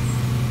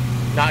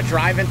 Not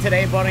driving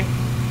today, buddy?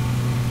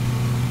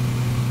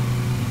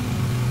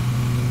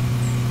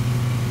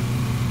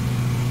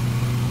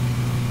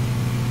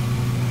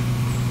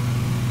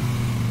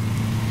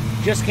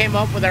 Just came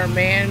up with our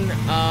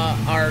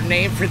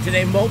name for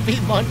today,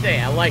 Mopey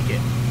Monday. I like it.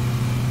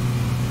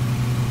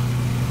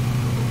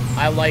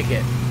 I like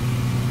it.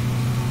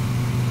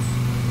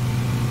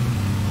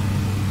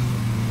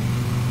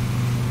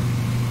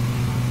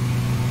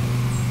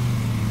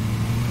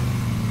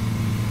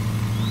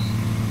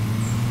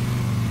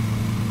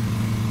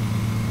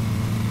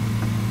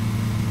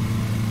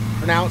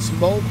 pronounced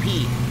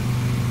Mo-P.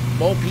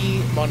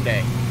 Mo-P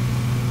Monday.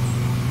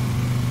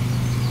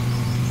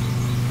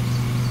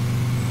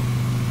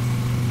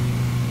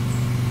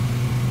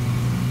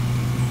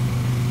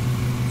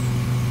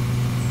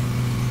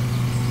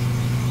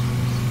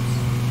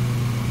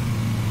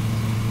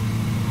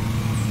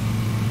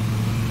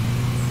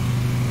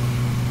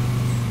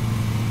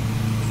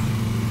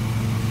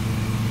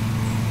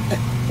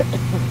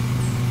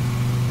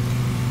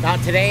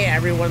 Not today,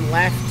 everyone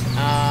left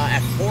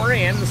at 4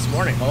 a.m. this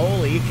morning.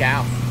 Holy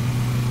cow.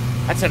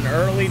 That's an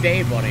early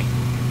day, buddy.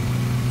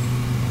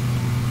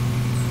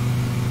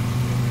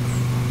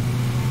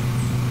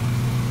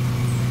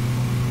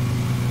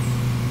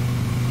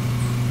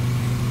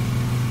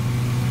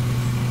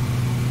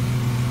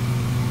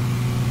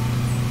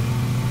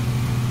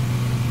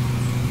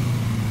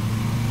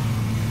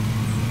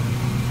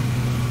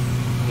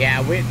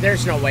 Yeah,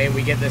 there's no way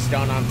we get this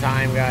done on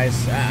time,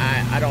 guys.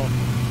 I don't...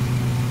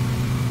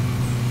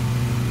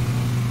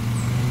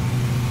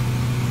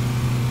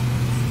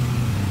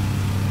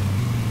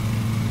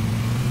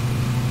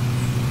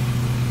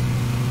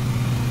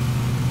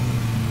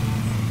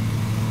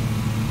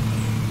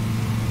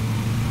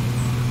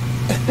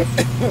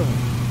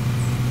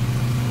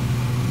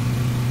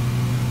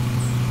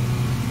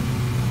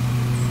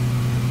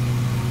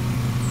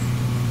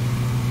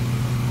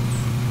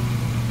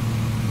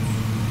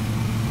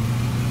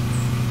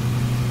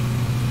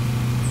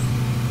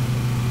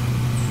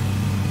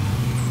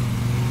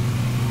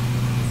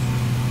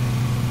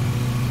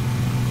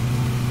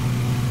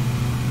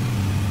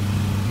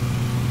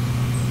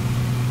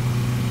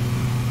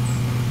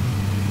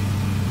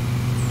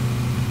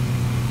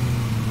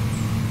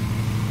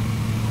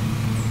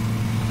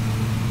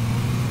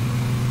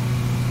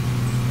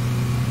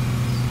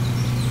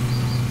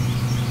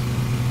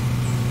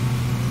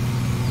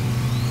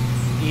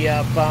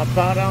 Yeah, ba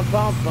ba dum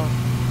bum bum.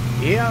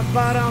 Yeah,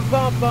 ba dum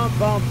bum bum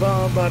bum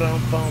bum ba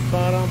dum bum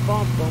ba dum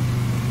bum bum.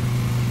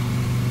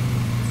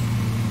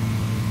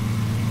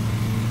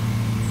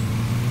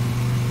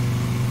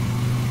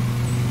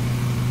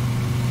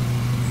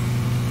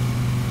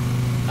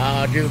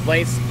 Do the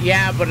blades?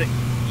 Yeah, but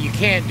you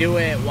can't do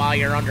it while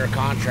you're under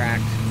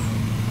contract.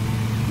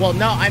 Well,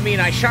 no, I mean,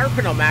 I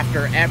sharpen them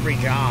after every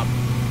job.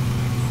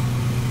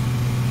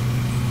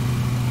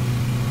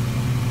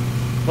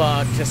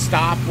 But to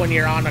stop when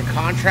you're on a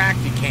contract,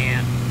 you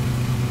can't.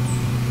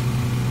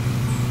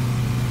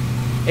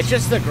 It's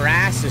just the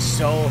grass is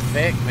so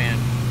thick, man.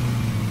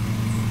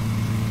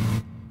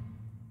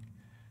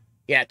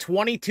 Yeah,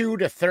 22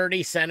 to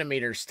 30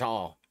 centimeters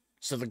tall.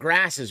 So the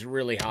grass is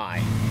really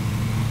high.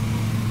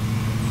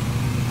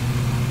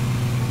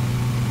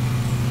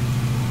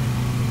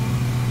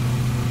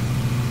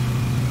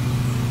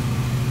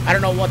 I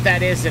don't know what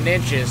that is in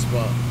inches,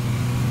 but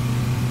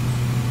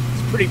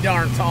it's pretty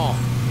darn tall.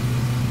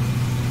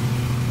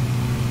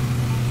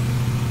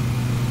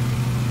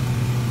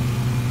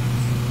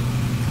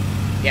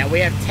 Yeah, we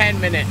have 10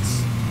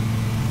 minutes.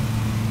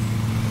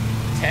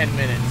 10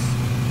 minutes.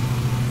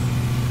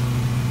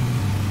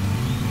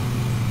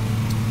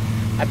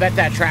 I bet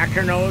that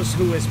tractor knows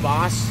who his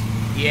boss.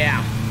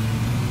 Yeah.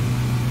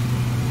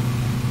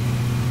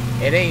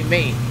 It ain't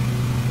me.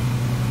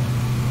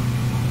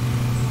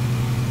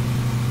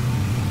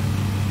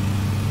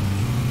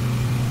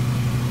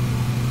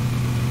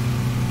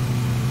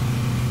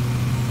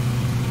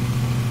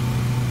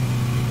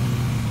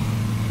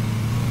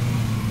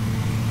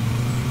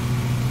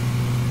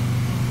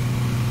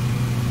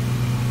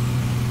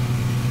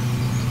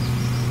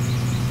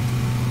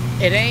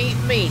 It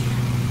ain't me.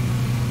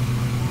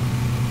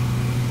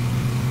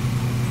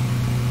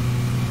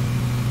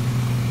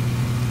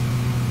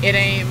 It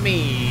ain't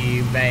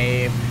me,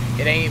 babe.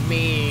 It ain't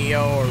me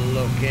you're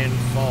looking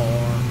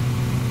for.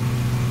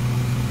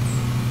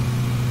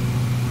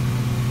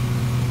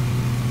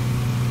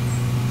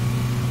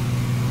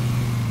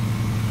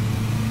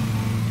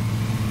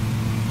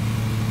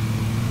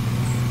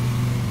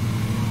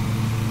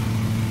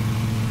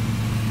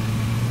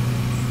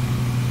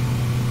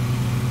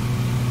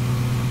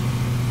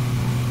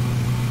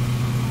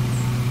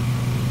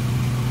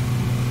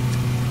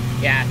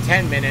 Yeah,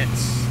 10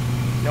 minutes.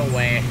 No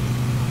way.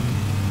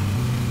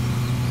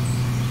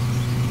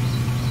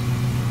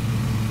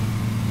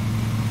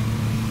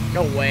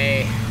 No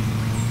way.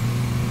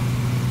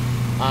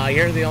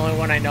 You're the only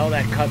one I know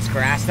that cuts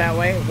grass that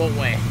way? What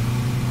way?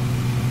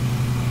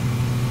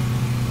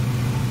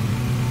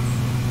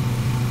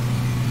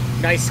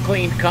 Nice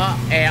clean cut.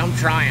 Hey, I'm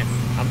trying.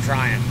 I'm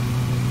trying.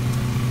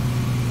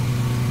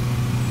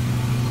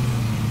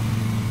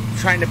 I'm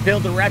trying to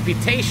build a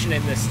reputation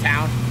in this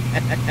town.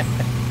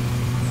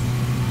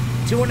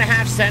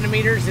 2.5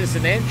 centimeters is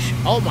an inch?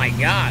 Oh my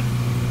god.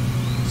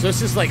 So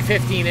this is like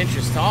 15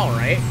 inches tall,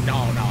 right?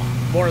 No,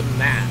 more than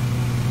that.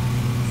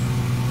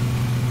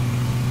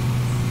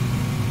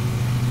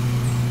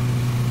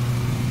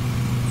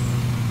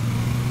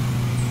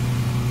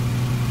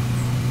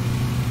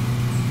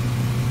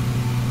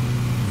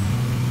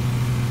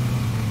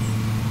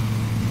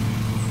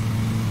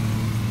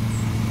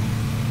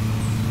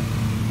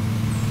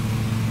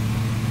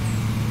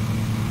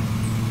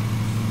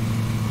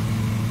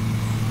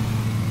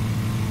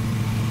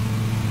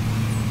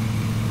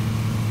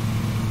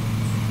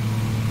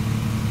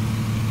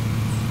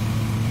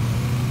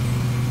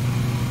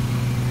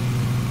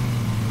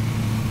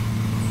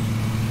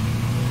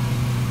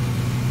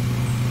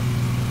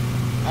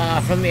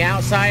 from the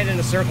outside in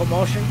a circle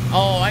motion?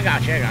 Oh, I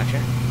got you, I got you.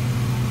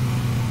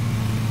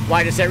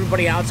 Why does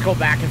everybody else go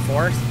back and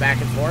forth, back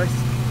and forth?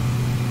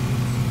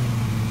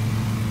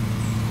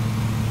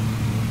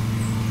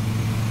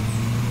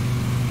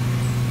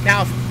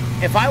 Now,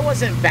 if I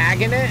wasn't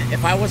bagging it,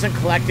 if I wasn't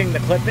collecting the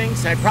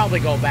clippings, I'd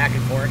probably go back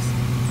and forth.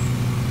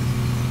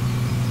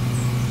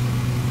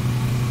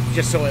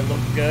 Just so it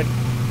looked good.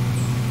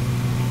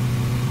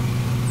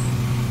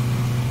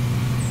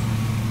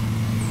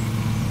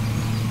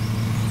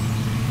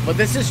 But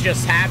this is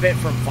just habit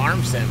from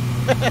Farm Sim.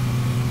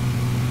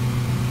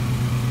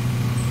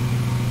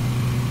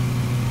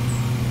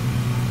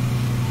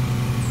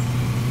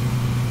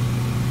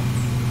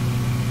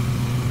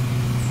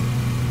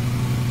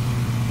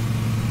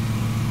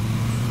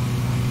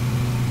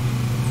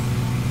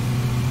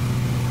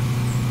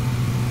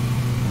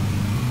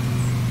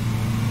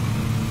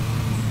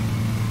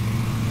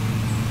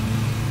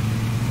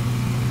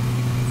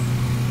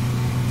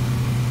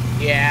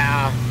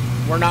 Yeah,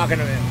 we're not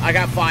gonna... I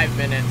got 5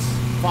 minutes.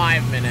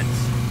 5 minutes.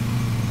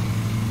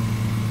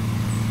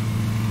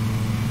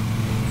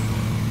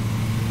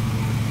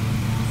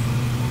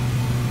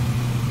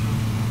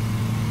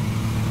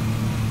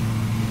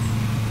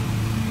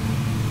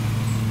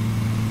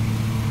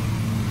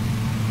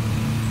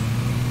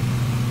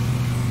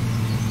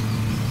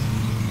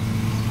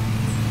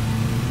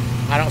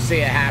 I don't see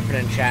it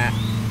happening, chat.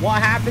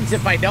 What happens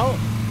if I don't?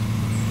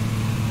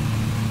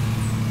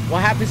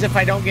 What happens if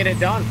I don't get it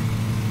done?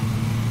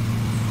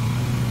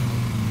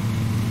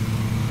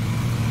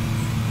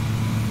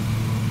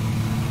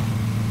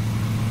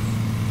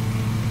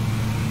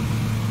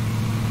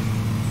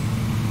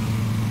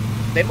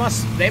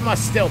 They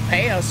must still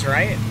pay us,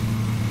 right?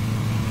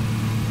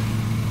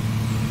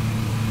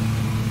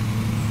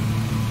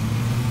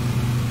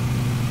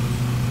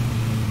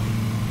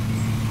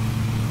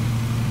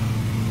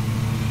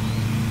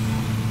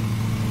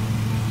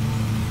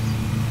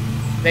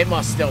 They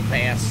must still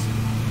pay us.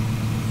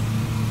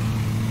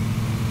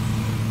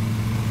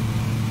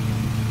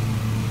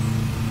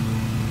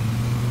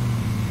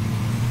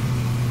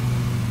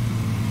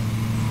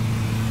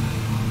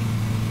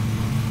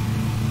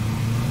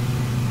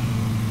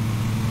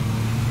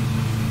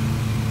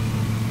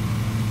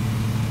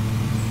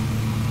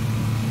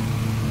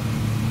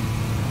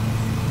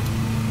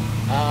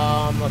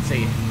 Let's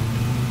see.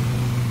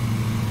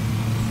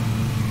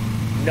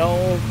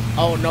 No,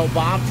 oh, no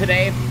bomb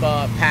today,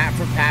 but Pat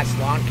from Pat's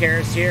Lawn Care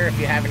is here if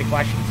you have any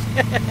questions.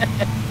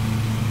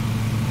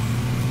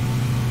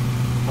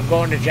 I'm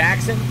going to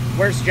Jackson.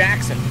 Where's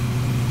Jackson?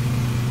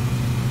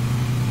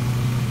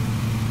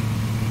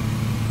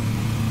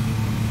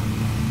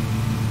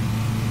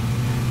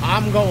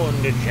 I'm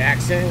going to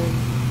Jackson.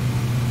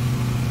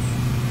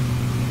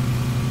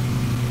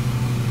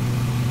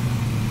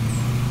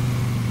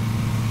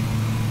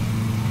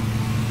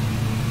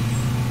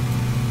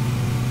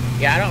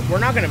 Yeah, we're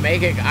not gonna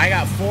make it. I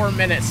got 4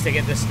 minutes to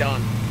get this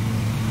done.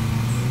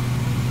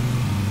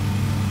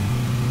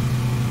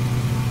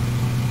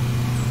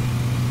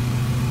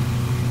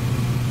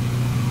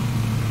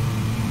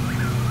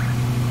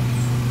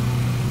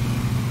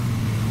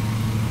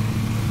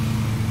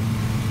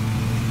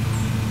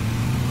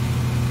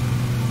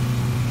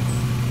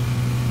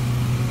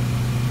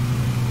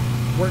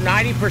 We're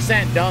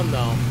 90% done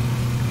though,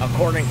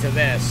 according to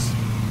this.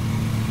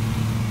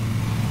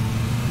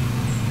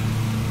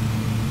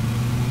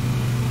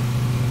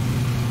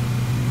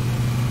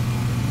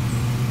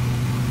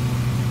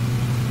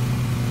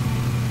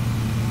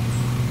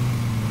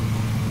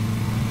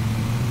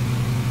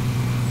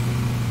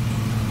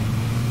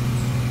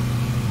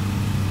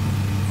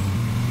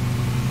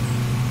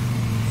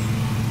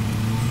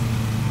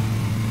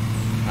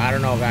 I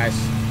don't know, guys.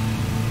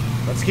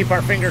 Let's keep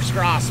our fingers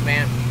crossed,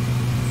 man.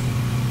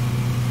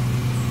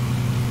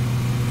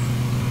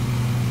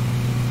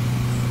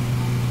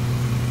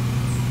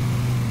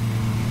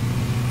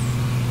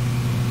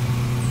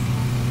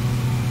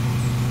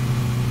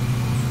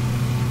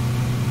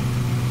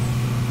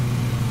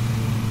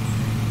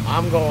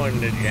 I'm going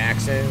to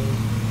Jackson.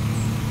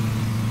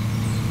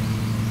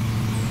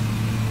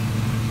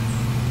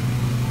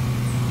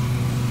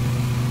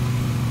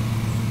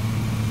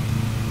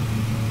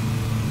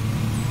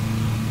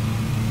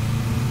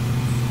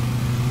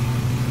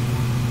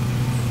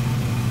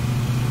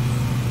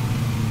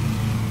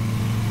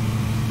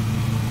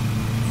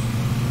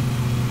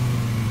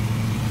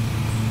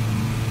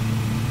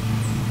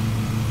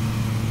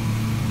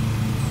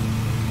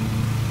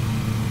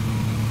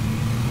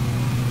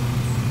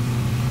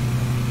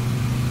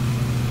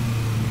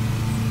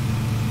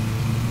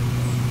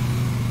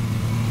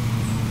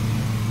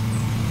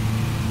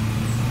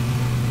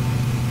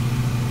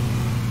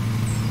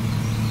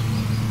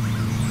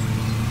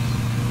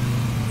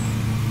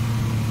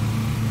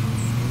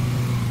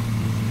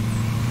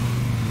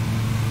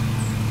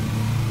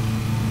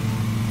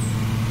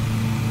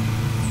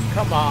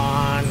 Come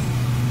on.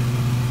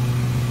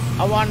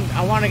 I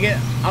want to get,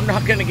 I'm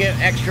not going to get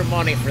extra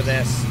money for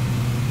this.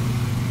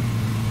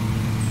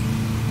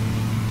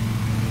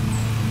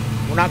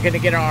 We're not going to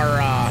get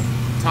our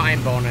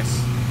time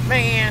bonus.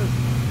 Man.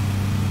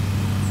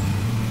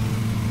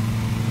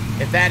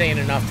 If that ain't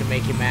enough to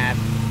make you mad.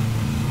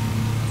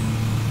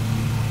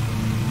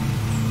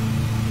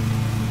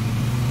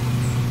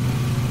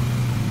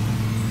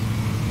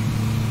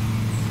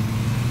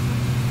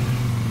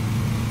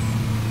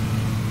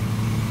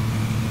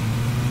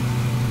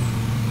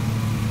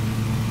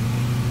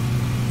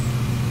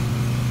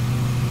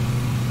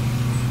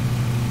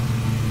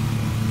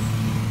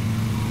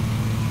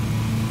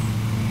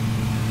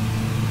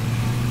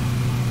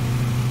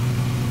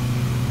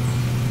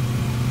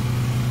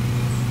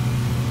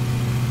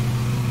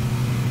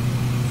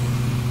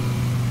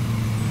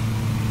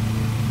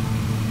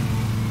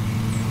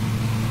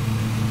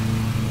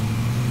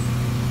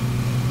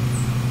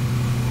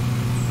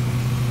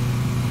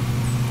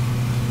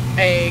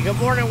 Hey, good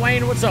morning,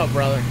 Wayne. What's up,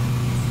 brother?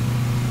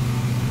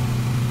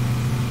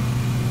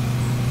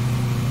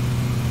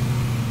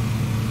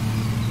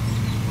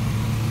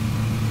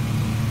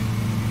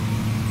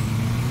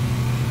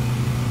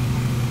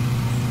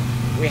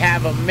 We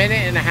have a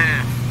minute and a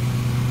half.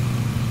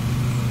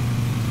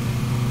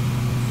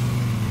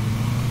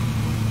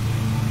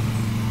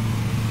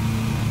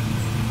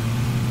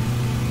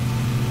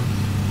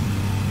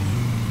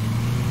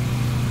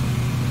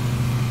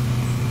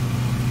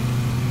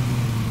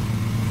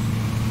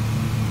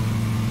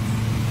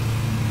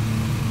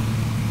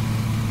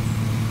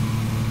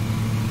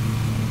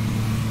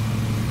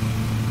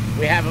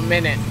 We have a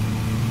minute.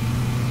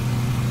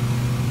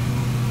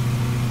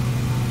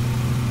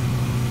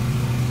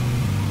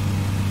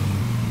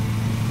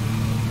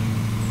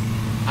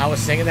 I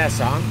was singing that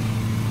song.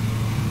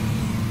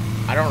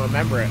 I don't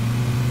remember it.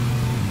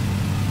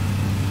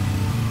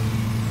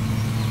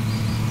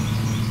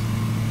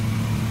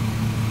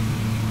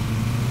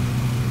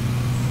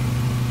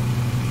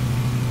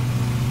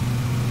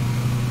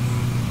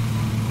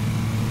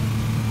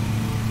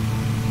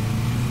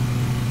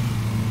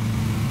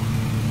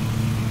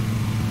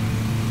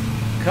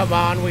 Come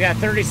on, we got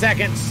 30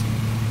 seconds.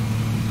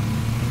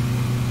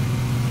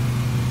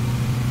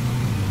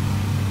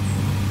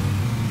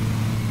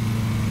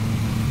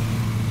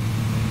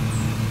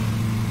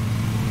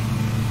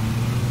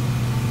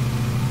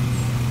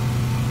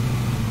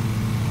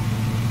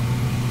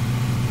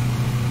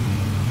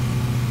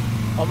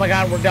 Oh my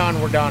God, we're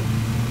done, we're done.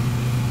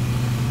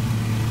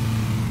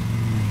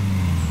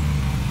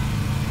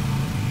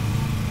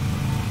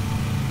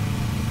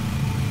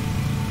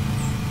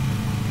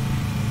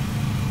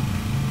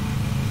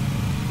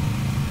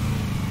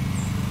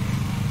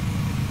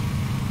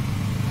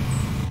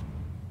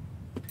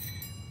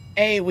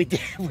 Hey, we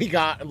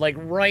got like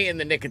right in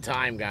the nick of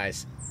time,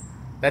 guys.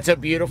 That's a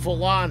beautiful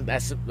lawn.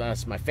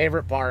 That's my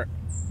favorite part.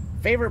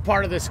 Favorite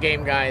part of this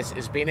game, guys,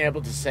 is being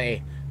able to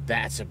say,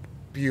 that's a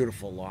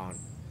beautiful lawn.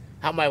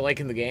 How am I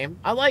liking the game?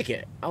 I like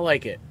it. I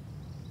like it.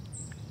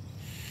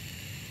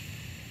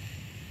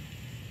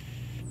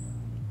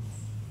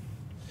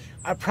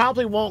 I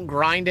probably won't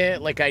grind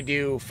it like I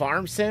do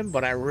Farm Sim,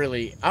 but I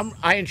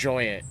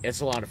enjoy it.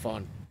 It's a lot of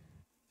fun.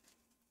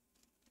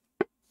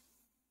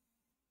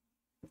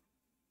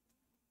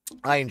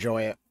 I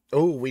enjoy it.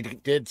 Oh, we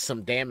did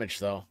some damage,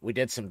 though. We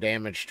did some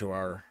damage to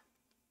our...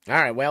 All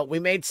right, well, we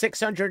made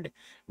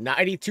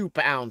 692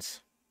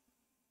 pounds.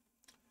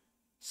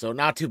 So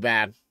not too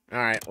bad. All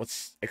right,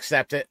 let's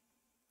accept it.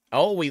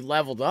 Oh, we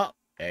leveled up.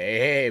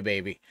 Hey,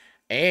 baby.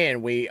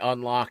 And we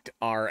unlocked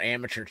our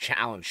amateur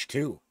challenge,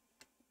 too.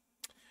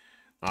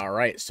 All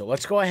right, so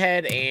let's go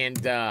ahead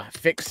and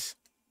fix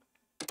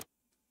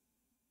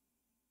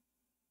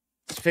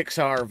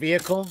our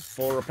vehicle.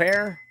 Full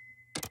repair.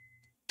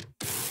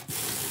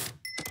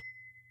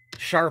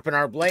 Sharpen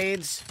our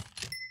blades.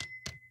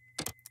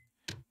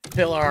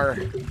 Fill our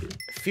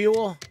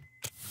fuel.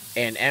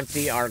 And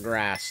empty our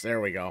grass. There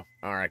we go.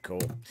 All right,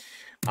 cool.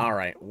 All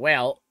right,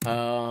 well,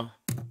 how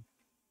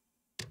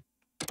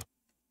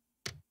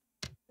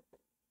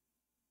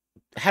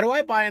do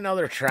I buy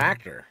another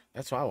tractor?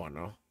 That's what I want to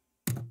know.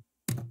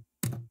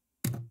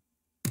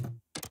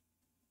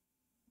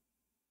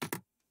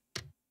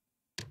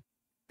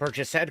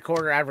 Purchase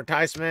headquarter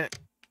advertisement.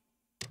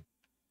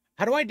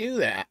 How do I do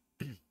that?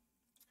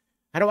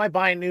 How do I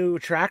buy a new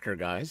tractor,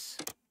 guys?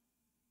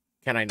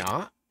 Can I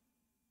not?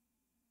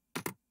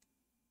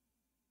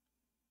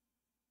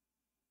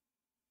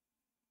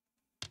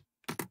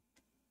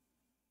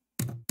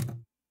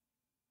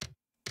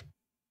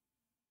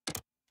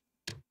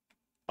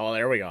 Oh,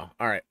 there we go.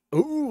 All right.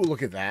 Ooh,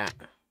 look at that.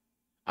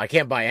 I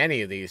can't buy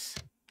any of these.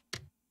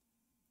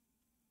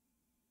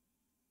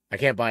 I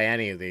can't buy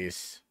any of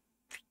these.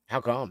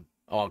 How come?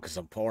 Oh, because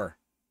I'm poor.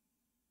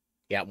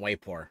 Yeah, I'm way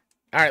poor.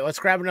 All right, let's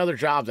grab another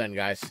job then,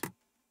 guys.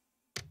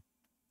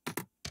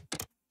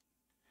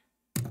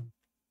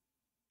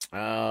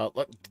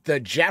 Look, the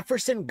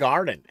Jefferson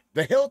Garden,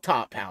 the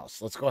Hilltop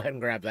House. Let's go ahead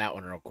and grab that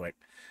one real quick.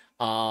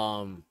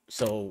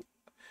 So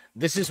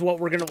this is what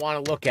we're gonna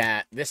want to look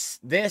at.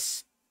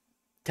 This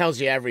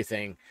tells you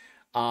everything.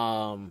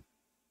 The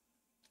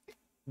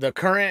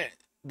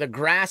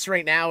grass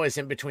right now is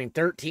in between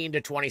 13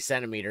 to 20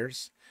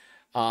 centimeters.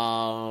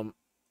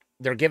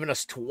 they're giving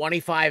us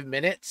 25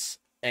 minutes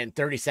and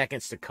 30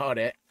 seconds to cut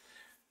it.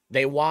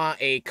 They want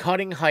a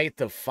cutting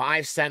height of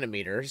 5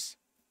 centimeters,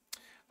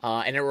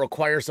 and it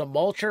requires a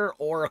mulcher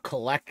or a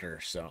collector.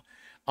 So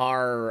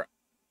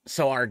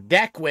our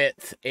deck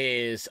width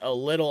is a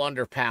little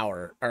under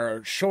power,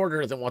 or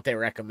shorter than what they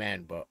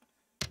recommend, but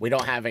we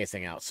don't have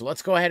anything else. So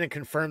let's go ahead and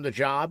confirm the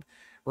job.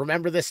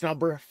 Remember this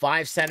number,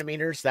 5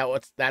 centimeters.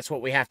 That's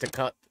what we have to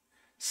cut.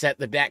 Set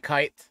the deck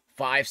height,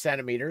 5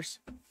 centimeters.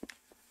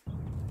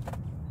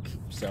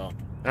 So, all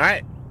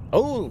right.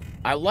 Oh,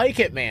 I like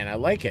it, man. I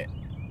like it.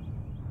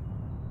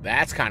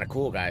 That's kind of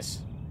cool, guys.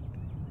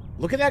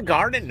 Look at that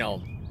garden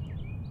gnome.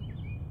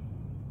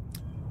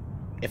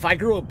 If I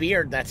grew a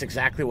beard, that's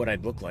exactly what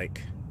I'd look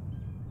like.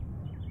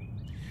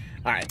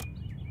 All right.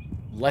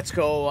 Let's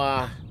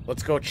go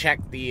check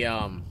the,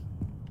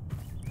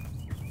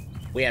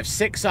 we have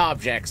 6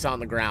 objects on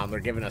the ground. They're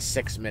giving us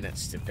 6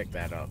 minutes to pick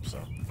that up, so.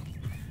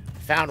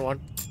 Found one.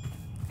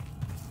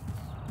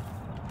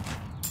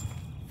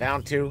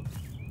 Found 2.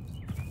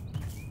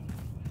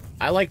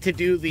 I like to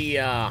do the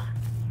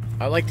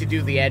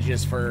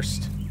edges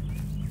first.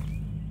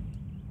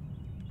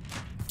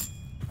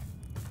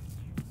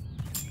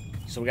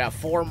 So we got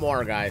 4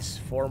 more, guys.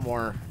 4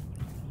 more.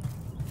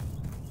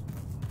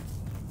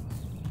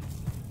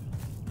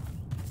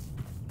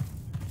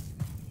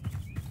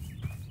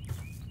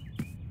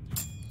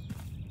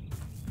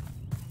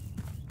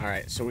 All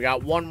right, so we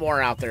got 1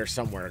 more out there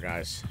somewhere,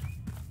 guys.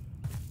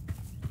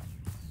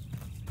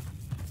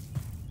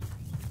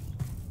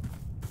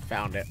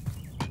 Found it.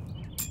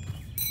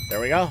 There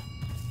we go.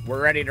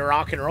 We're ready to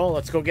rock and roll.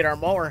 Let's go get our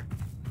mower.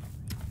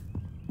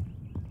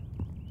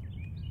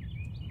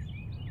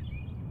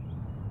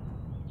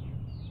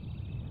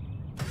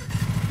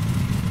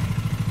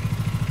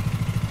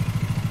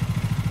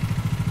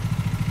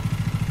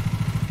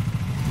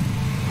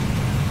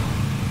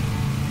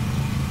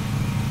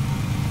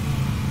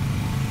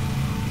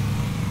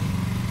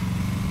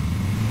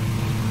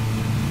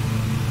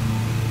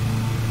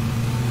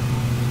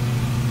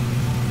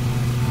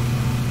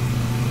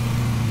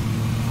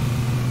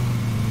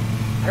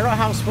 I don't know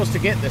how I'm supposed to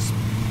get this.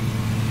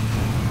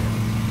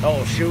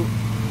 Oh, shoot.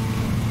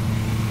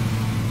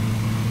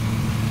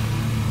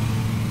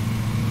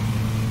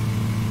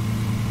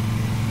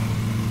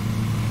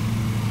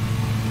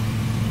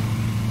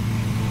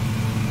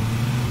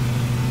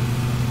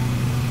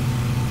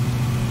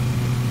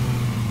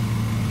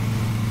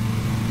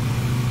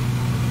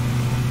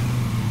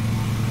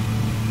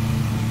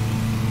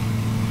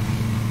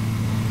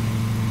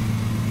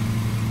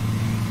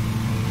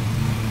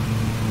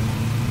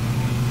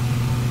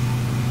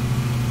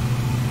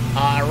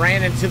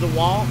 Ran into the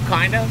wall,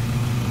 kind of.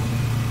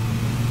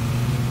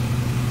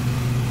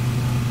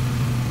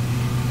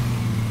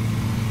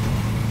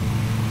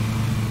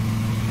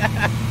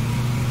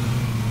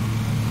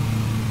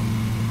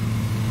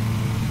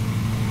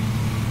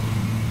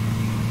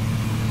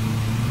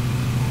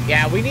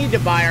 Yeah, we need to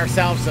buy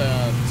ourselves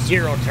a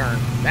 0 turn.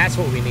 That's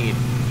what we need.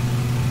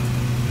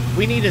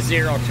 We need a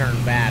 0 turn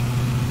bad.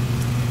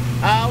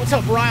 What's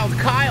up, Riled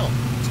Kyle?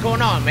 What's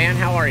going on, man?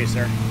 How are you,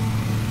 sir?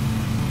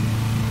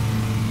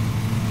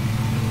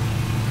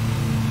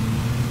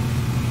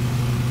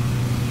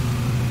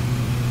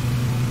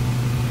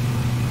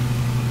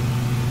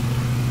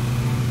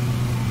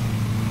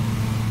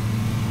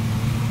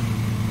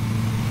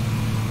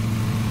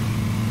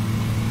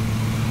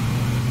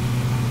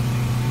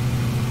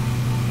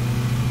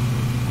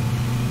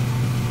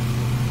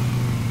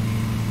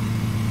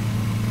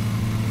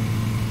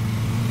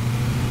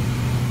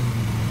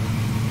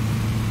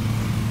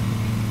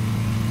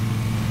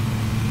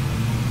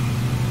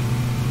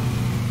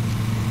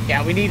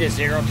 Yeah, we need a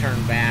 0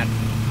 turn bad.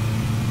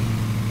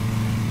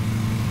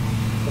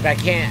 Look, I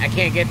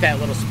can't get that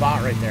little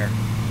spot right there.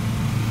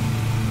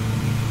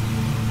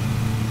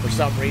 For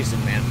some reason,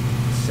 man.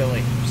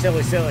 Silly.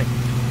 Silly, silly.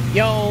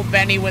 Yo,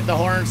 Benny with the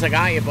horns, I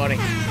got you, buddy.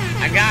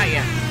 I got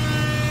you.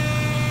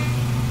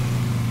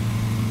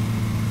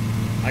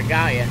 I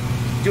got you.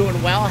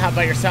 Doing well, how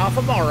about yourself?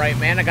 I'm alright,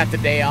 man. I got the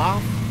day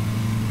off.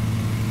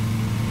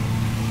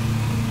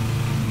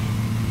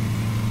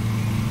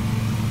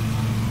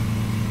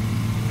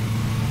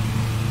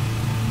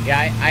 Yeah,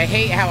 I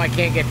hate how I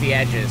can't get the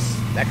edges.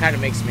 That kind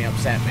of makes me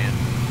upset, man.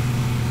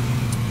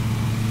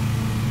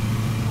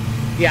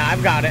 Yeah,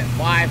 I've got it.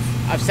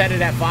 5. I've set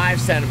it at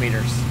 5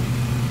 centimeters.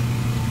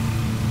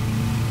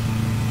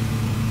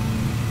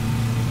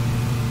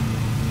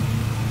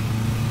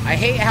 I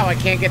hate how I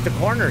can't get the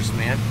corners,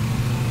 man.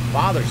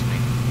 Bothers me.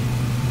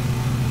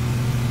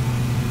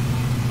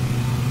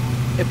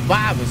 It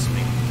bothers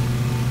me.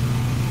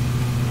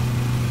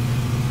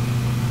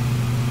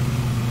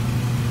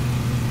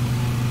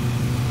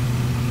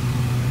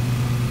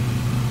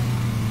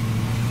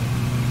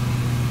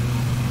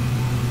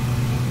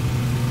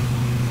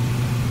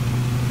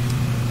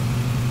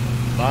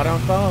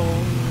 Ba-dum-bum,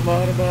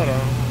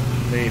 ba-da-ba-dum,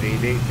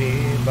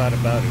 dee-dee-dee-dee,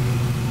 ba-da-ba-doo.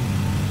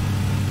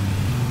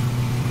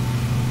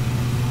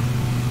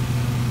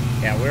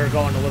 Yeah, we were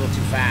going a little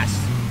too fast.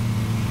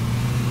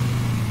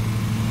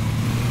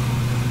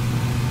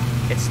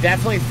 It's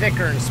definitely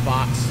thicker in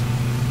spots.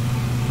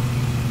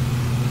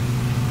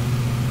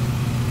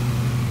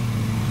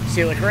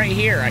 See, like right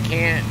here, I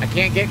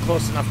can't get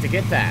close enough to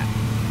get that.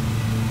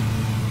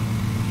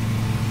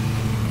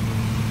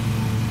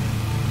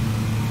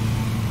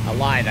 I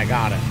lied, I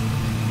got it.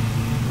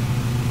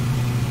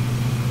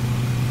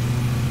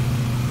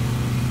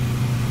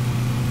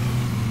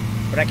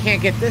 But I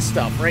can't get this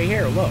stuff right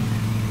here, look.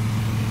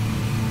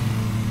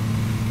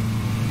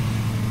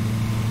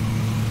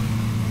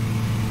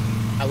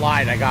 I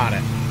lied, I got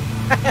it.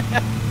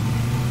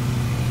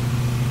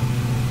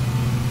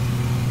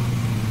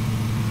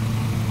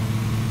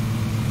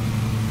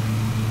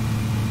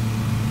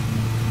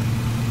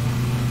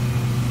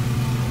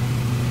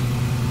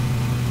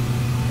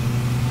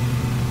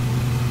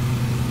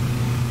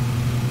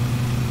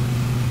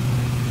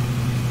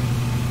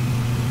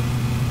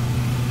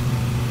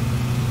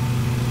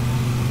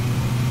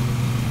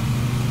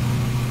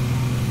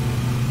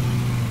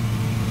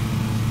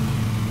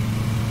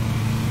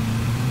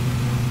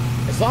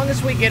 As long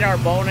as we get our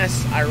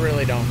bonus, I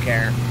really don't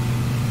care.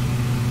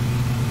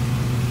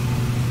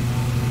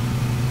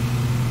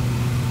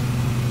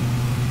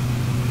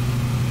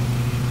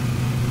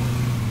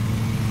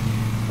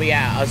 But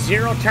yeah, a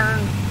 0 turn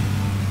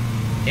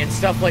and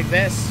stuff like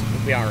this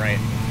will be alright.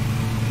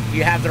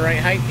 You have the right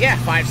height? Yeah,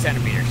 5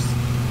 centimeters.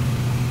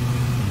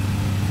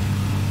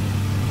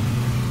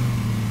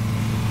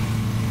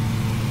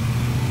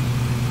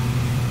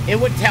 It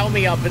would tell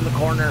me up in the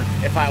corner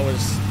if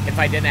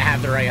I didn't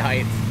have the right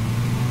height.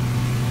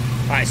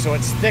 Alright, so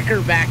it's thicker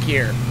back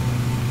here.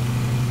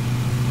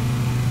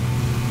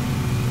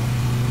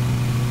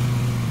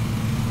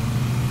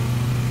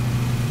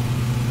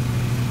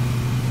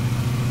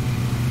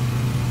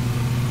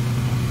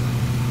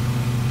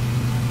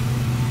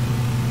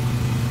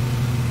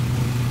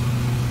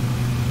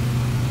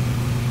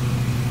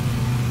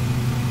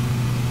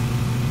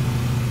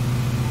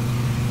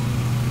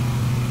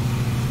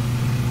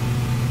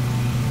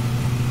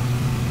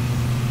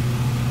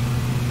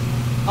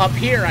 Up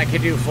here, I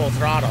could do full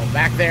throttle.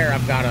 Back there,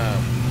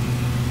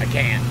 I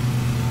can't.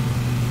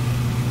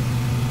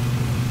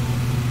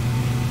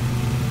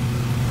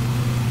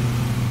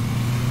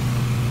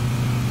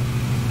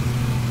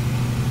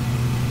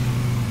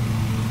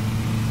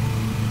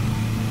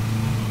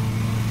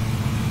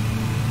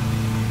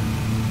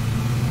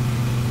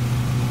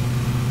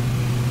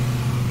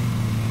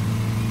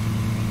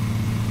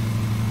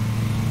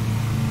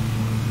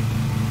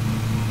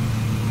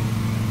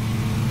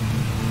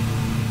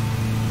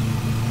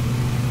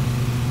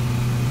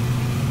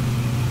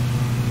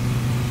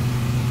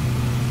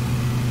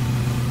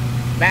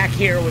 Back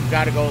here, we've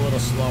got to go a little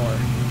slower.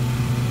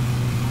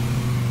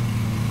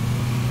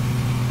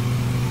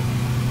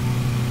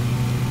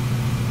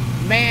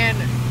 Man,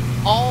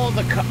 all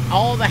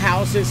the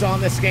houses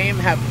on this game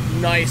have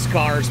nice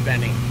cars,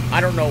 Benny. I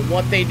don't know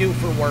what they do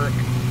for work,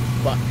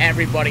 but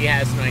everybody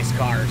has nice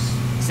cars,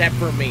 except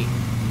for me.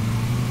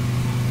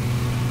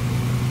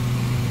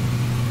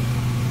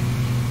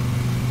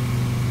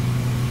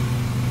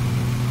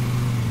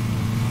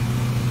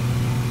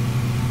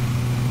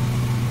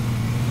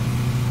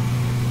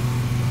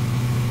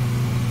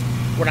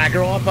 When I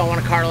grow up, I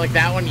want a car like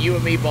that one. You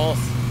and me both.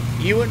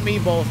 You and me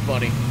both,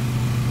 buddy.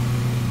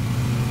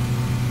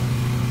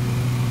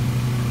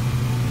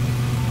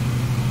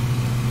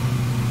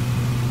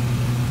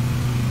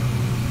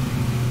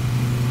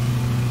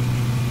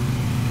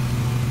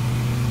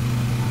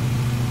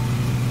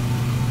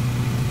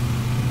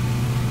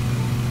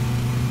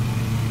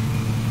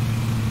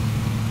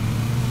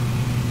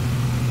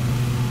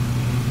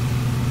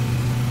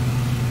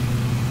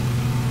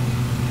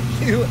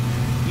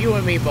 You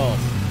and me both.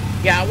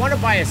 Yeah, I want to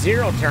buy a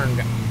 0 turn.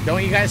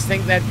 Don't you guys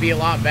think that'd be a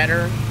lot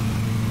better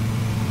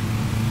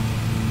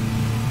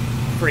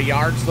for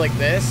yards like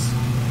this?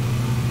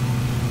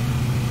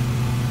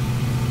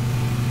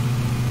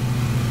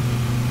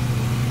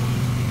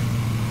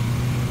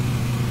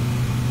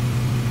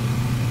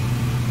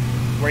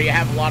 Where you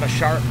have a lot of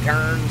sharp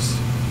turns.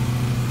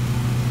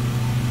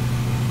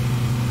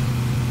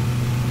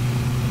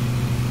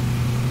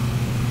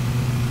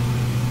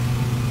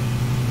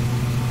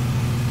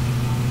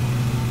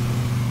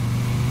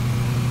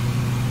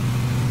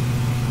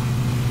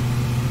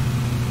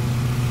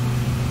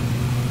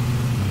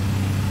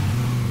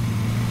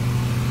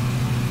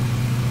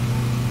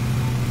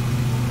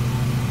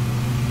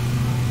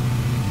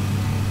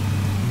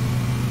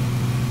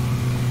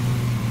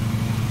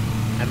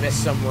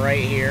 Missed some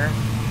right here.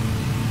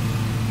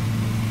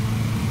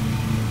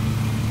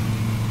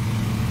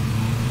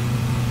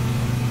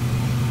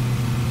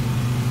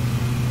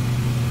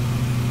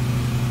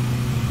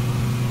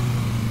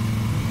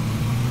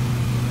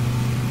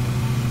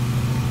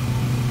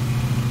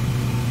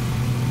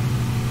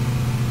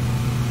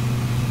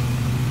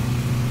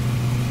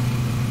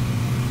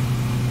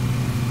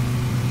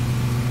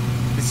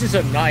 This is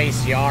a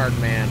nice yard,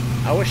 man.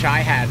 I wish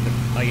I had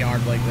a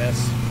yard like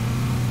this.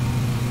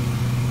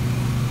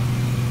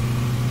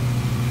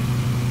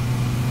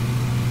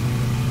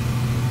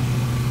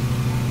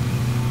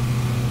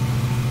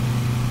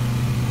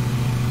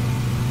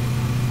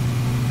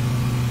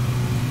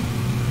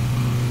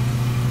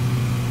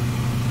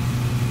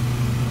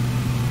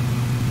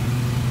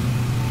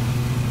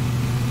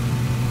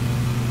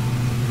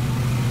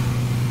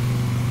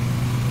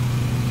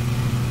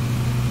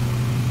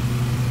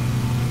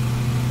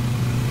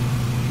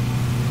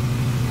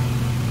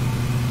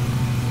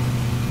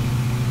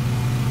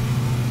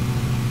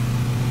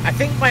 I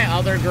think my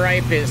other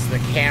gripe is the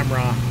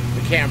camera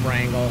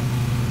angle.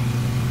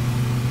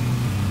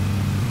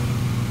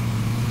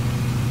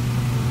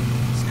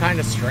 It's kind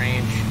of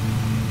strange.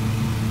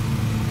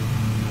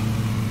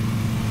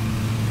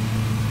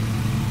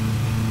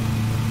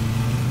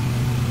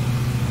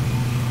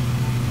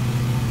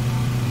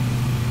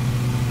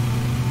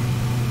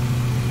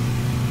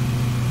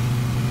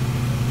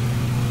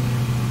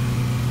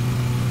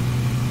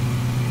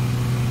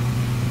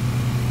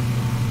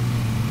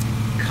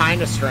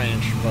 Kind of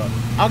strange, but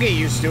I'll get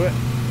used to it.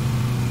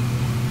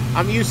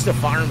 I'm used to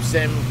farm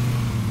sim,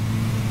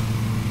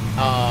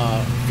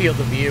 field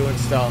of view and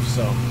stuff,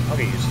 so I'll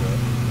get used to it.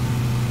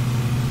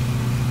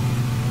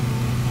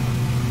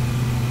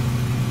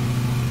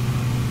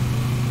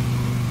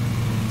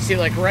 See,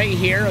 like right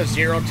here, a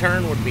zero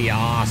turn would be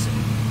awesome.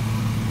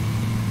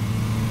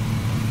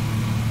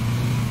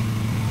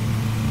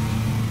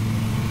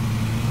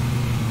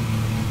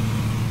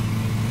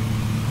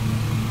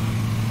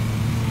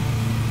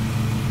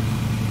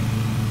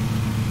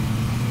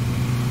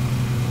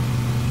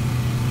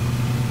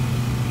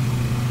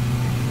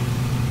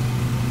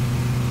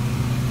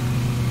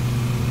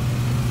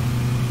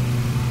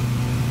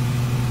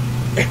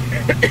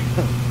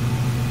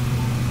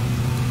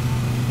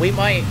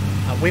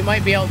 We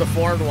might be able to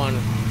afford one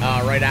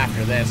right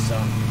after this. So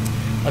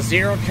a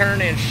zero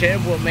turn and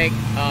Shib will make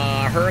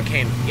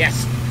Hurricane.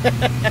 Yes.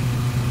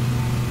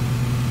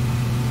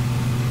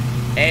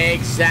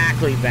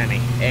 Exactly,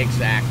 Benny.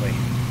 Exactly.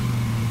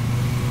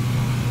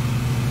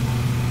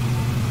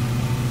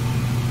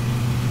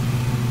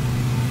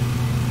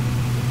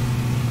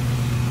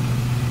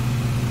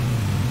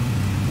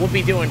 We'll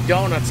be doing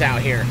donuts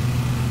out here.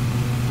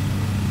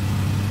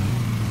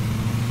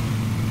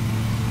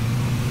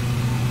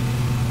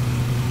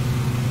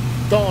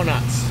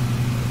 Donuts.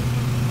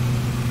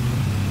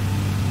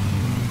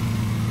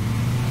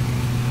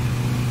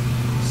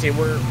 See,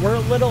 we're a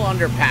little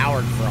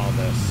underpowered for all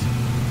this.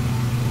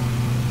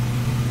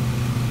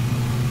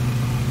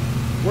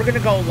 We're gonna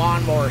go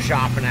lawnmower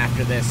shopping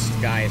after this,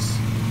 guys.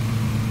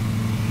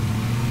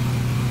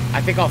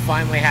 I think I'll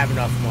finally have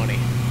enough money.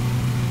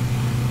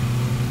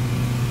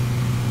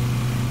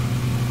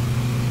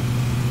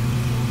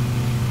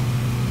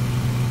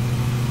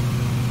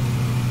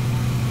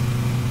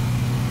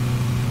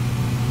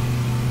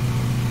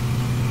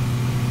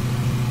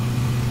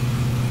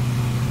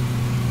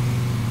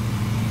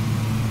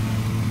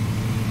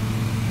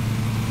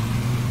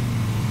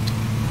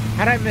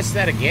 How'd I miss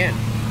that again?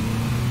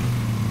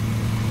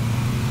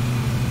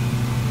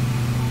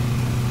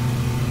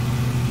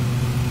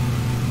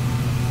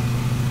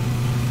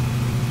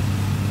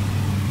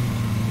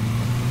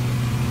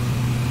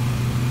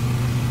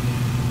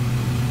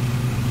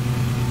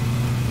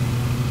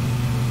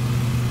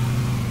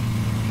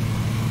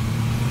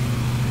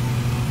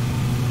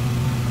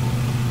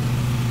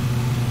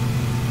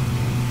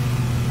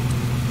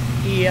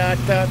 Yeah,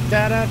 da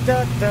da da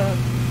da da.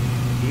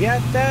 Yeah,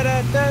 da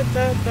da da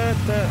da da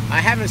da.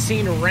 I haven't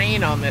seen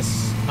rain on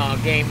this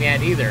game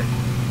yet either.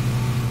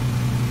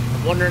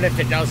 I'm wondering if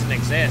it doesn't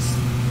exist.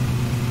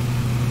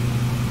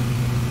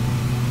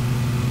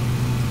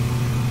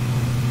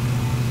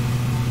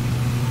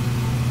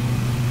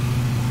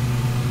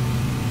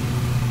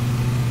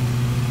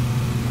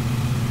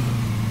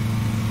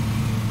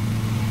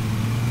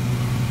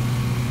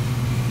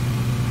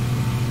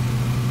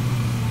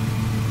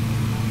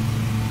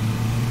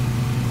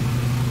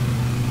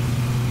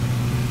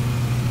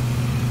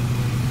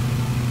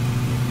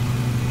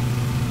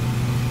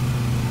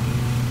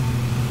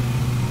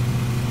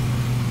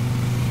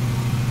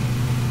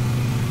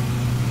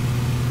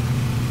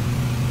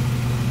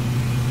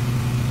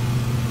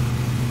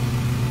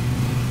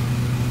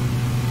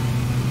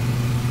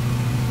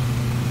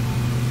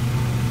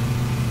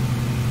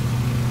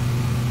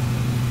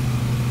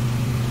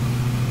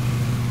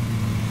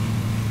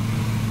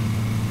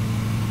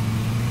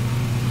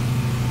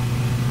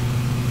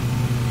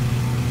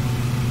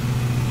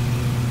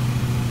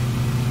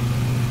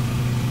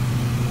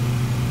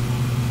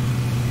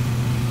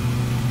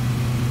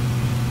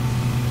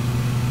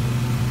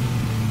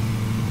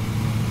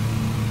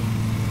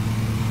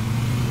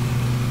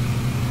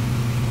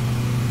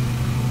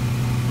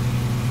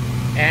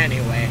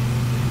 Anyway,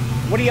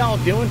 what are y'all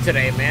doing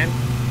today, man?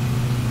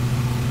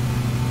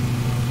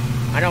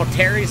 I know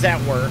Terry's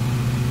at work.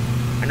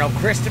 I know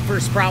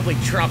Christopher's probably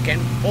trucking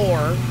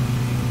or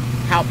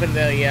helping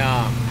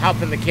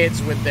the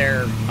kids with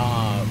their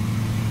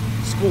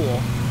school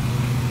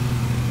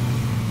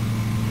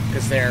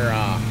because they're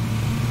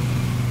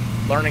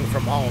learning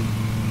from home,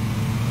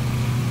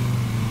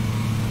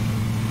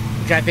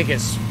 which I think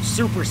is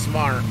super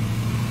smart.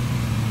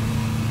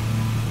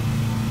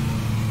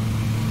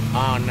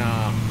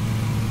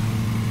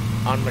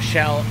 On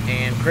Michelle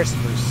and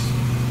Christopher's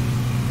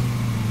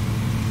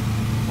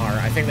part.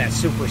 I think that's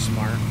super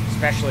smart,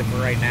 especially for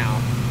right now.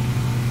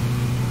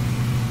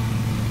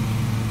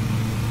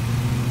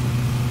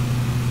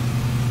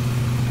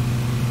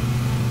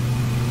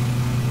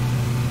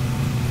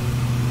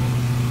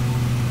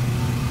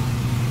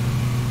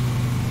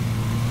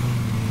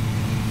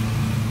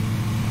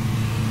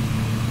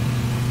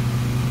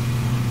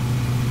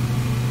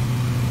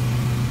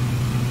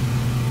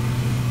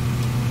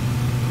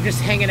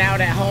 just hanging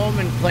out at home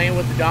and playing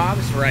with the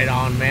dogs. Right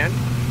on, man.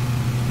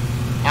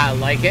 I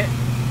like it.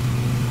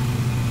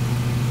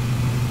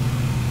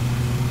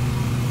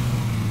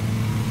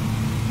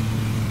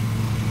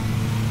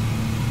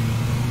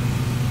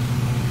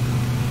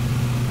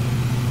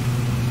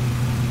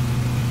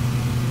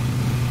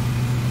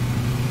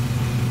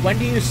 When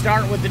do you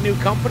start with the new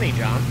company,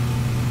 John?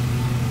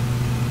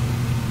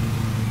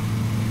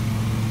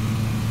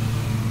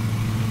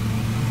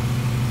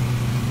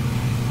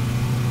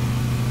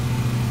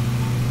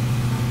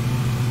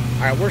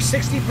 All right, we're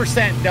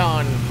 60%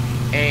 done,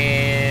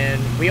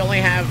 and we only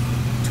have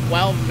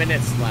 12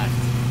 minutes left.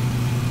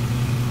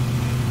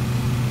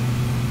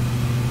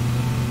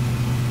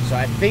 So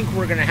I think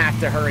we're gonna have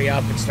to hurry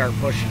up and start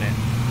pushing it.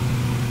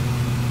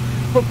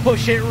 But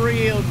push it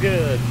real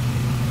good.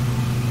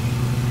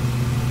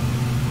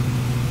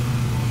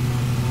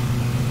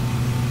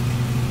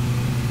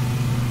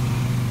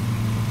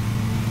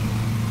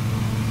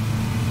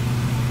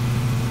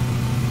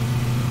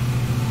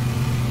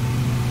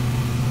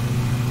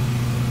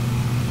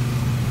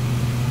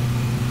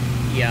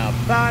 Yeah,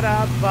 ba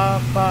da ba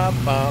ba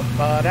ba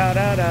ba da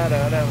da da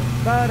da da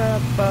ba da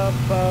ba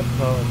ba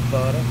ba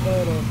ba da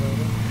ba da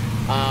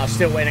ba.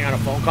 Still waiting on a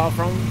phone call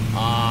from him? Oh,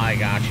 I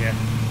gotcha.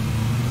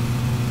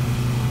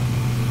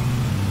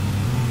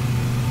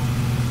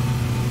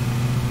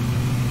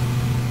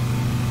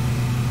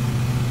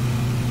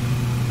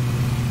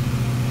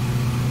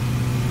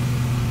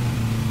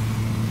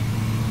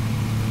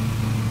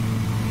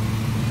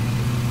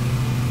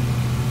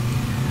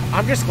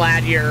 I'm just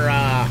glad you're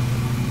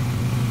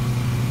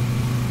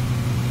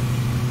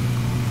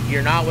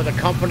not with a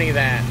company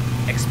that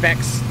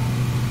expects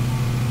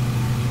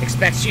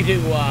you to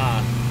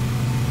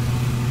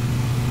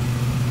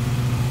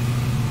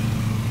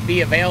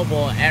be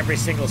available every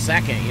single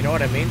second. You know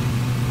what I mean?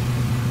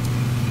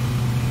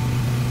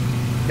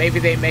 Maybe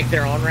they make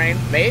their own rain.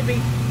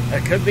 Maybe.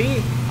 It could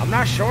be. I'm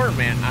not sure,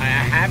 man. I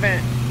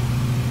haven't.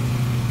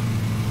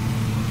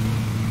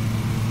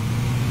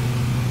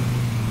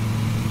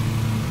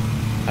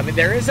 I mean,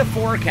 there is a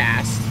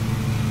forecast.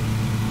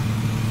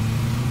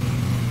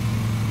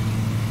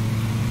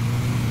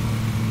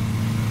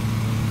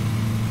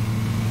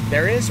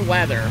 There is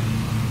weather.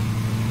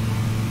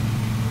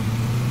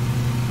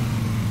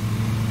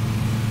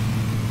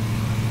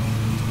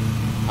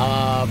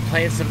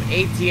 Playing some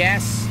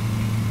ATS,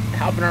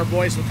 helping our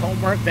boys with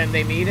homework, then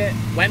they need it,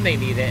 when they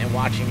need it, and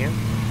watching you.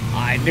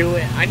 I knew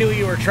it. I knew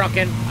you were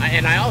trucking,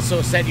 and I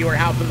also said you were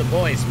helping the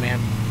boys, man.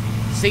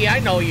 See, I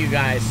know you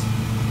guys.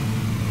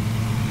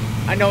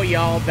 I know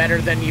y'all better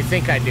than you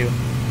think I do.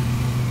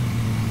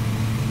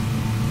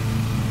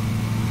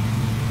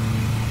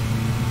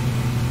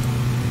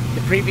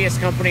 The previous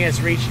company has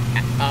reached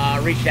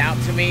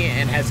out to me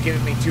and has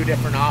given me 2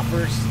 different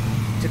offers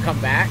to come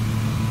back.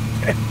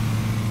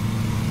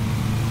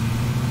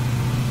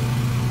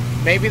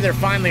 Maybe they're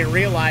finally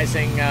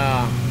realizing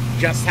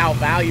just how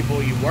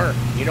valuable you were.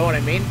 You know what I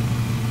mean?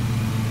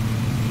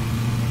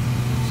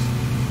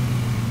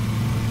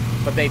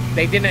 But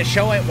they didn't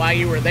show it while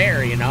you were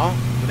there, you know?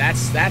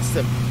 That's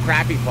the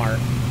crappy part.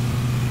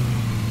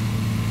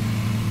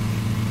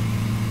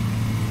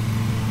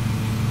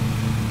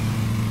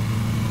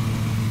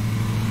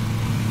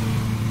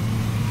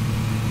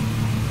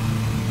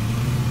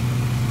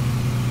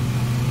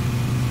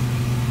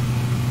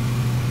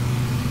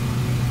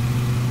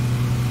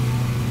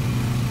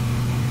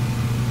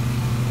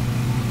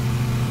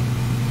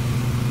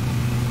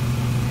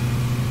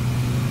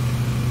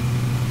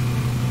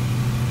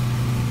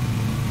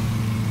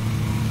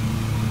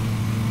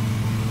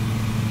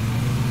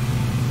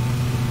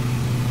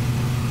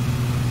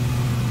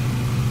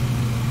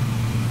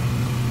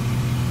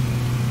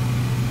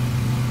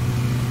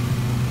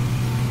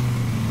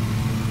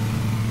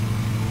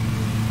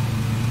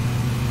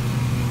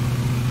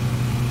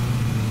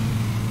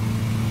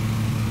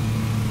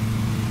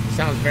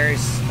 Sounds very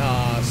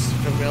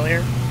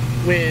familiar.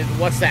 With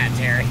what's that,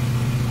 Terry?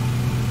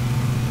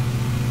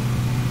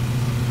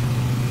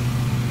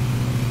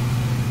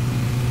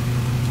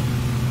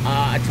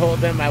 I told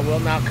them I will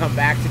not come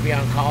back to be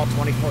on call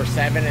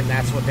 24/7, and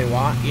that's what they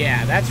want.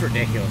 Yeah, that's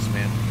ridiculous,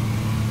 man.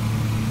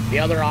 The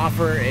other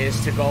offer is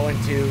to go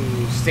into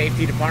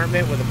safety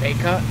department with a pay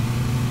cut.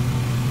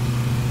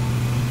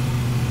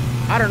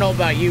 I don't know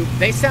about you.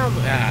 They sound,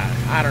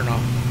 I don't know.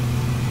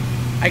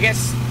 I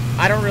guess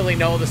I don't really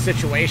know the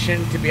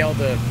situation to be able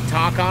to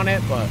talk on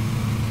it, but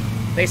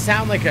they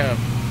sound like a,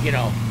 you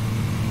know,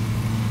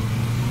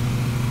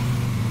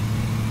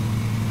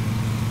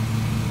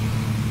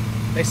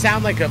 they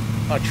sound like a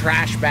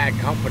trash bag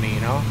company,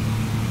 you know?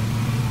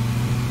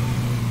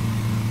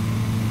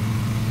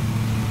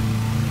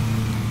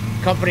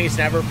 Companies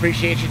never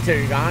appreciate you till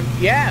you're gone.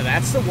 Yeah,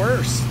 that's the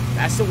worst.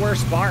 That's the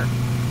worst part.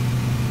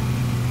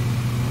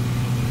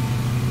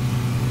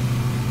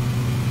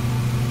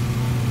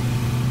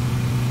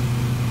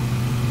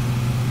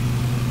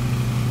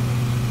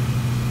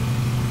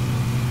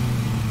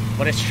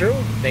 But it's true,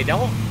 they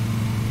don't.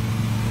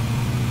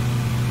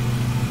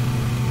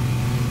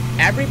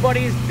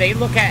 They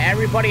look at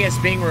everybody as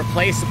being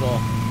replaceable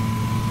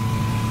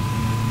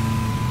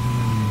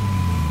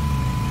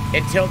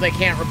until they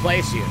can't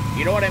replace you.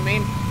 You know what I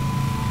mean?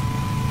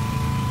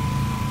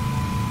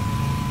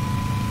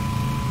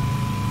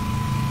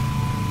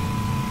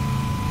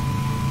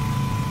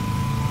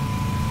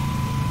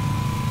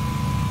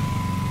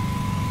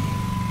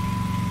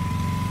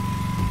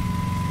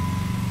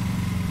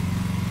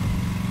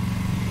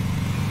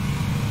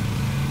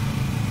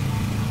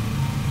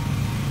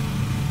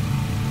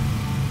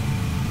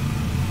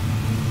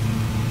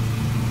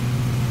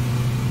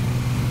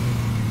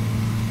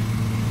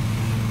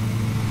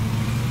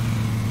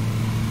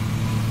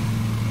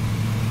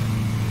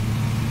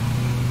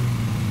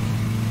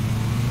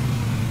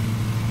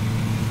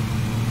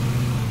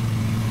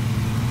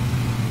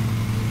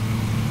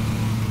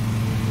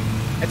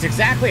 That's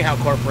exactly how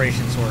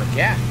corporations work,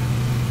 yeah.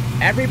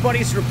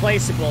 Everybody's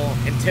replaceable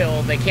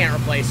until they can't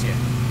replace you.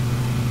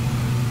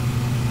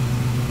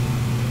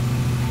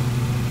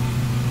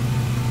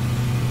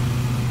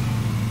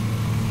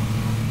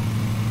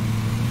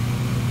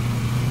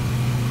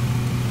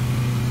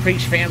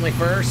 Preach family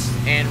first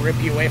and rip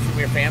you away from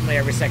your family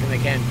every second they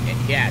can.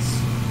 Yes.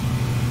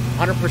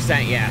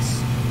 100%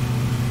 yes.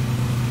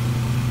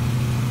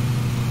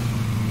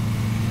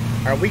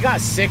 Alright, we got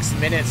 6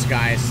 minutes,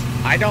 guys.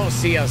 I don't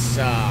see us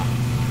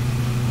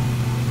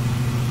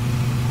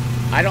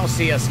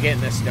getting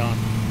this done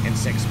in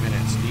 6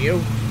 minutes. Do you?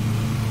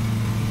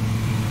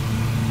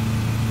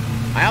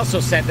 I also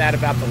said that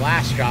about the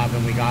last job,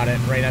 and we got it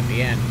right at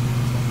the end.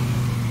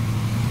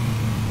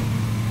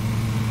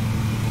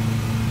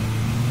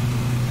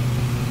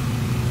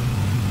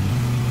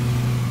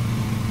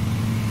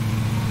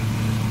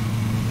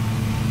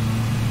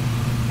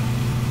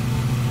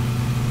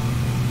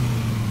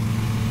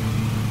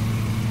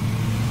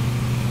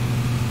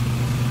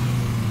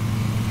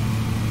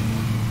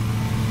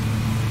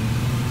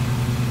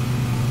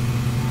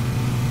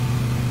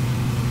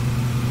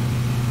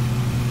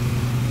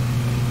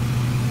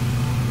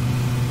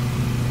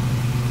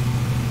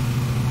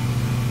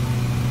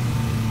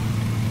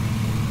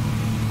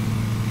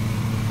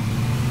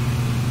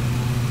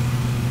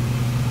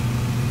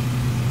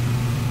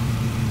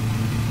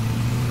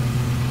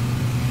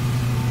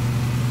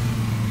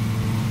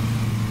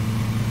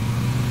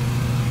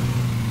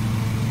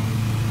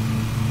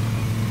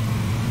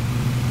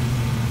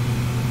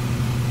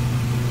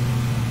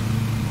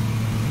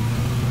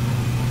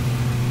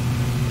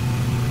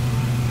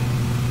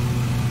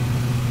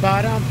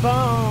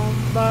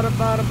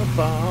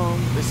 'Bum.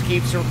 This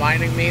keeps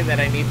reminding me that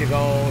I need to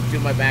go do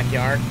my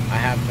backyard. I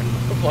have been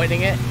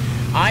avoiding it.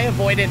 I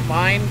avoided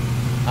mine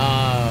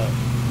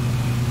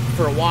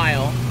for a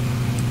while.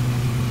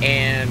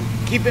 And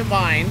keep in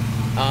mind,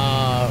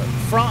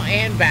 front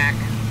and back,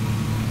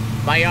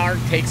 my yard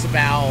takes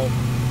about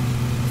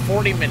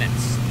 40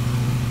 minutes.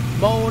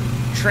 Mowed,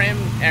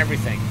 trimmed,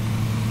 everything.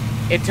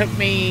 It took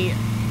me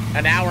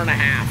an hour and a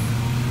half.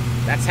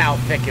 That's how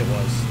thick it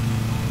was.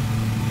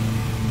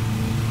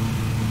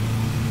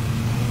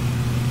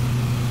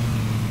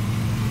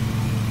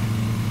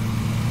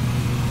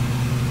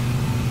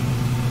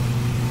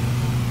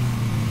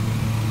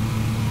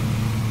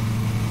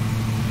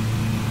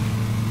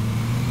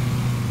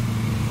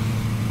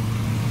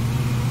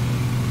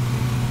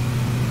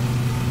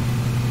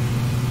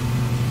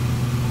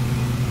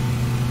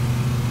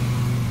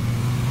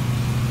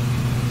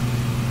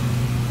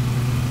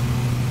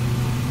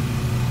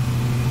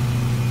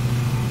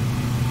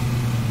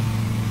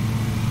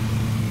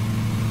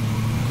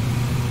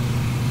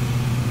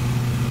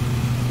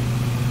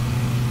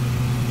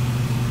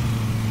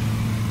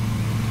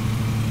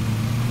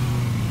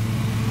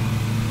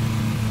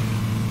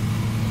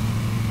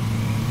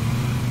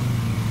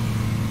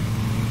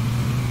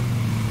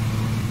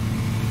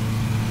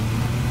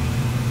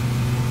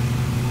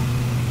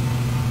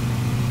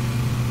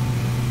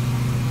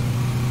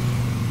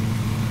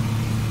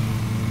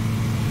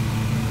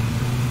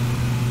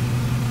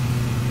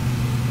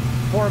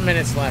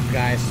 Minutes left,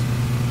 guys.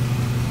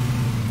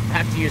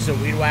 I have to use a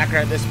weed whacker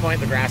at this point.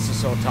 The grass is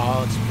so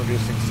tall, it's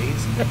producing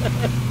seeds.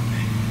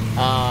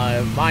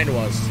 Mine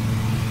was.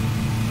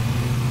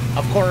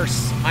 Of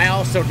course, I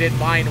also did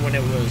mine when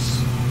it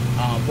was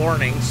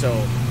morning,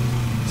 so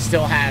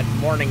still had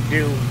morning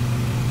dew.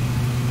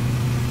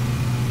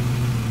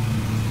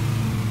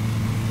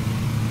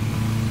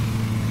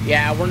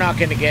 Yeah, we're not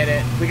going to get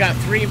it. We got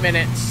 3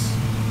 minutes.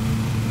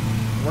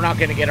 We're not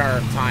going to get our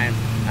time.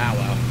 Ah,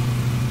 well.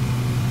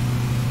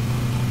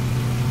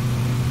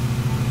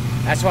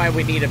 That's why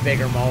we need a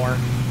bigger mower.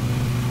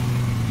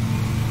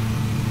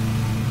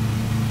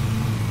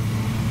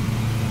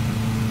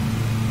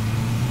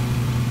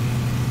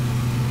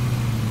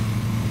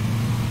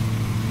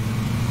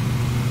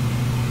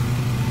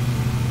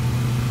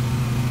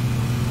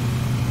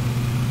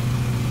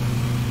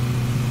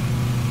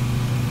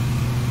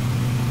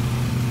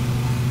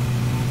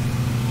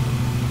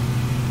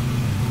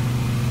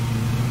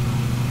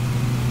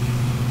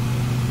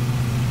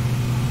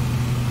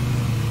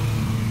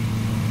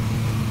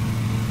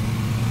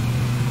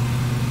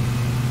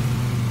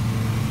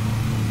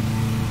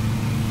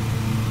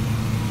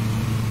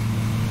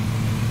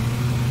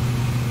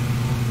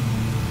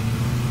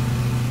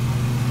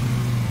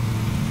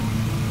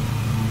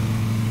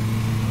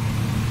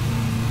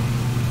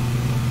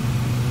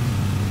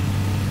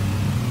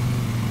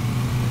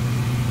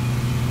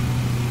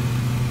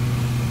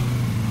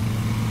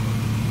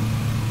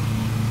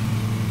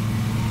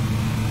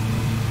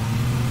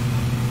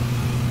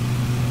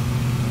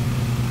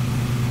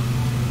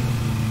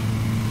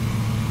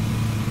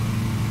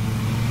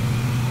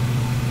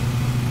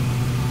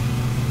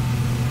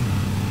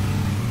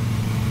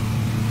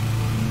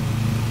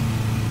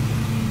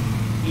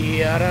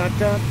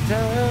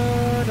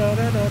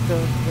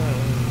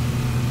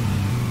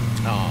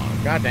 Oh,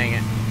 god dang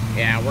it.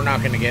 Yeah, we're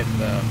not gonna get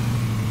the...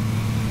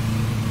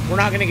 We're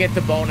not gonna get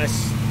the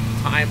bonus,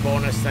 time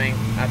bonus thing.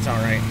 That's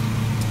alright.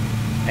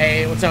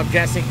 Hey, what's up,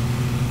 Jesse?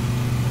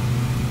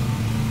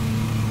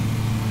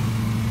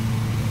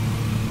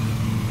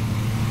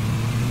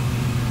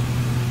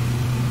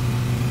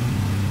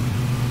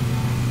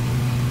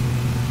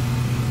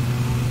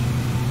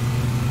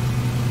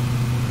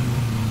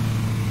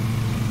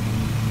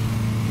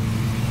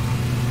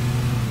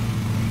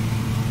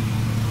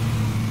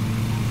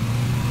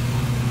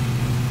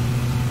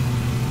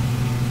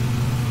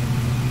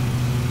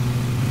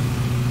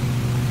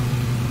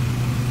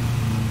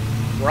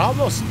 We're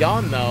almost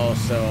done, though,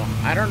 so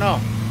I don't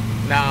know.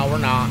 No, we're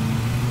not.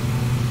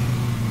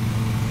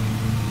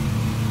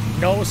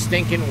 No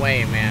stinking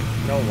way, man.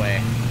 No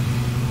way.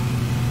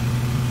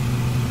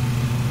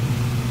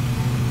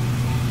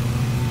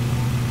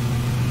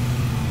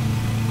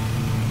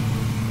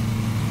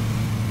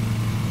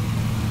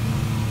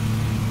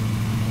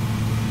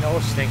 No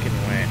stinking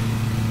way.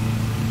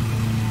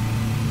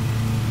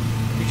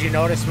 Did you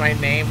notice my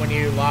name when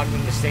you logged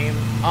into Steam?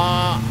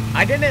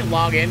 I didn't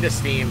log into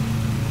Steam.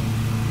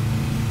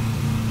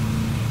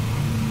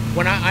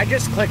 When I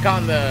just click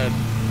on the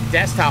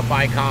desktop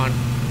icon,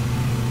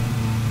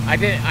 I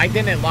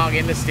didn't log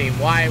into Steam.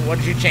 Why? What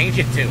did you change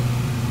it to?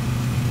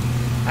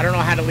 I don't know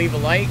how to leave a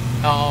like.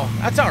 Oh,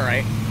 that's all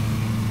right.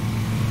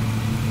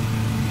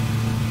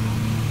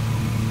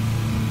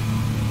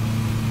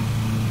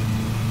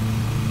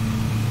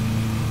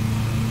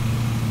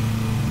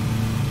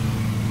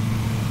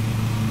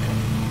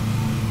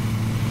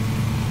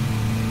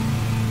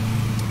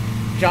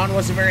 John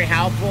wasn't very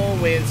helpful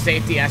with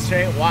safety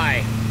yesterday.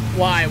 Why?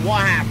 Why?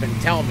 What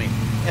happened? Tell me.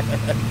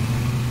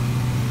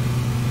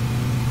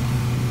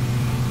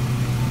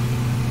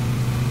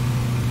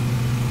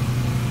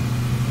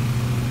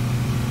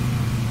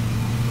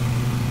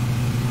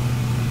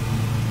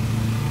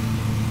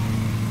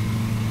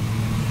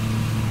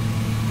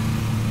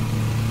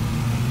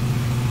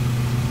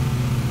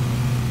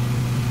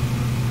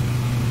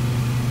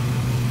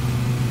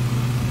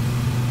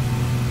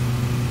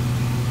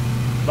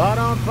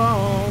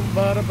 Ba-dum-bum,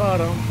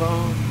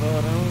 ba-da-ba-dum-bum,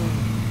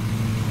 ba-dum.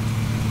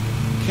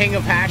 King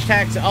of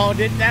hashtags. Oh,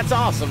 that's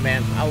awesome,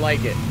 man. I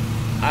like it.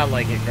 I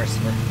like it,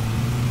 Christopher.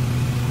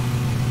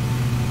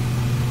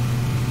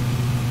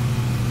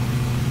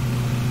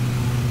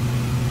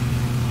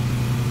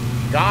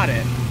 Got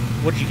it.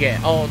 What'd you get?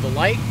 Oh, the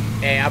light?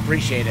 Hey, I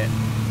appreciate it.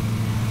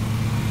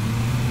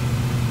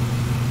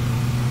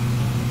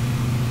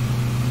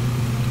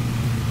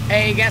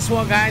 Hey, guess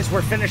what, guys?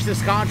 We're finished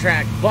this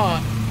contract,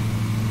 but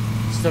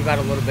still got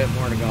a little bit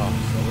more to go.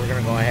 So we're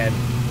going to go ahead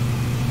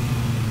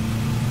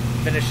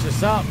finish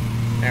this up.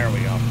 There we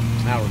go.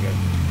 Now we're good.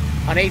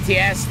 On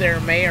ATS, there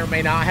may or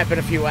may not have been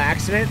a few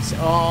accidents.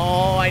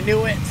 Oh, I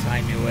knew it.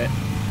 I knew it.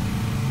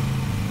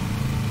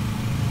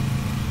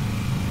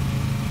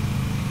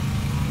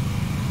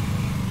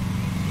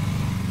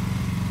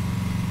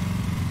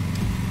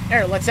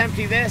 There, let's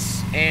empty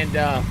this and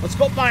let's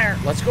go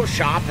let's go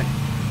shopping.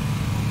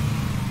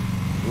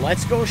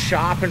 Let's go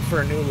shopping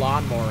for a new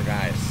lawnmower,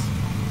 guys.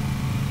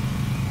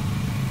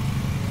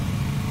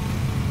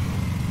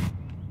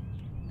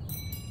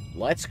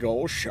 Let's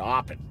go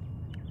shopping.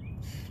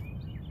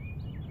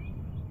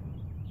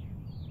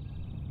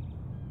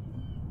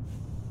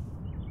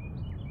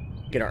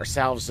 Get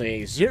ourselves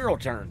a zero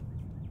turn.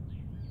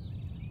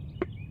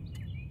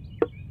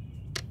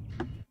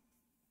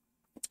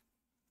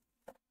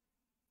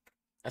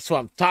 That's what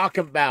I'm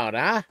talking about,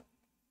 huh?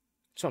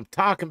 That's what I'm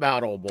talking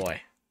about, old boy.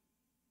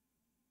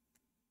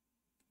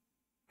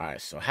 All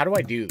right, so how do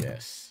I do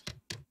this?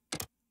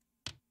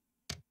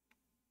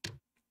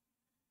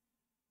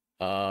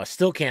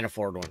 Still can't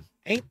afford one.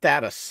 Ain't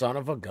that a son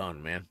of a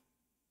gun, man?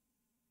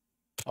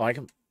 Oh, I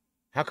can...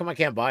 How come I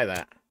can't buy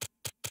that?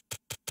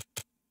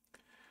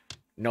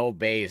 No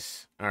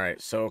base. All right,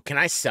 so can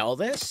I sell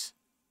this?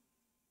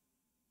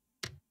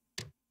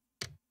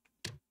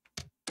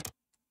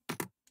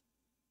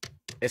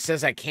 It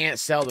says I can't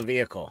sell the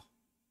vehicle.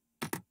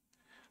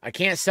 I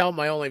can't sell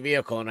my only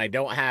vehicle, and I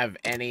don't have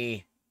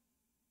any...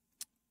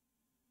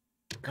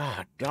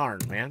 God darn,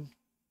 man.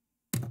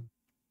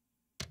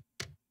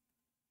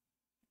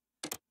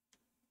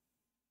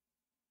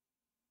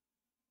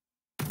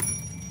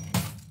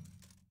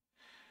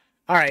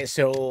 All right,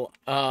 so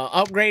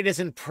upgrade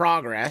is in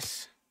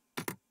progress.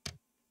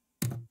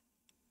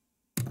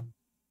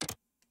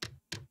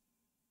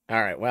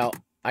 All right, well,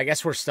 I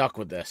guess we're stuck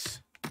with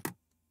this.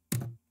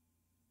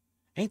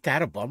 Ain't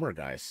that a bummer,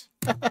 guys?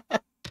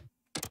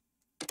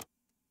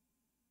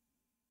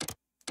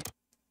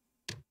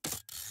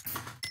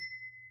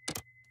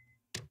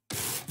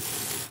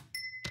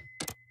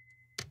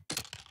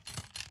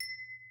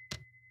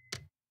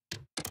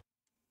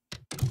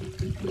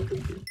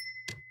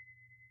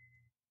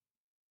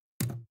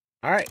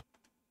 All right.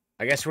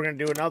 I guess we're going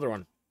to do another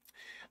one.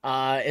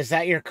 Is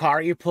that your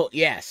car you pulled?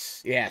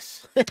 Yes.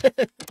 Yes.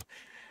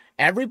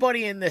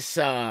 Everybody in this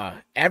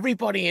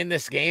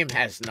game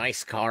has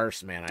nice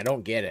cars, man. I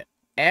don't get it.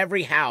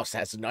 Every house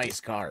has nice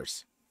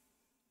cars.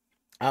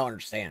 I don't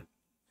understand.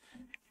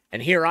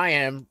 And here I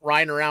am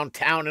riding around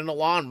town in a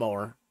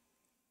lawnmower.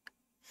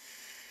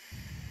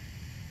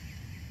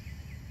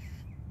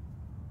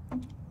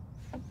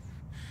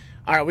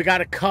 All right, we got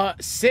to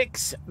cut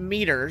 6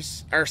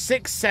 meters or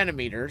 6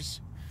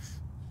 centimeters.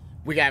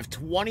 We have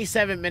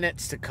 27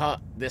 minutes to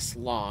cut this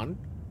lawn.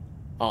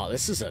 Oh,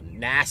 this is a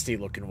nasty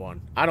looking one.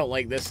 I don't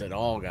like this at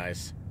all,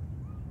 guys.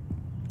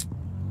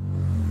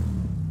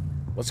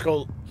 Let's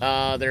go.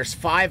 There's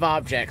 5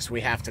 objects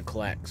we have to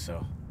collect,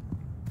 so.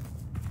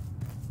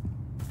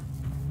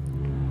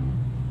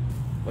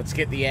 Let's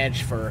get the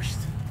edge first.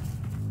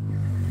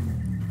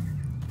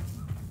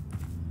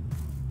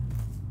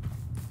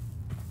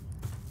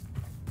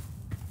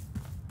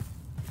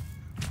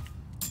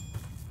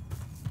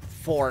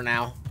 Four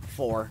now.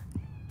 4.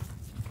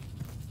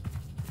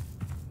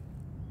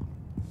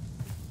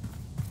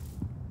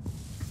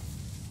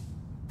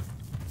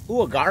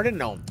 Ooh, a garden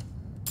gnome.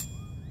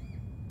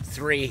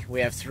 3.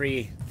 We have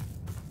 3.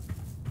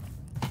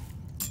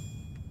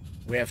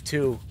 We have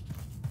 2.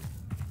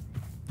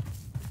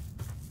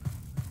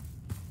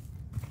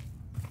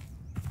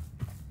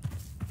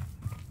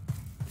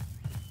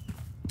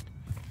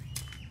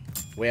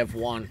 We have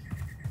 1.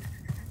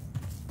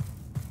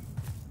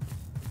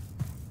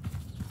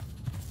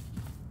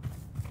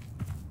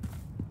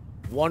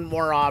 One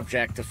more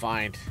object to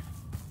find.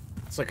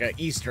 It's like an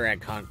Easter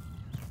egg hunt.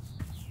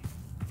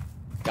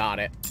 Got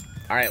it.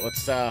 All right,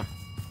 let's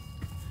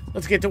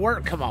get to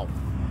work. Come on.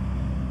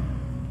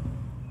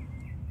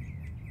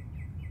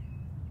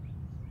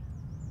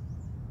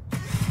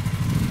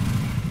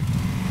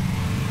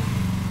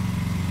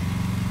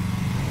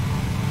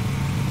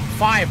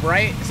 Five,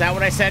 right? Is that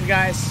what I said,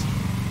 guys?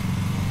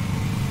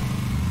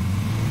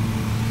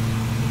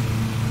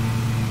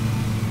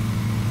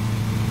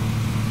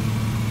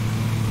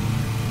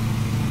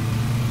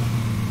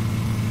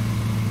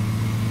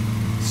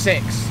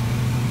 Six.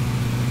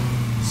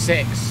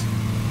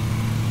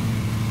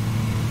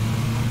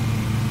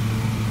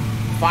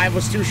 5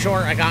 was too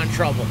short. I got in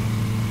trouble.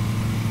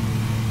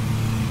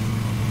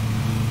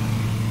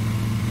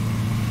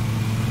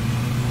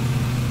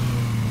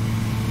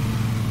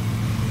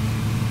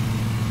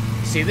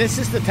 See, this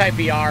is the type of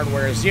yard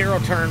where a 0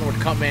 turn would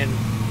come in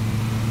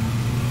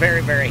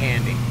very, very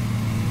handy.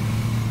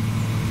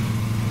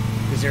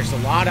 Because there's a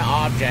lot of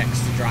objects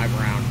to drive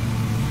around.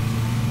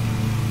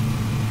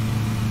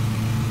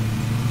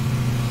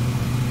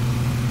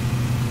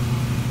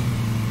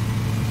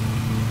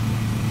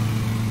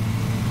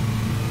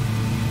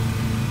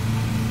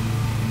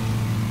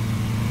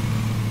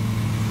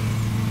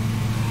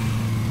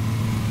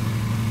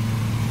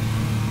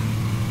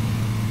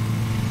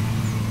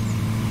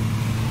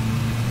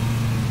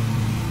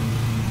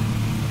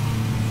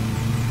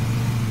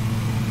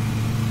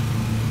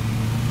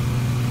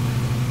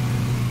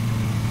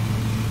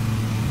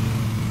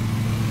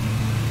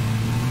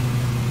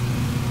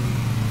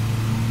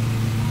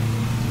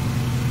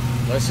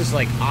 This is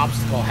like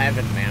obstacle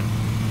heaven, man.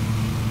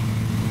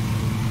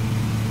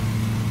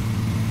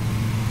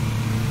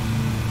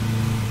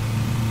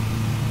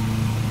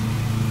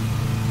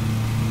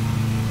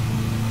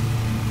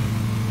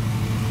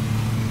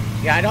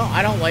 Yeah,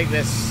 I don't like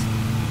this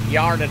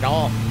yard at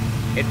all.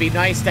 It'd be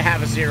nice to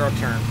have a 0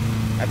 turn.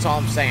 That's all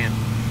I'm saying.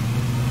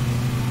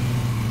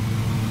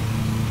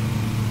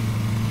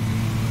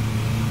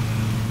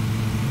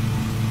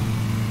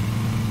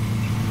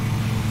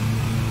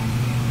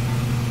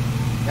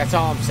 That's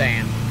all I'm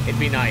saying. It'd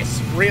be nice.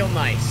 Real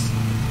nice.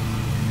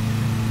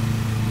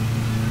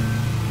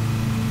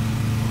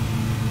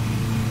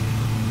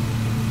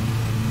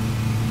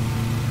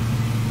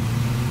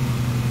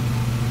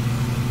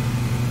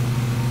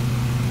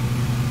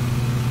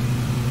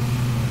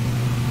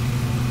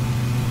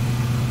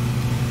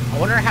 I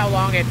wonder how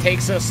long it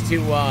takes us to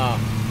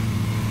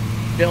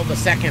build a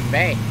second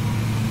bay.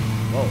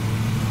 Whoa.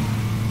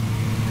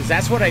 Because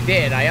that's what I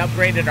did. I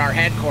upgraded our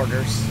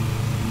headquarters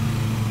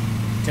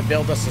to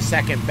build us a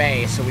second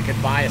bay so we could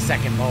buy a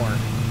second mower.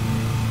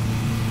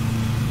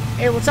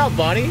 Hey, what's up,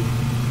 buddy?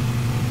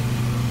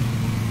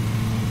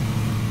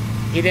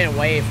 He didn't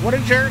wave. What a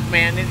jerk,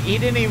 man. He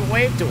didn't even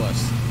wave to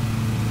us.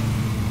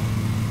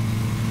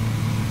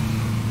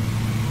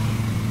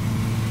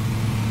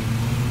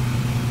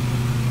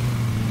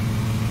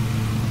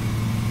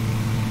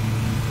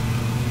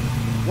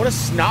 What a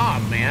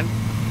snob, man.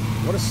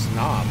 What a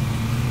snob.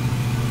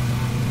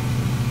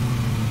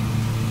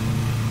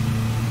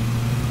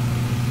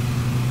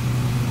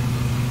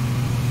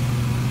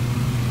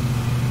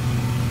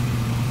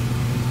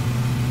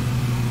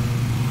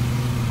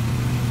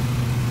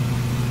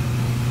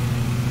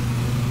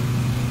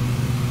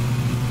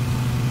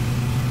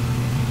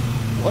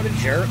 What a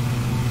jerk.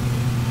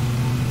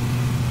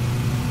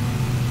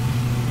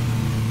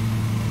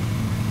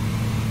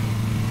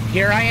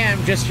 Here I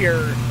am, just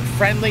your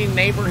friendly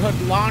neighborhood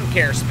lawn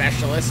care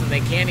specialist, and they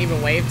can't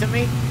even wave to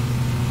me?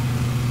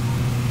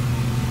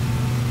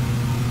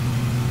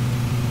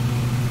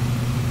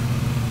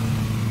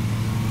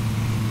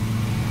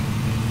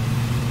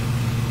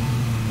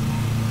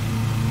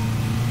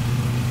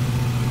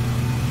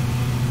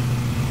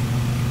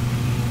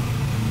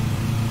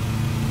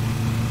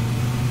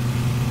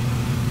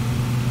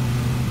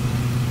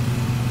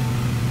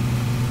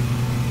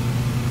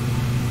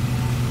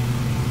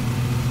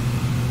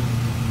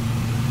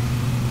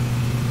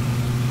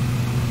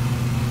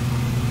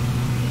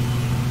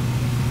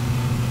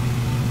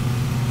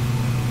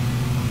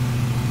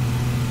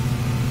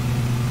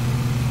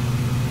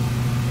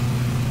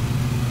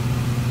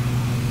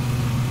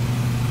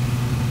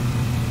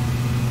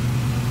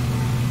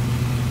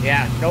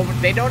 No,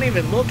 they don't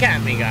even look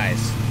at me,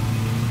 guys.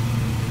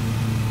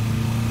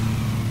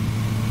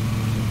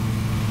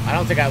 I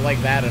don't think I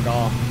like that at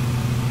all.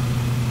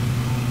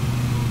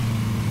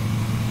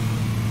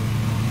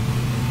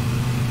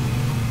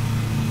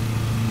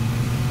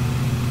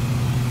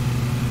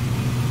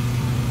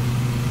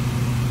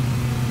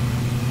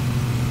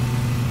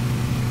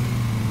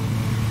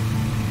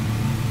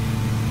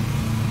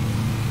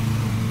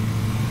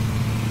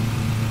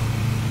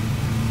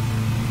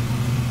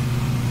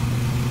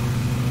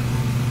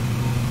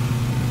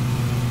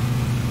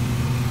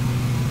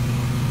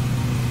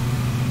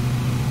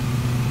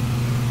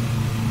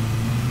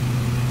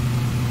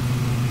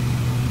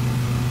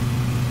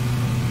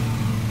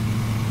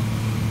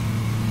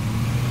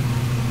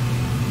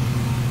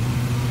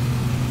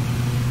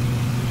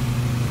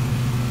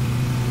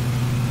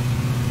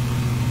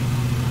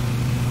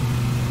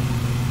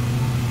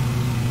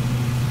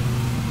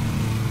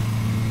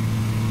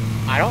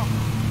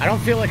 I don't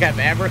feel like I've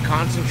ever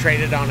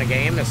concentrated on a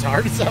game as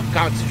hard as I'm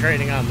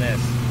concentrating on this.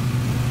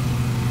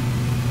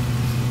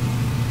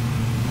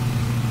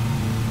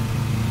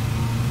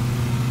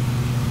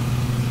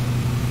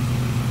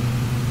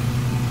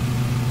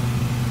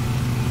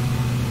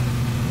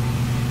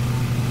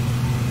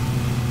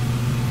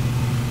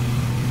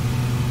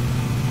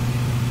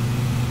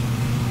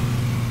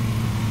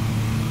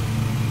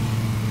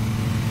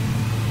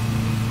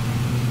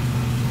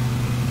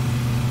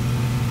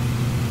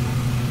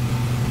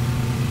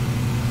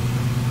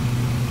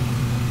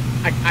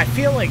 I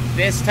feel like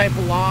this type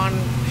of lawn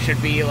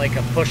should be like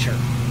a pusher.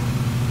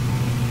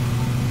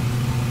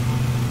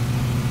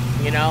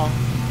 You know?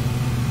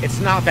 It's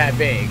not that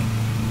big.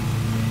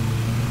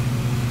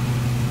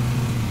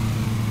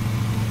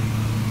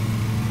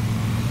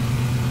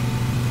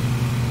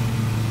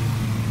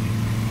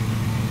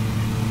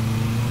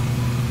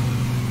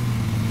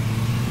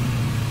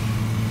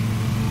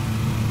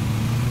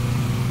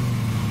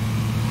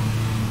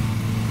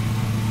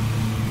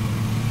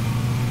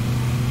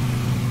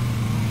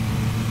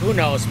 Who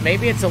knows?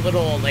 Maybe it's a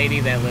little old lady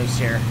that lives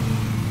here.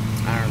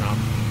 I don't know.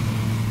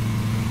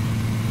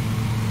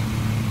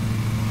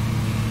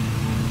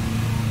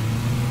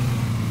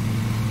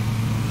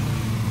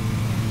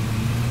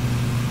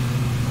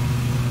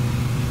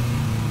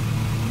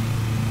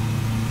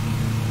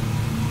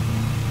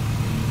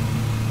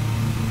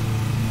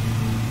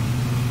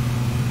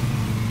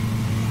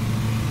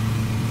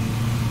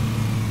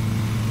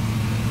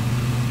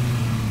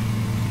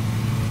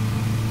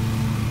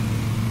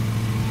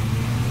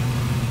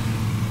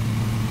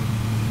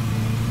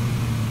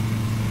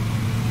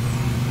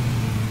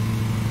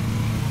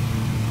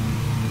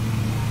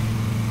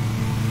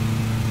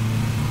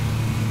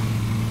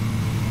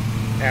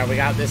 There, we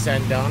got this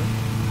end done.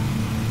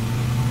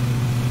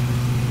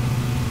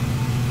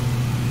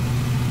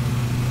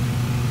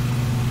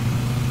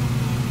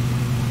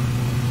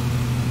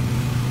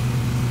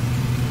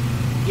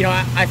 You know,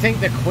 I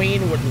think the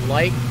Queen would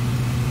like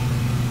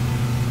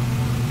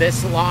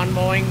this lawn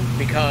mowing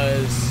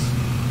because,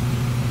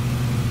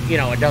 you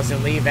know, it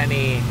doesn't leave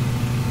any...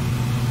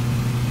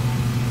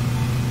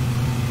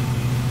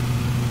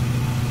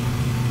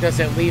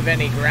 doesn't leave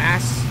any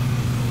grass.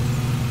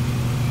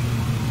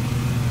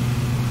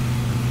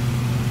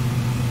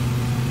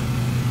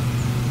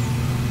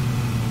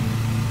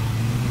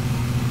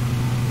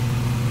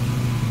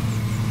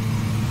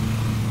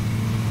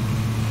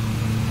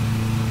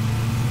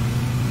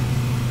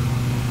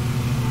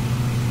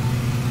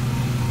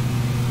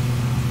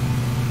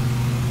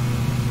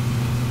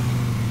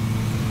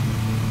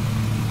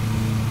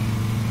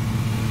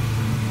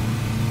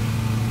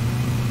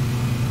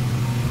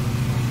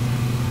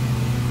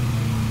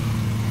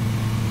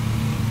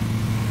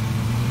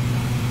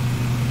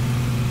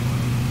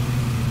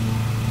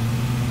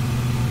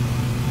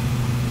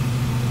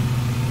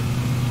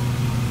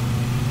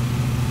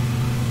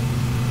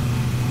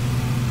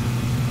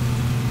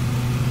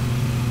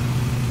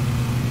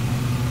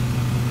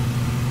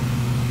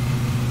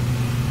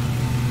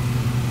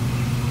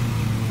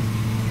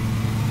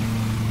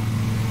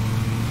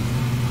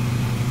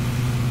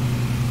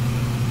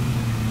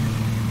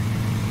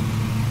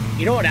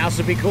 You know what else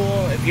would be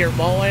cool? If you're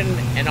mowing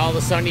and all of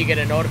a sudden you get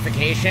a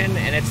notification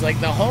and it's like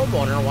the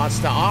homeowner wants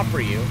to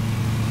offer you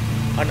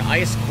an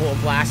ice cool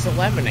glass of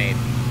lemonade.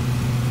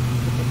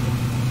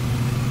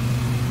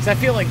 Because I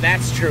feel like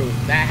that's true.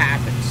 That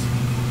happens.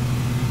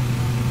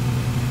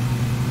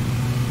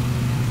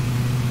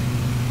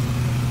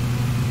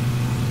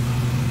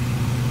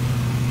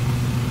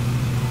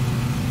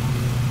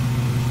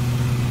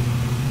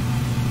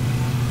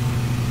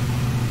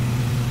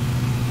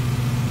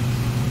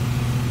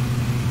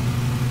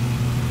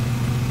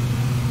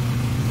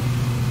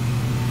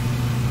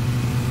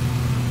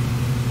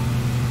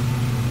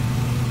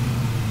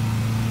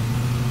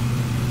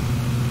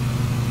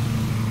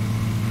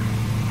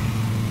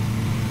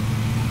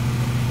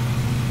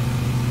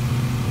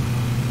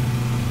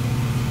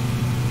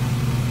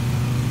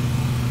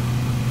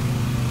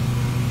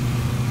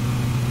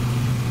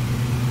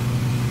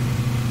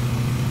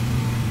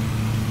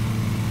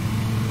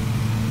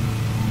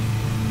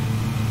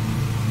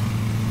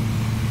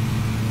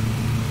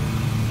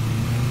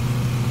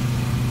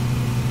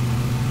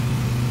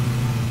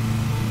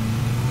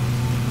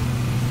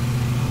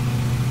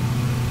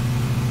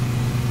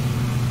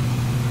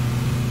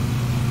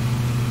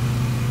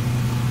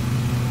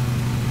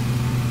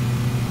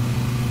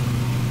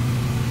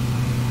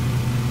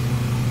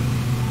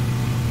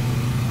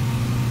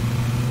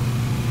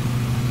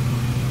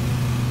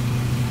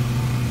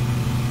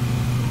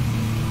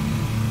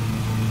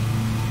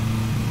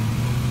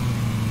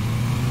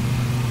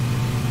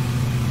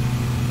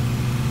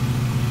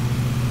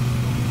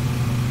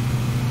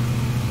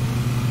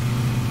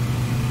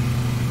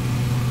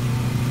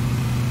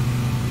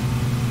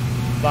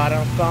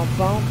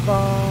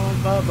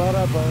 Ba-dum-bum-bum-bum,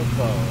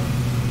 ba-ba-da-bum-bum.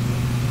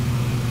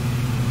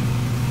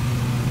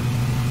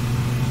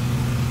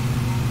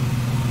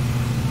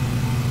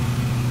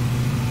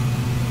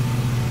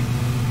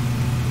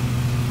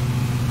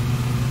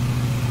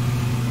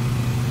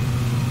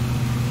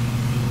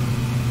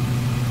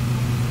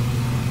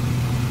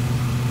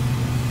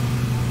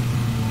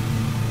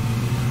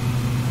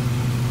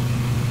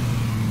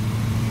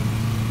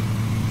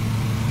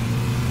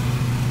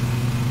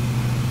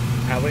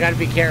 We gotta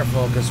be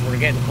careful because we're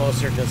getting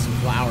closer to some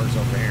flowers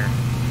over here.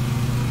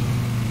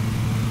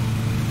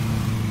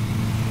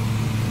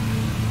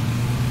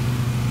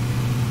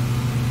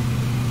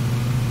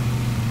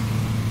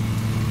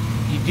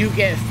 You do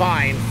get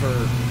fined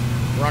for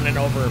running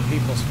over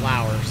people's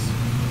flowers.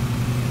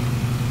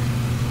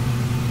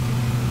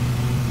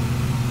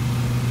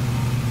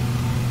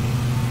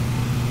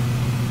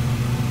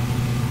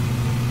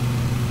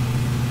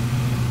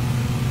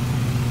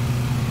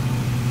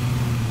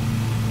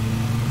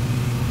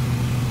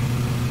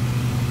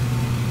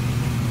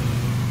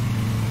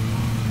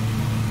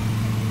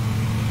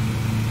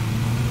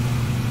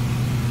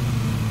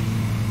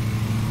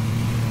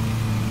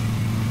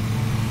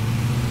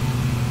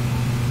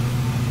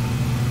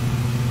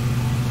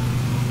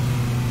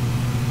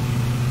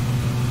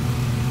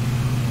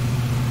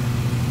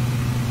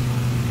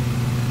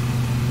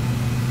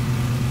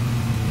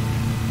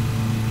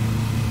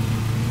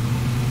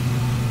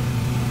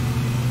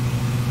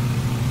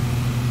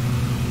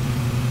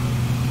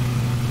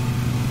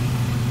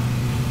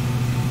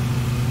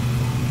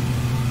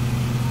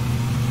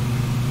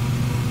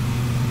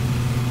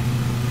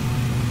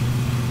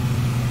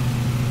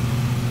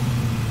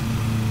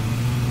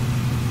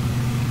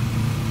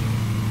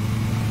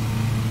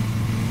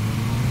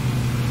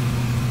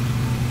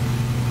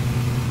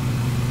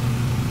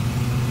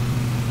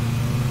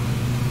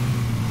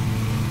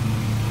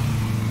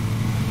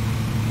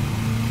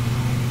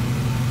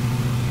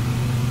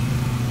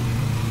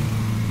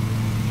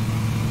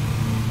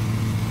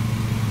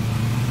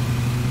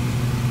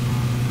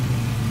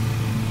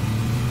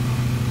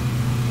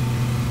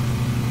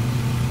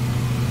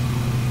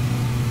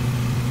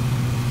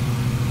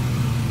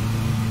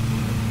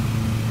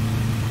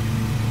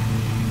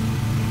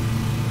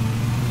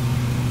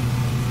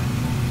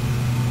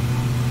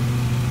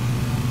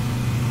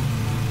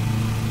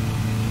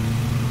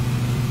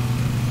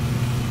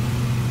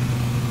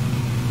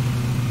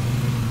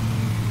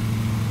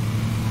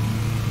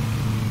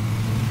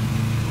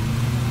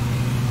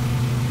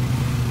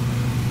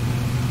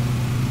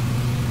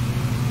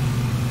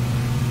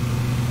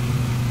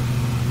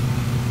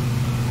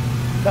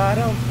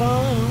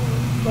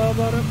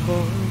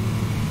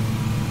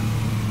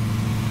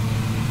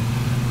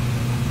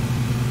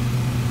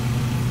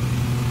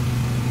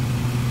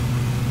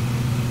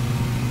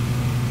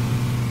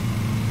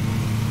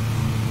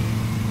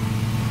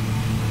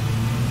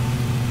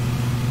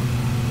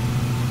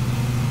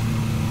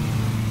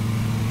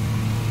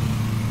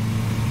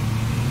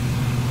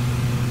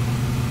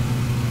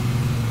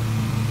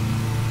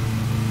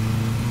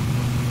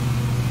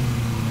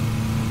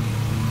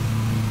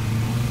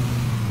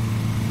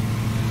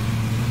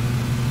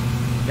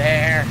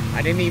 There,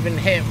 I didn't even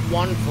hit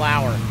one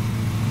flower.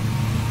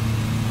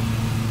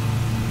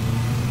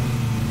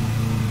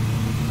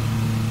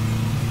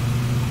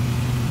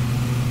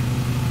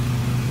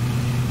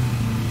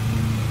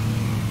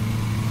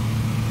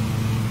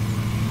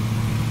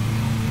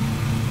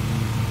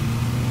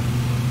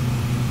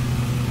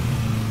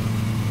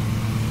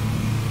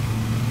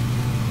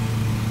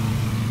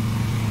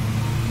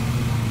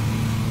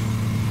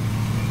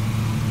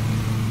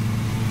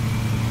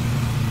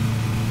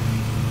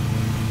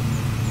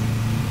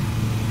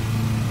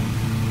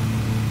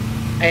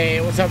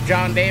 Hey, what's up,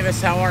 John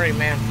Davis? How are you,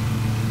 man?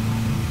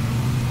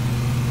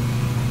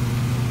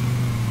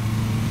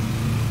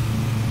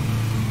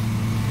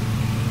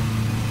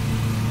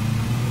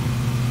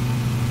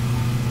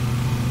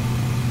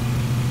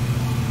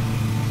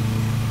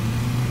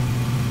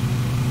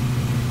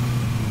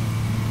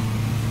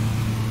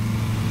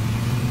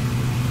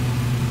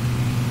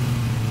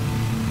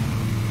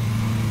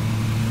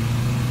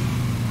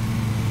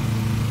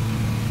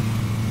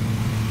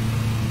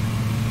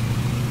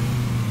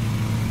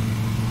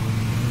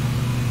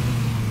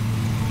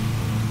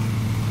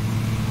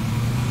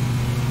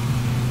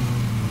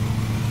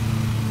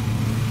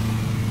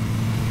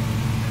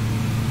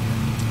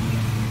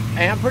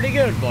 Hey, I'm pretty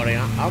good, buddy.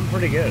 I'm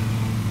pretty good.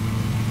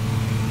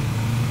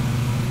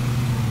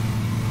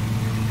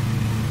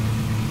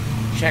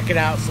 Checking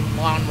out some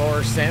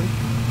lawnmower sim.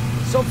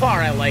 So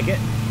far, I like it.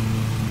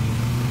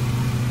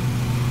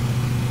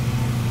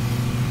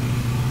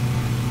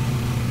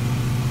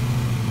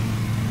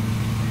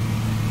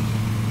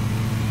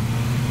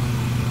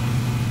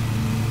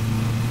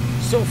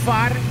 So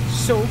far,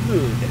 so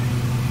good.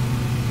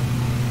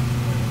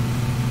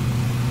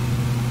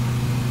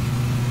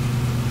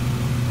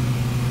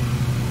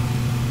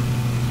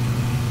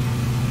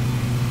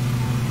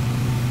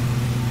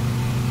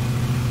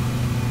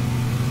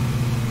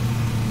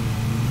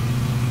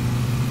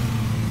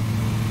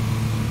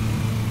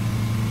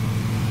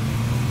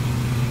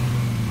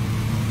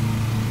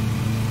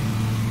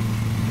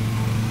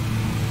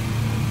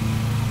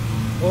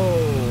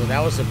 that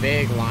was a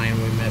big line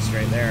we missed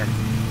right there.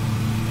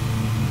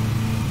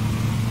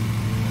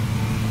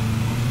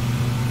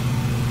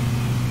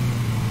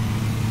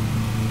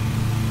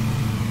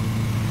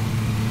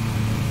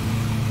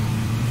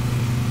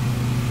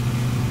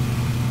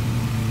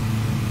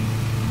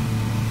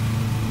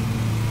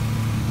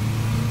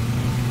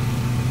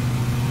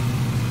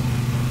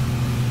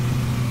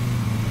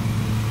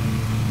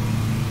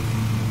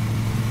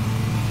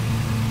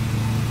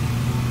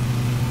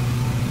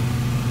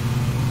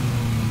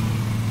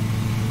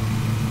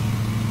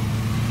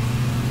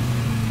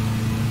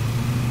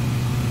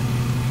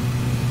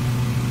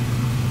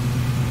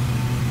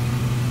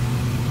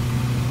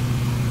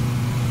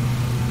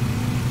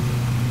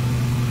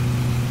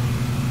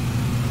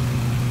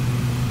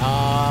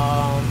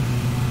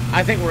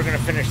 I think we're going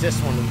to finish this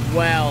one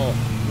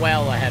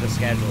well ahead of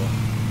schedule.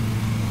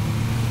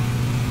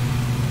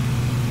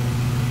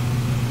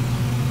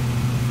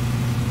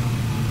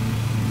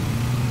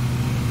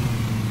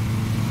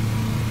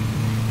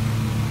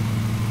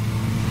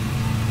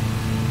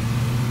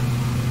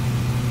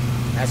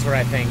 That's what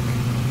I think.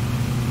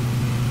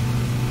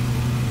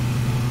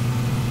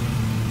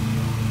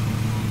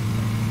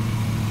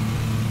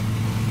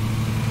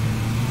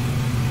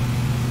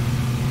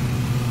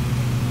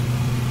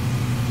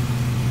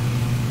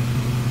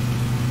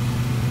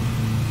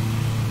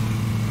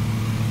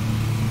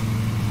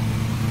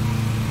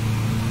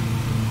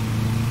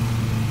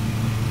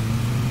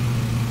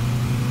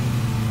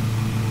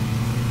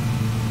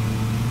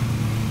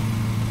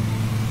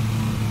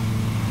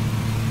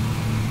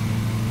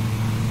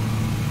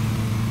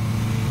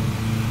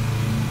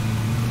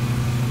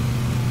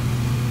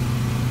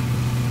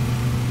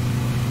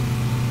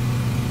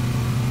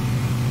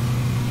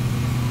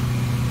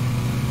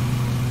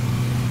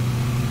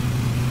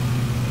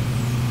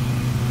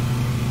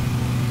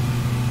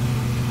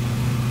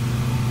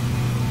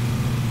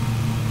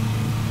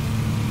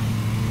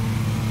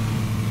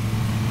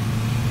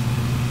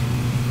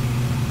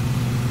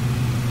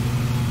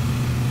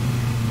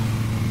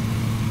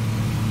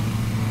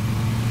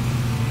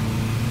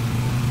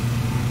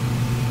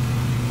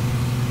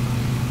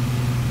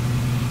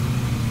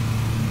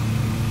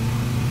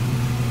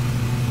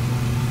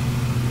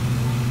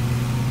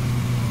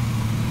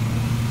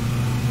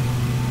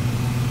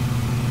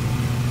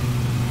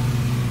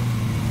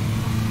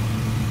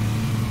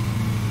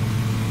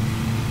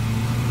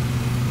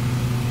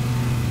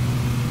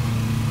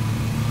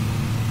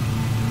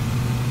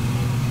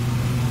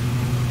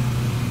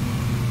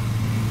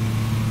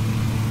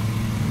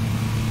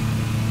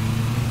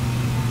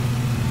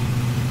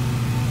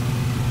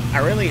 I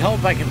really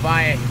hope I can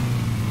buy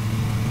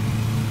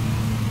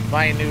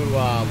a new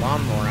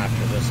lawnmower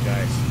after this,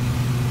 guys.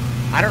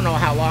 I don't know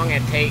how long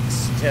it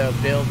takes to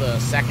build a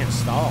second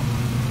stall.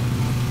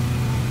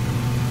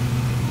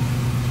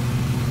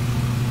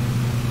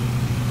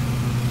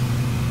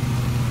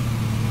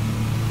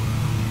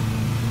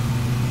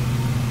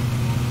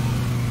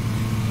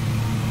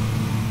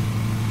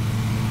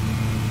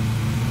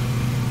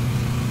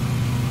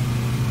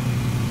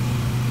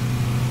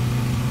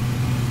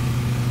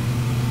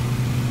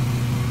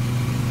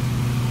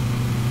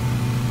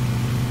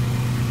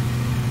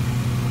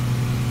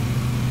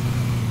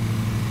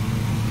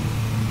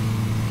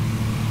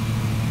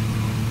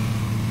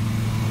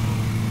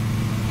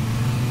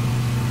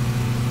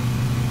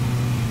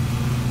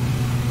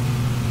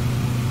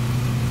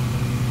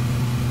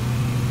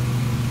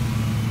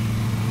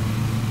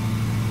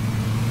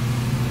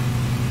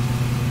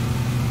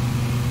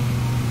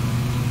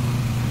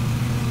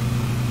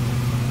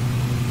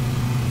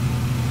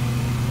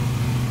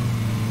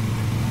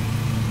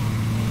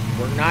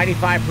 We're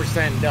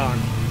 95% done.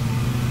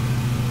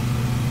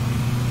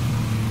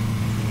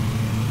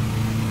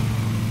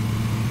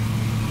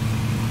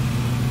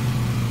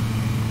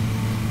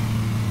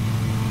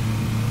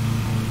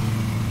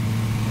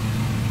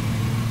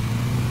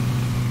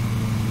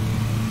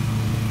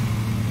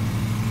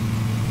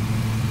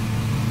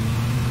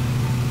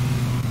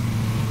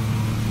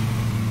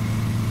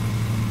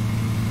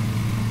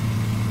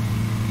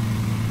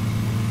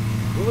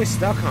 What are we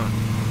stuck on?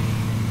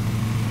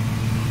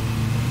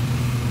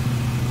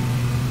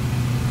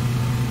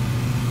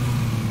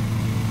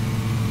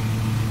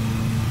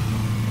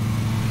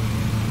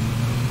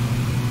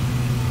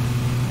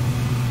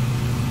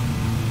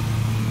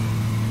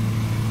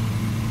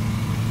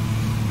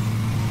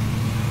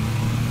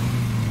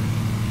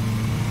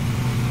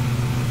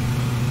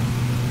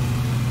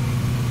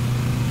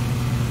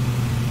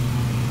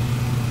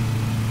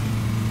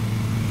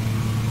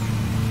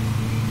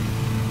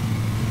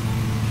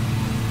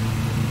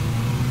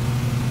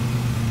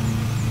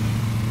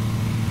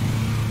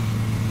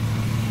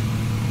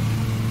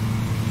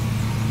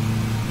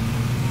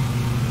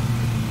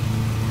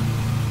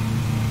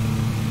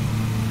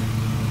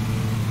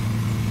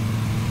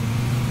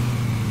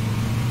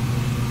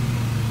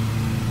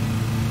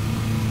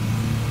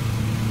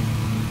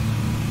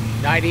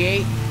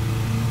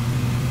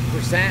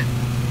 %.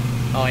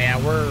 Oh yeah,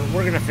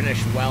 we're gonna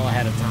finish well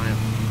ahead of time.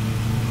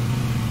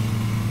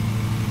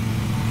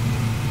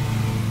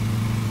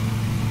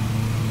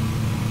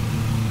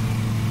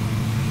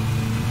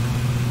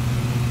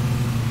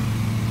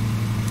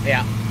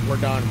 we're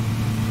done.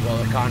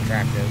 Well, the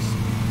contract is.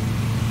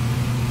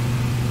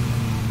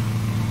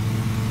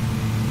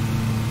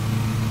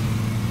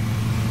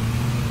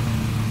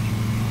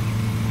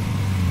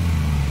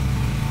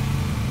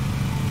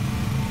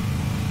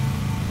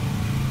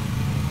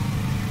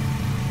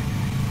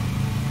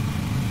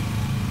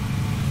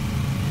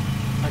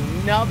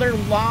 Another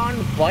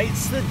lawn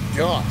bites the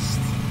dust.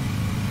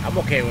 I'm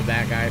okay with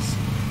that, guys.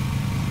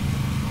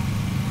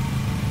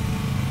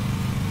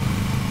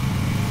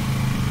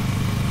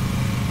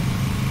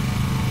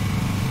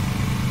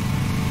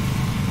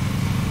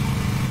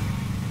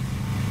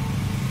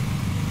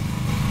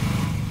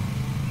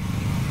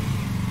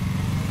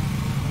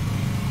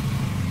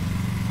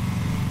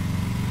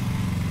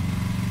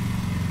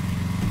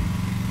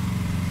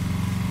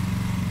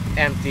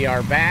 Empty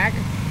our bag.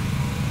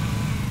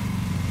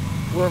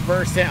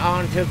 Reverse it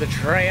onto the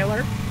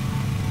trailer.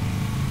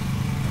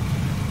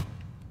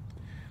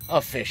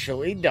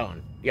 Officially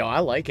done. Yo, I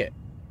like it.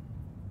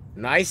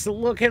 Nice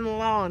looking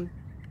lawn.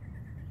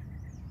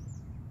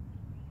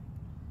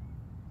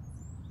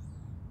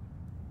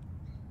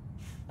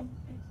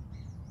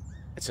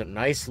 It's a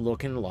nice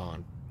looking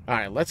lawn. All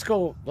right, let's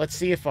go. Let's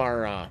see if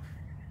our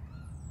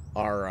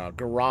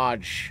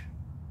garage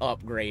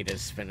upgrade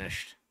is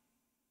finished.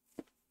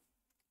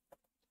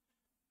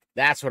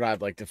 That's what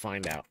I'd like to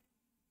find out.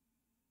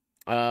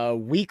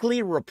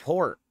 Weekly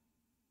report.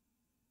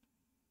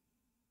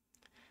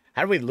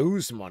 How do we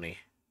lose money?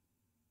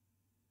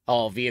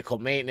 Oh, vehicle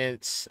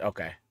maintenance.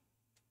 Okay.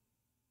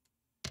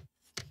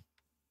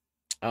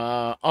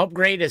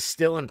 Upgrade is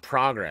still in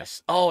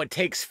progress. Oh, it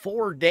takes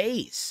 4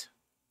 days.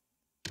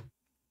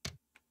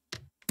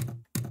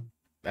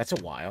 That's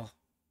a while.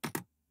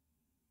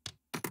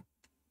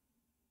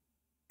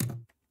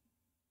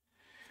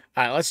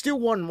 All right, let's do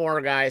one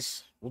more,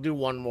 guys. We'll do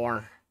one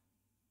more.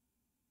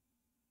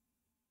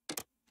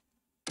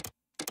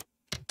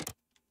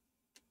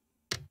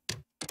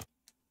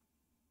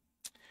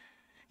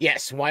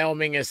 Yes,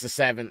 Wyoming is the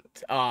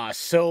 7th.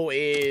 So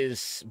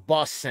is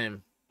Bus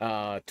Sim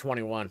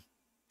 21.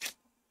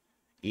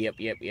 Yep.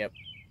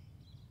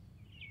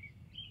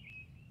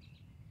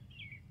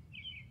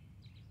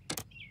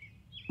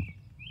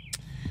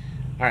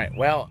 All right,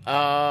 well,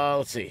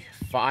 let's see.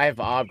 5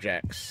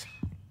 objects.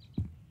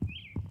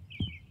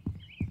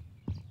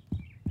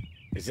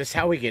 Is this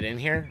how we get in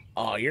here?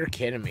 Oh, you're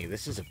kidding me.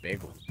 This is a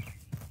big one.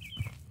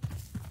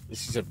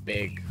 This is a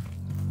big...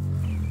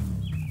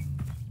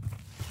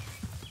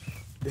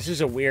 This is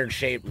a weird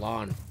shaped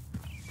lawn.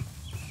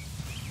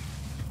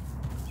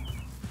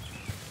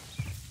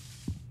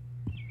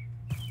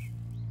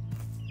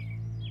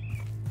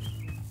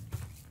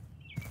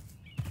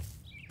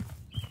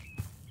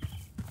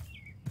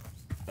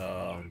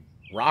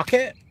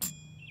 Rocket?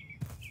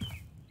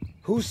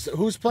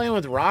 Who's playing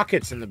with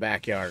rockets in the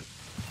backyard?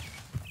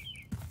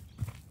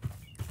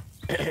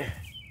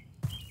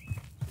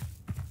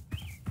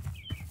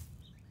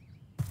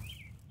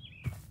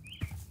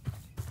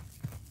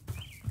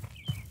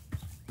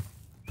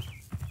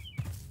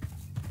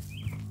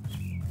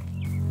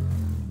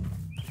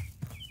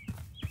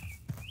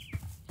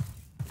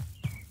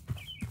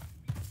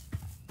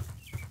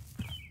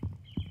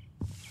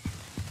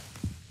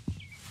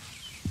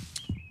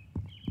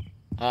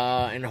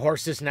 And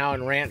horses now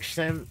in Ranch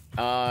Sim.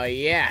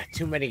 Yeah,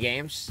 too many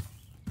games.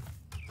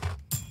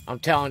 I'm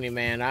telling you,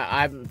 man,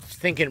 I'm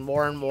thinking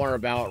more and more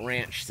about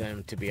Ranch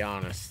Sim, to be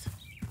honest.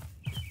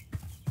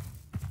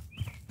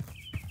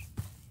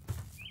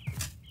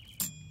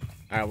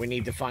 Alright, we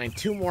need to find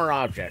 2 more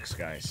objects,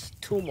 guys.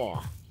 2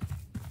 more.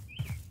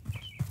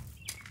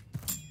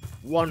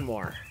 1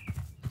 more.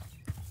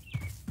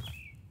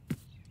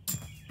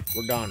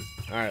 We're done.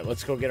 Alright,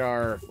 let's go get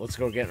our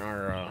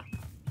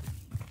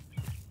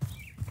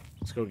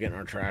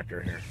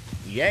tractor here.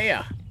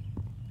 Yeah.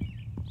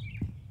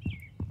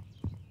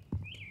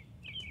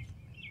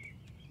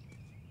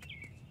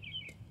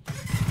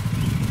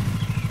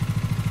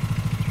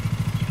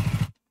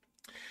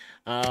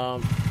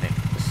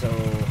 So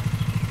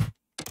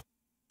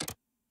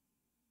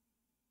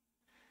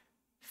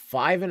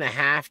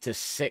 5.5 to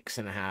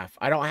 6.5.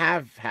 I don't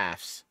have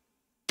halves.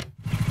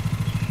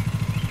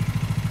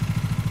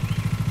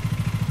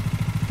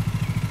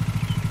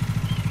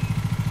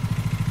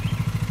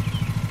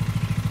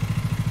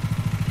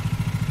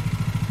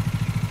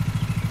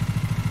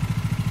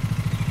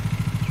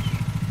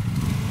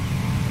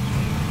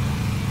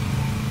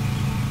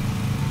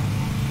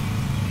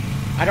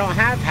 I don't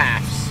have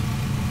halves.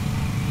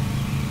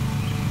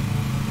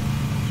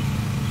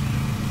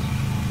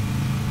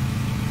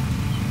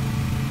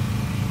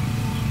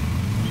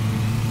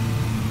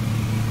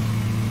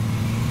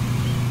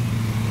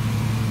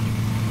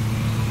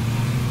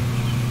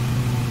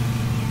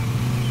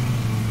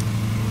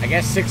 I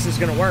guess 6 is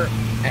gonna work.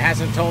 It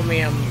hasn't told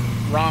me I'm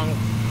wrong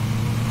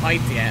height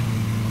yet.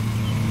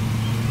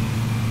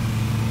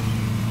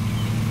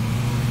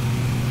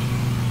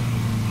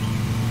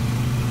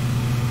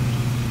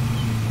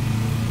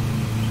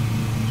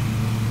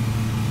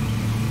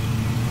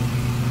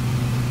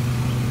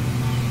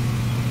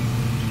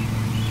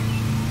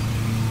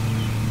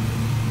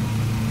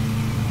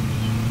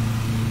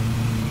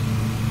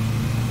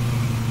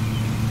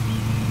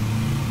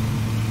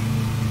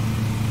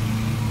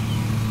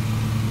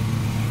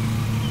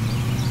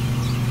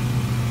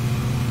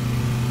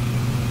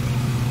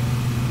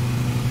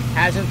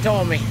 hasn't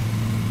told me.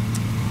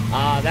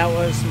 That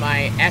was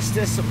my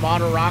Estes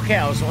model rocket.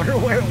 I was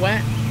wondering where it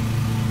went.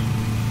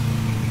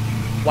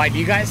 Why, do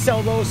you guys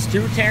sell those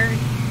too, Terry?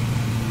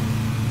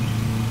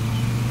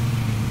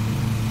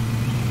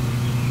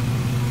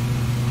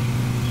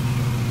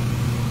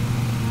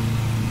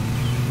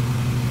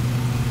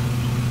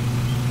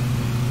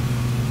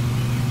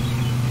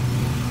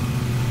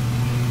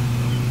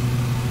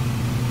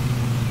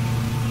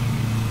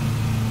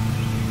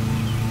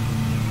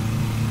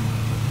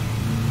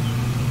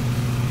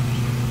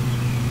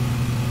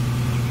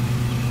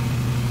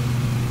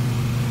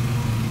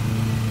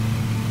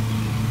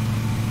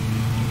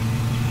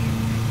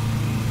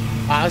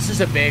 Wow, this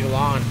is a big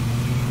lawn.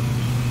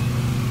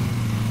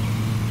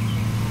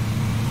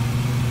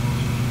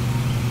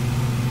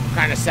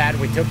 Kind of sad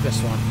we took this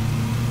one.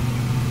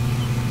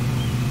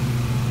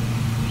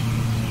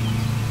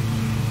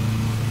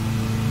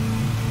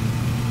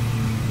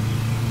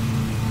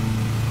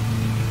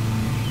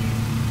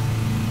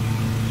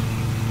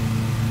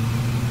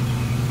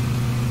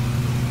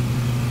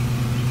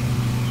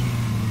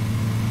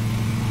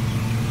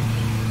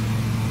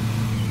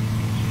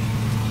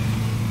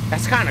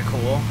 That's kind of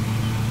cool.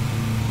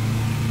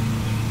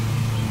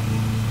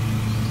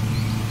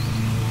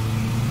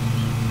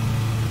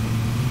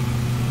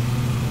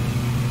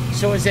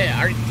 So is it,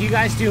 do you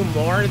guys do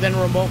more than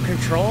remote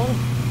control?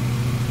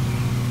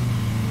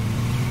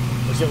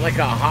 Or is it like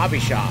a hobby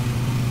shop?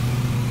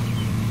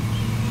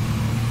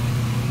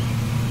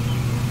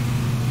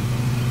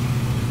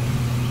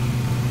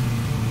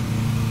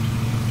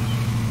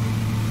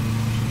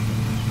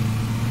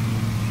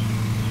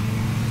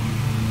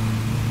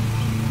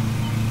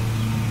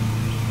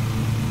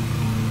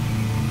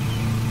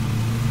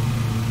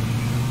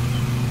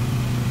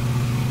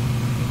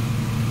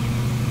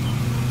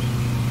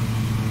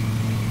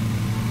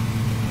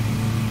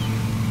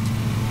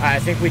 I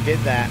think we did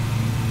that.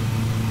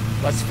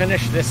 Let's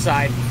finish this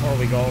side before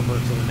we go over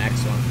to the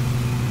next one.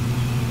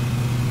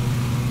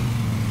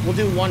 We'll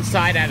do one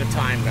side at a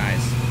time, guys.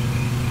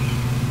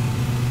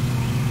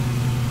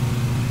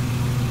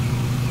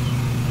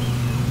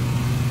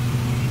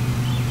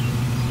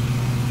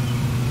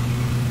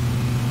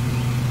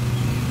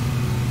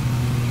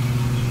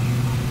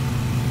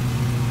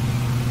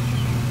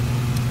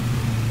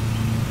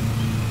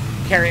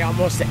 Carry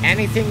almost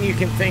anything you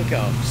can think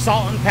of.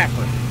 Salt and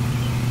pepper.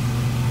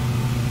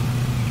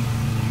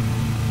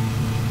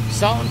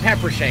 Salt and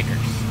pepper shakers.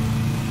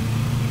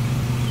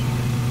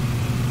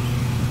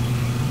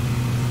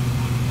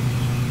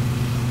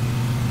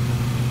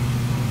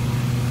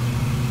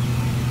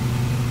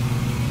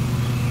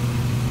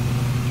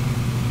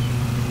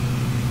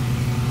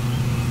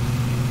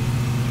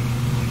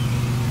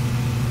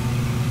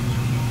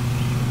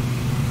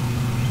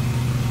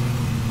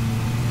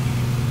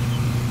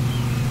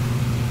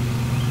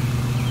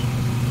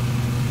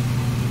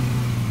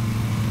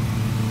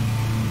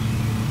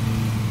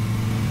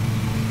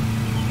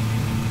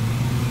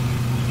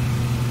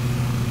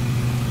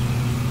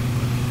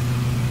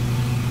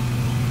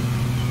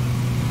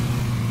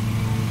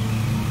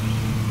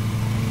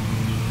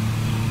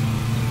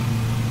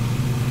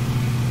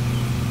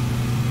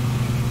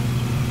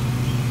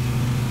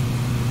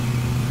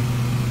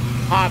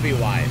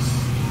 Hobby-wise,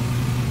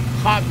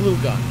 hot glue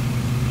gun.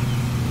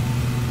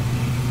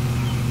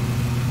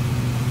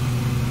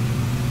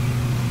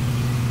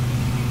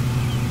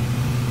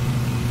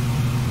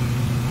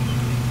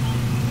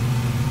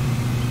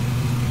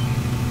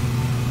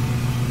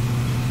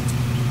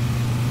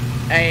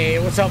 Hey,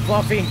 what's up,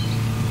 Fluffy?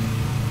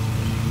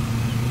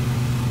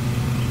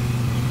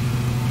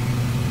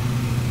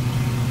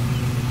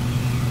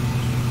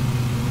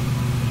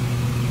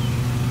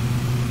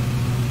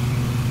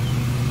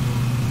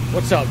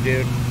 What's up,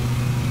 dude?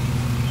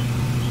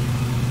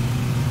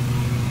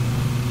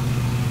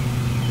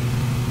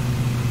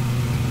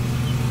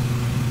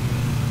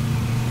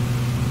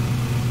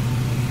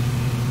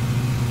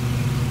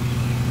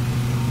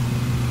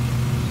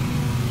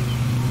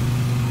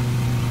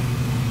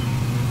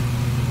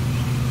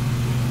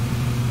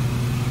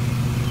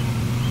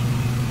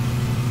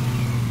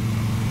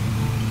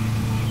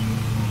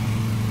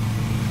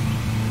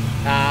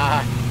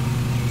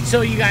 So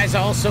you guys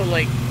also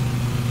like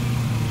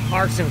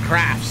arts and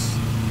crafts,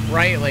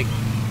 right? Like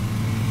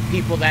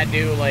people that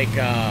do like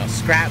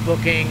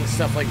scrapbooking,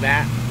 stuff like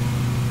that.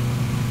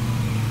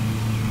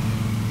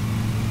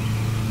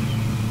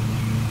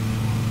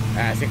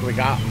 I think we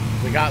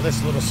got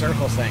this little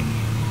circle thing.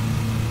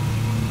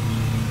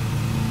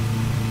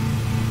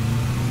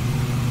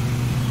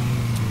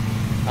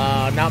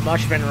 Not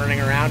much, been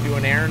running around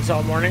doing errands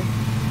all morning.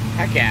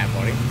 Heck yeah,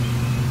 buddy.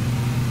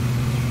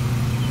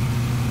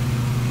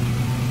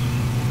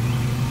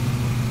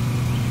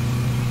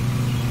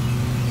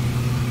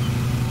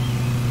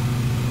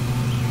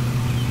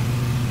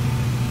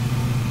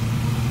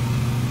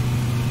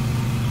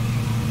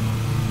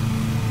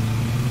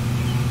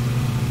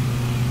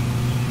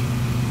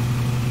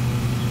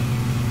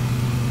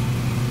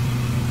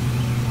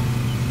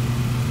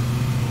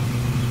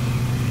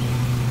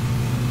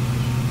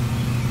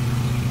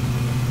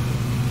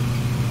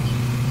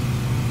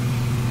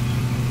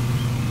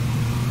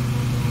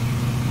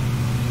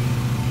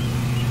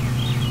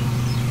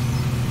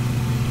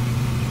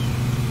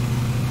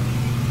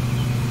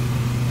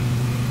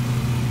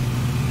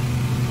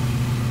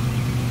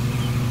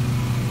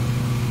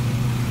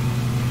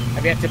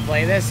 Have yet to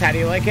play this. How do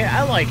you like it?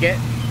 I like it.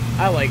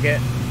 I like it.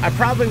 I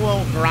probably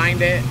won't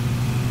grind it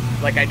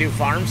like I do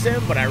Farm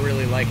Sim, but I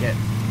really like it.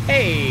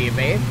 Hey,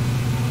 babe.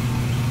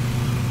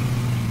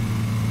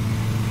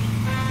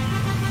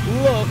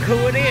 Look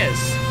who it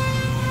is.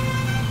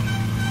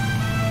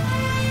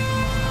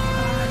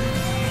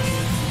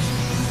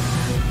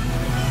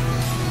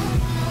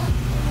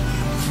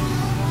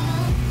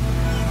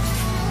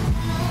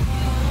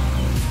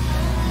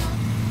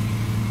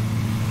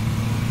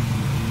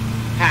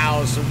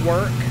 How's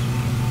work?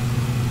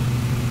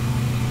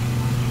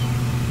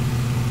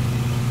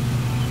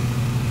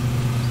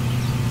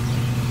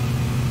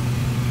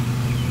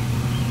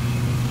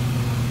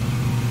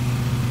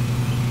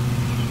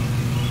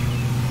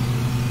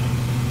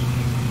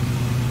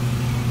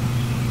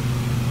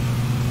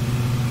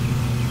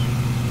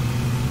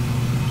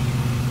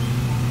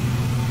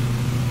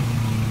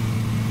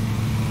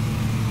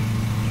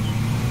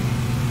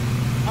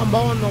 I'm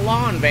mowing the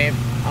lawn, babe.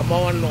 I'm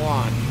mowing the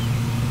lawn.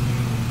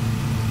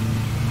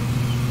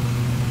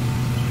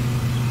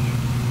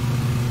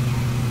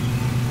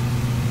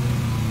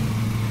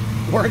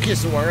 Work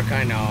is work,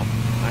 I know.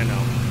 I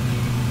know.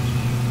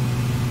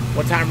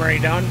 What time are you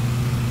done?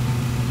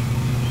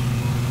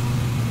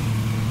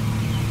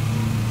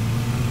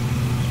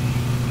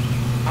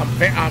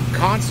 I'm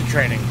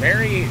concentrating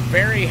very,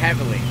 very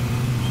heavily.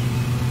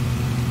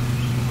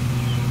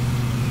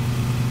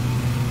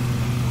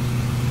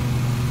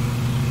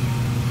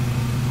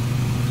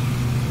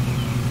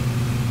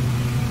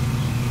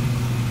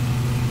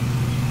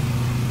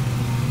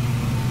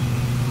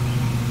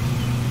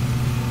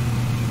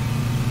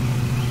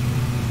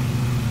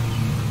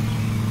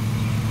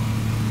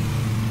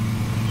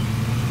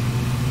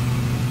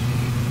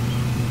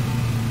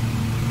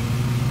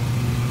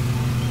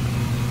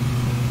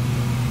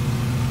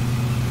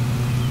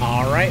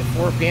 Alright,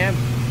 4 p.m.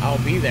 I'll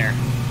be there.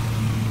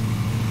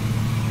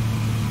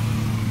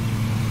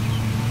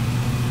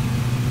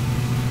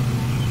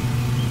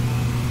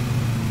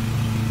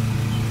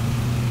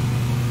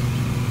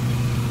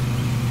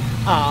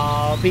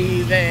 I'll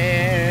be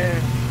there.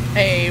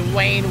 Hey,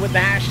 Wayne with the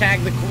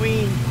hashtag the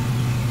Queen.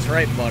 That's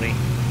right, buddy.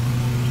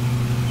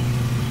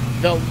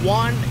 The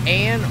one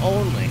and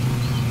only.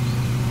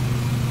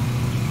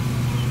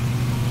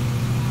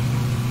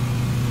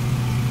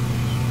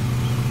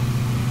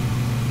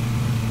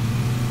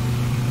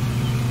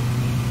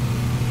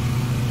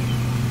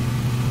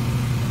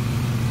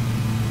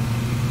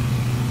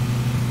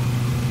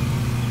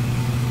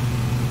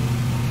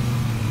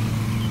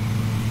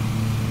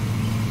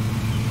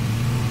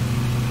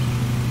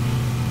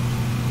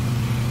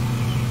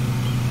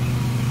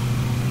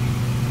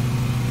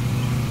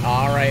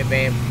 Alright,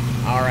 babe.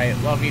 Alright,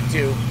 love you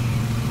too.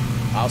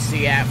 I'll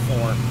see you at 4.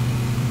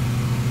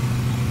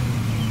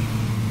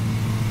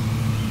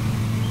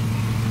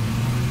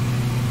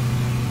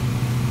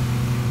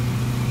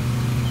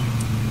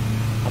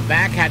 I'm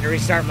back, had to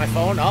restart my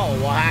phone. Oh,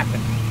 what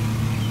happened?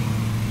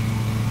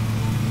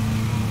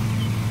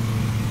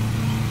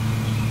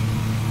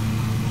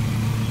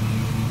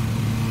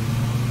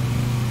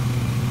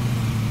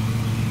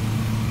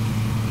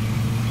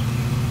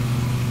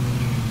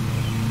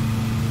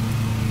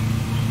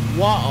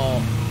 Whoa.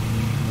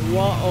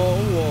 Whoa,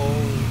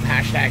 whoa.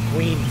 Hashtag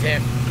Queen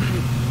tip.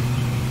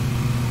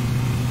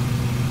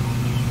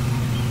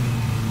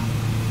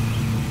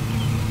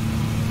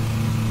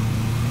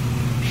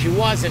 She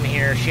wasn't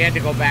here. She had to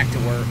go back to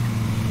work.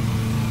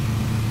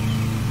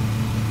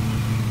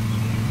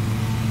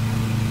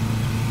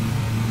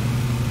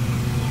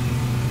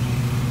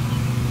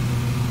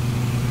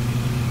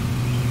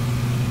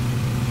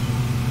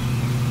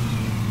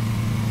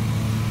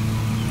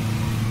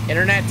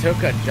 Internet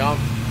took a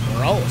dump.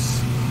 Gross.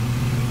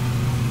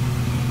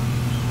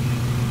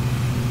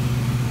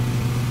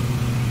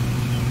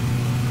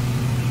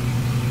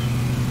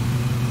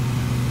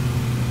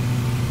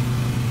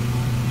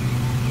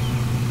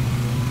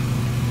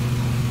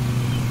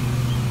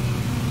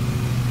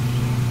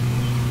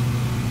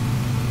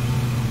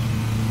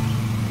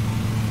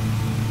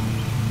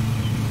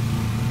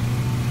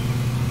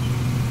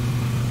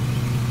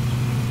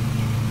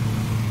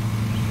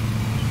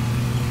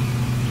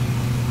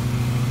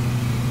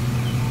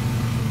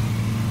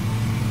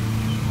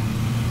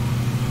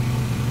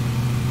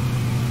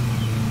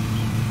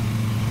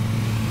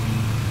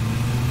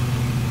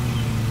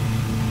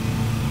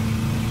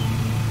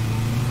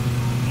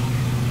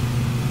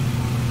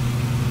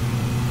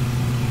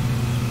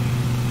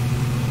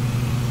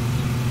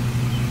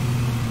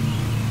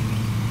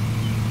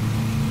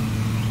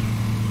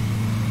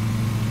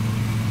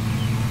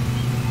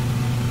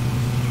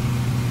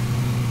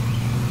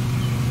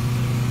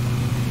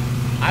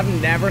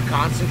 I've never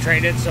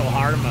concentrated so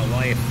hard in my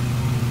life.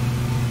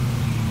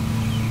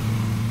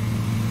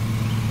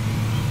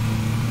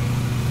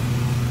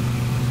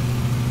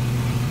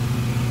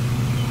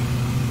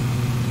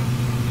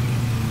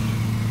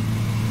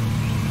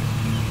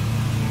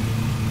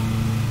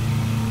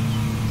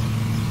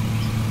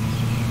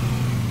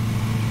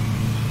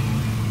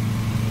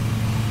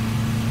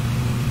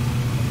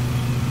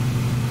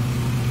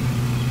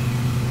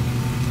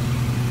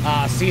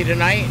 See you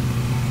tonight.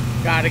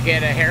 Gotta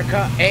get a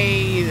haircut.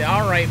 Hey,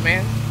 all right,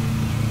 man.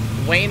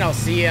 Wayne, I'll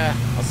see you.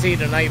 I'll see you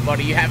tonight,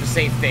 buddy. You have a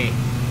safe day.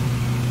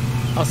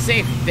 A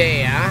safe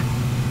day, huh?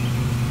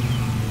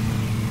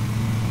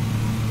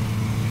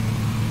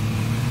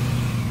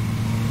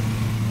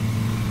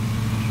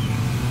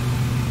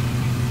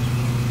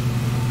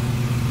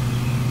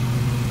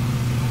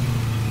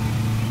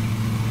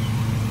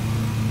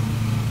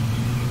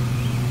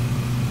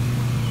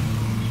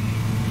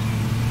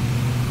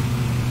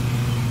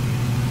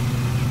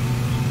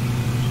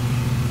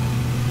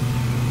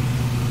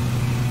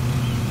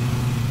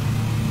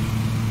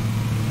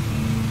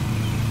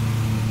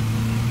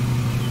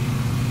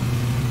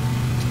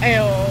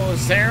 Hey,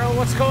 Sarah,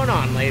 what's going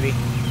on, lady?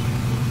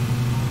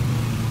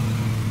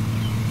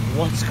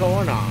 What's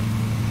going on?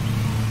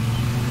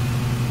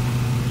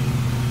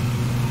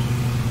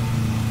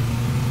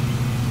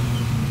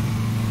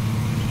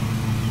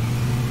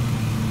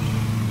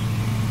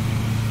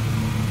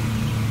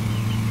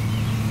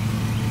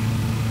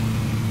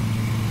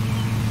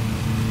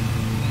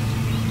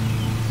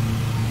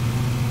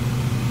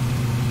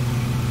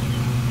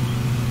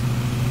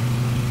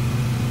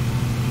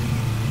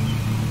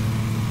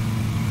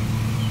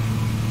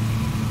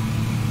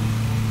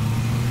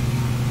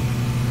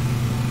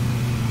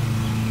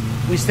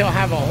 We still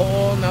have a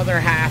whole nother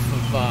half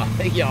of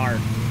the yard.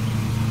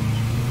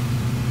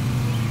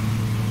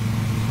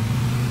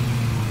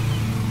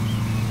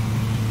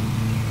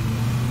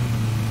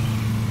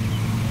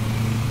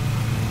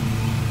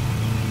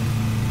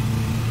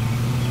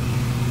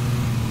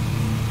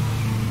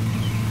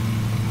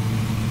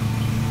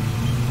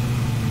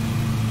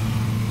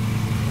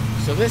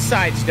 So this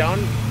side's done.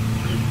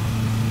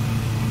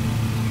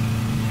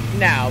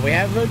 Now we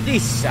have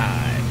this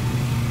side.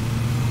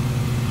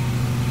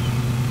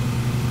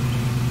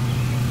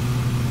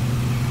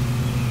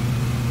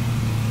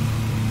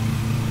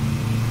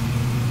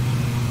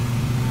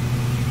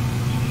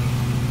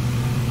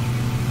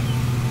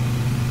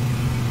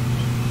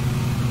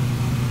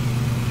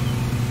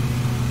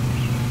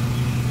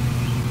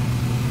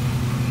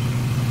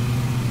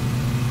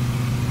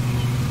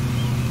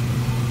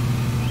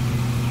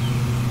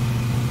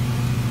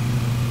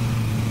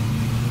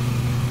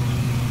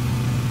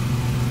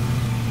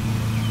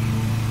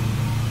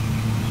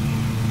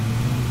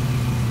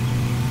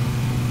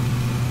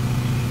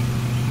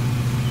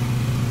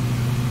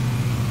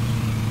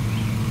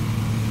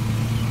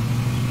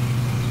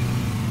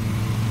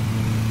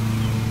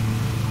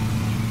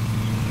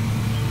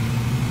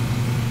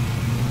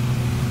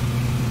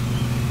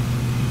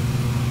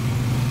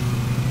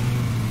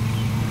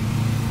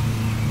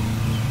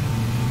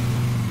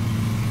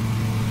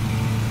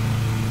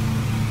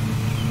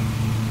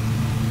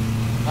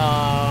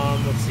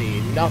 Let's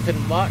see, nothing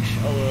much.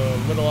 A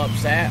little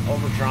upset,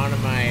 overdrawn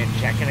in my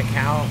checking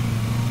account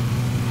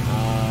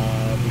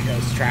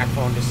because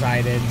TrackPhone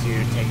decided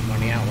to take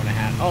money out when I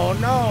had. Oh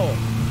no!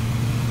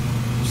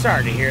 I'm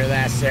sorry to hear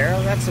that, Sarah.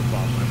 That's a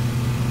bummer.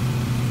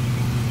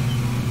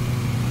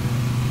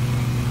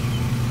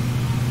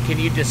 Can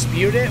you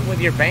dispute it with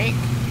your bank?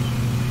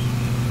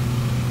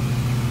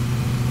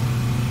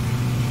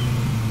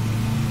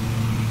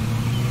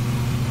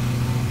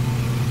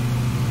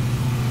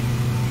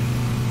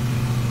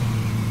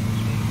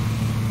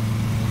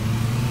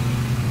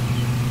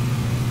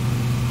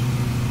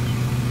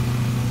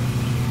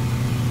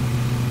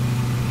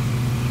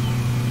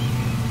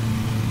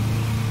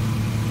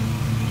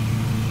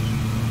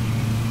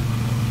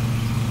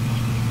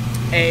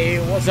 Hey,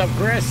 what's up,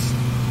 Chris?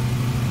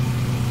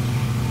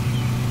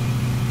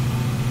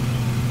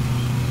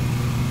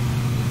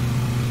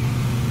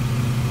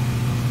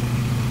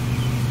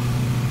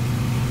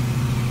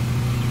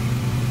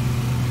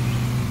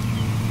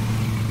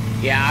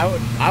 Yeah,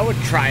 I would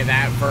try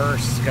that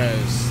first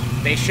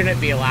because they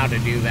shouldn't be allowed to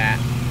do that.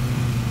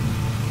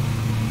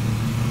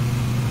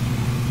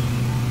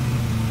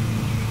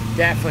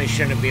 Definitely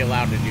shouldn't be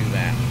allowed to do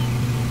that.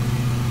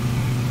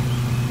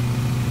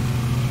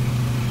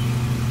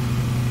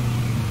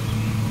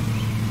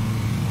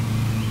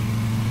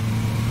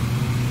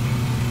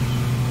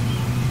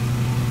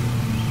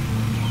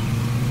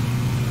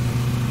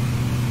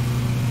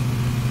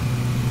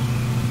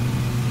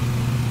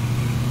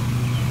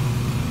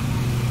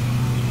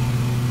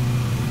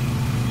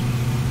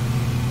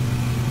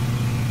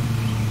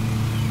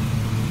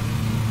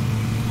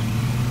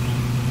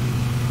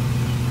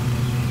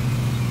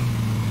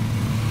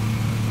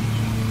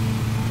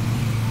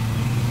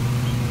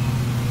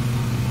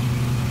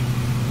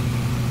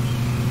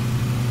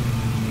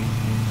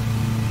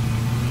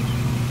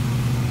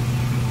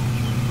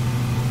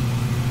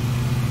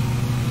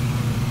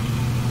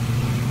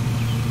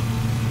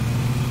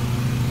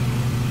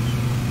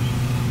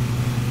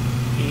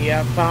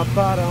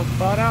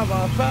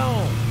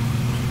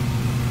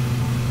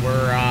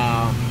 We're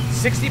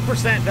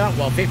 60% done.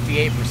 Well,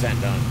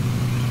 58% done.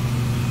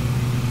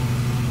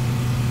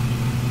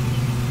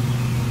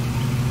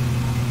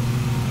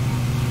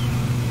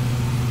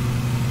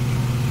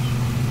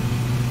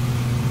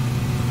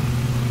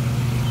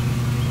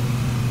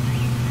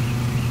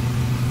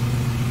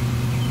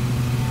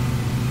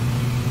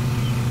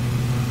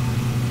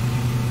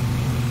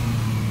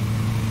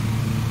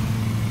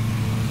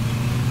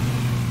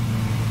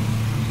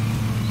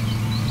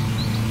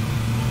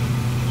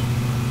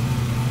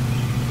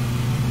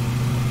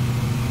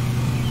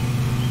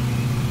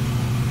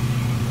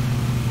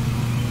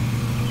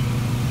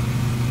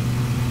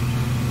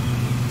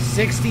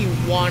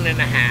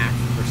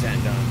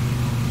 61.5% done.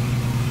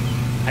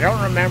 I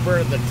don't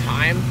remember the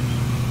time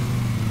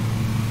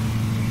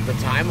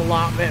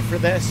allotment for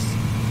this,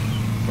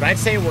 but I'd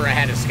say we're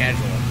ahead of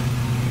schedule.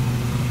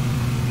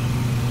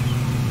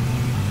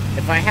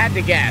 If I had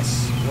to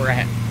guess, we're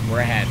ahead.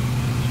 We're ahead.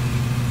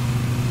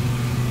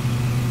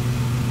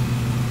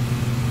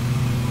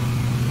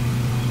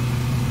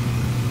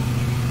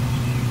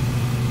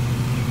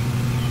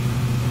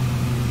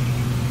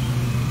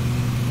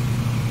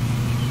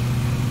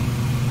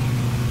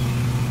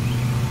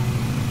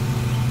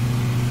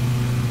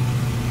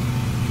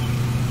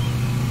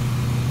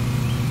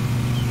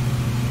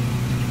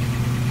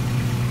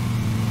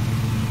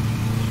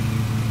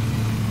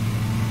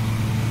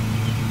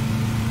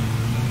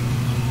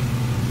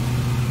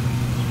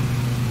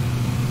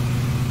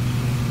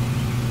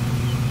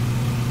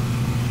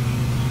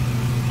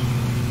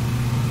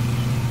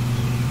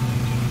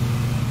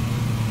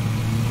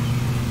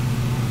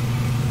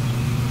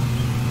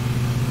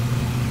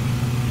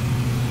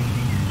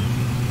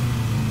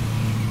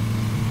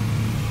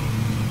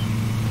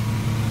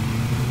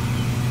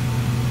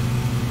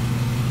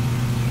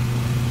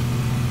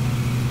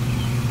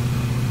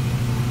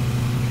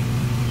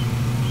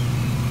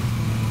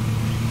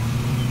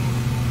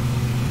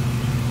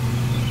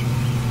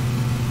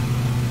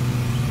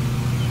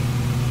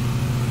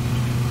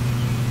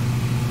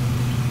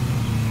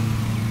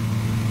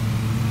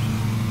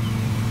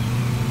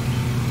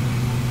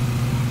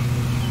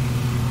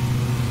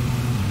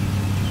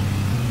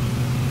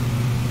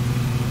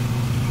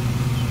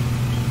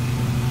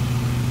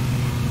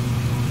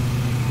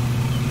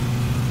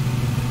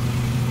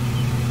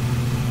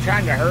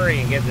 Trying to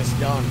hurry and get this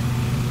done.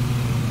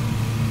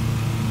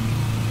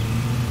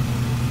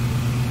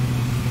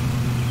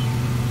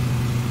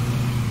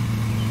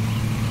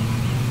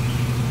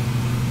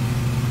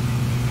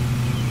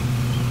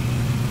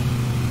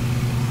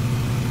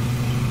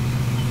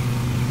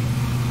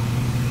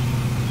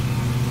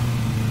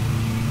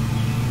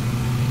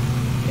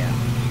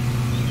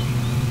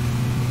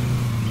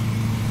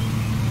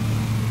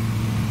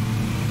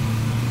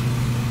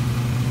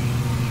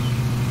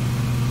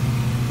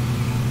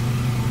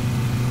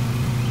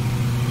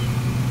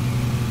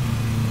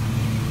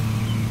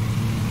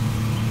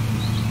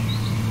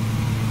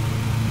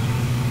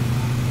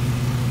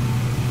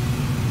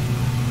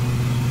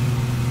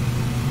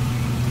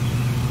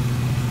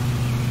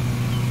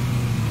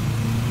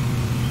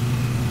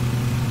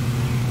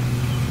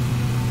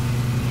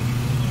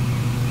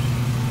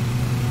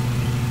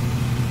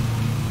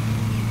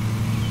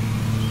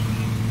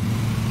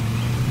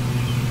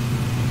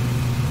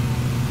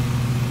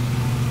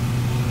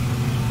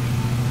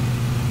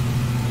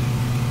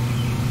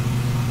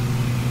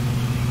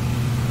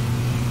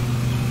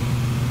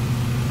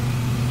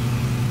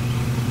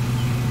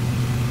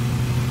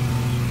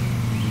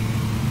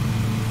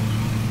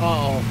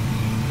 Uh-oh.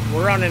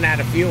 We're running out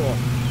of fuel.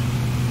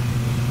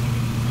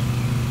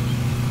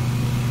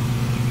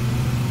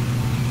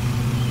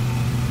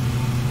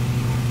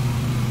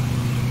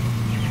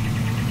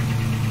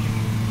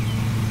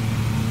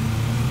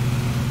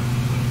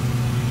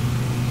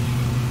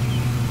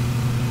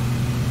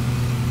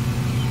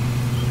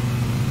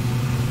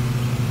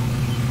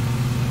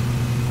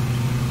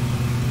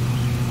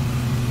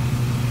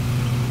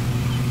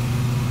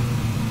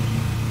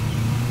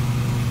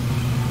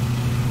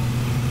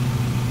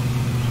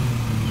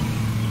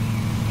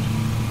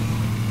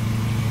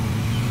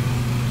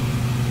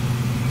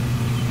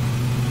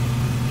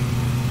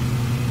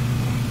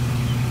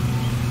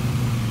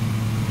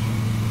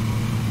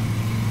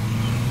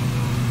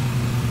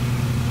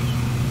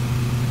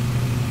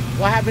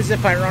 What happens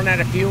if I run out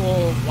of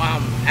fuel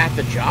while I'm at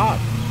the job?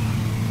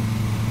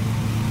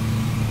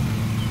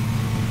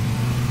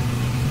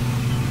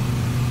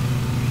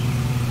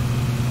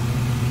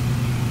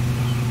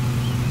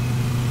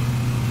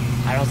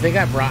 I don't think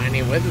I brought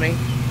any with me.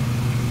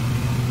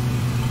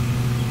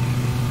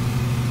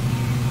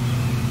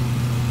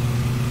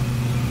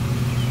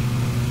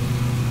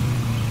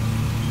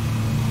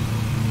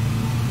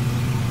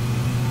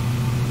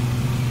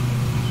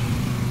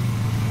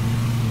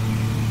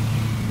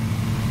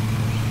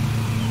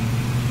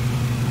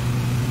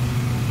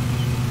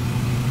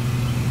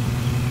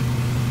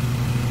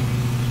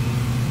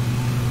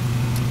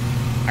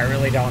 I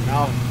really don't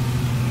know.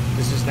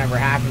 This has never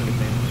happened to me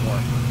before.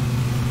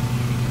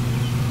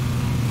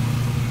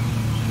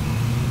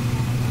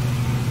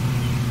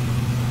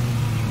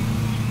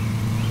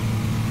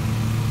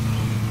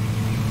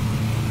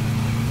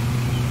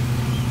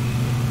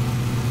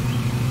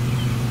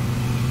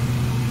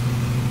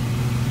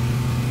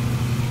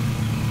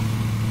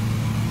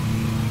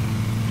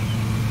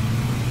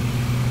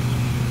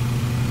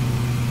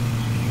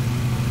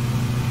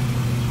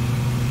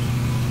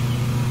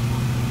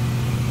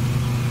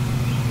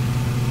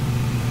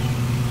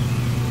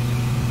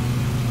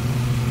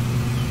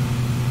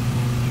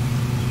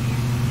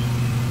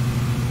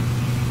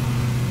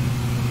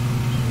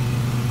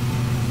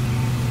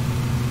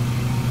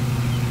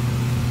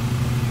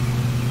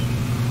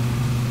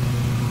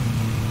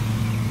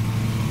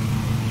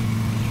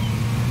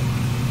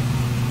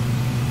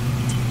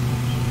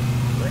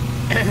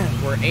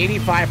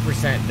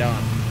 85%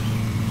 done.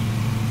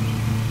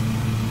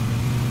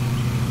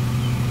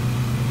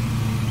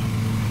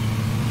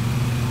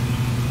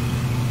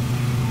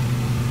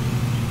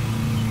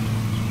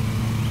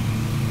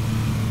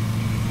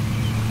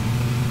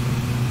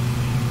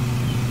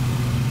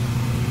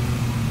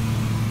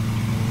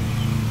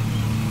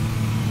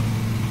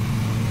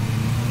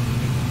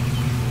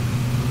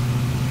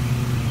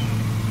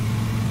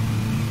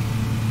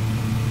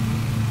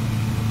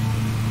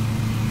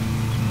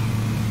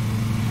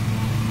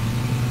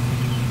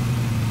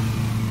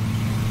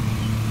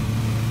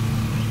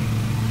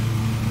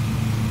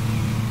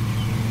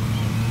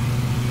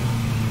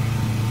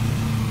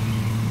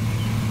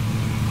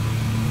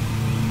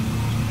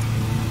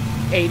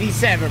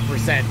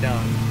 %,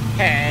 done.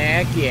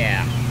 Heck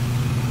yeah.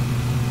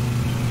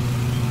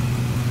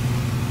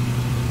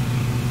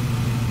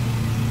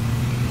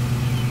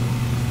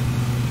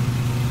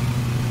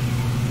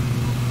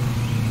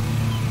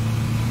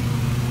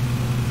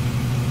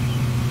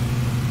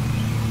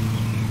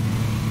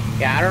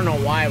 Yeah, I don't know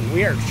why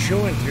we are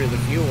chewing through the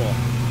fuel.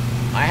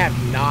 I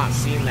have not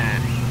seen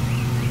that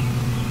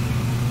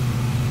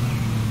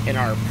in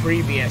our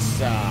previous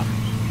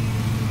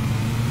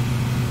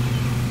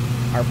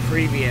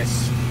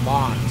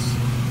mods.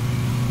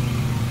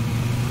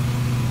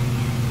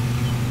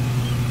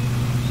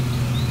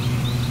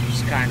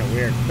 It's kind of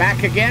weird.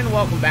 Back again.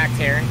 Welcome back,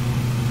 Terry.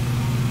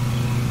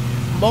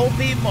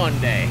 Multi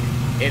Monday.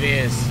 It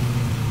is.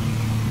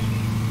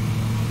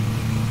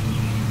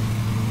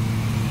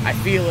 I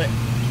feel it.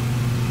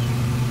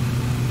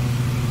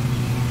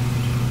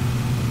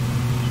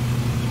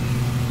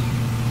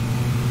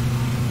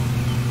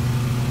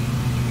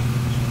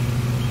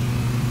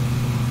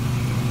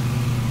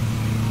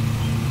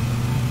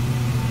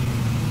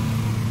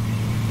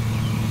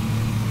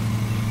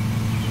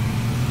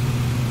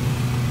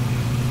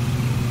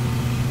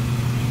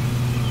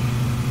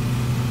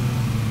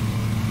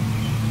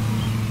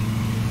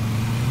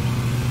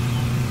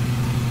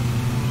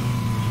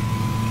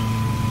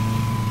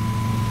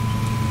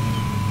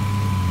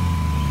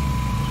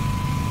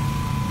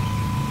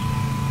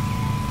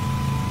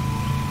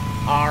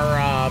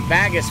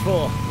 Bag is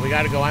full. We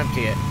got to go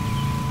empty it.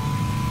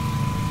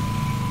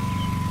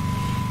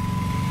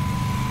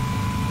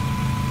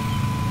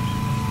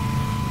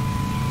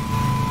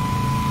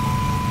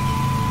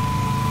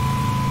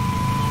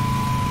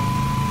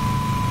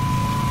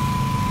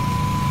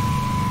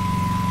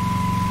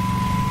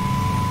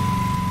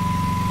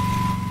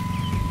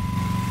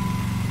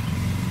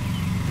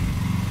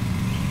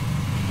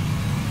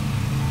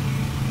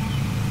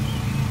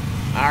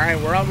 All right,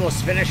 we're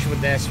almost finished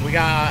with this. We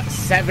got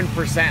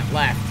 7%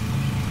 left.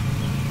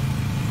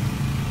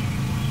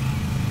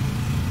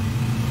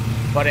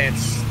 But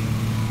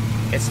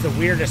it's the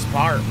weirdest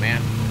part,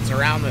 man. It's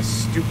around this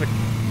stupid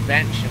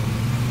bench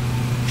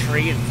and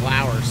tree and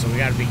flowers, so we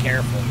gotta be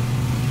careful.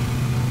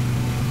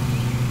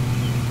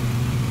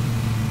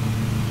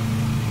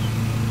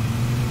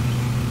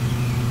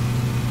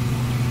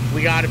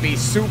 We gotta be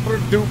super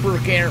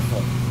duper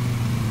careful.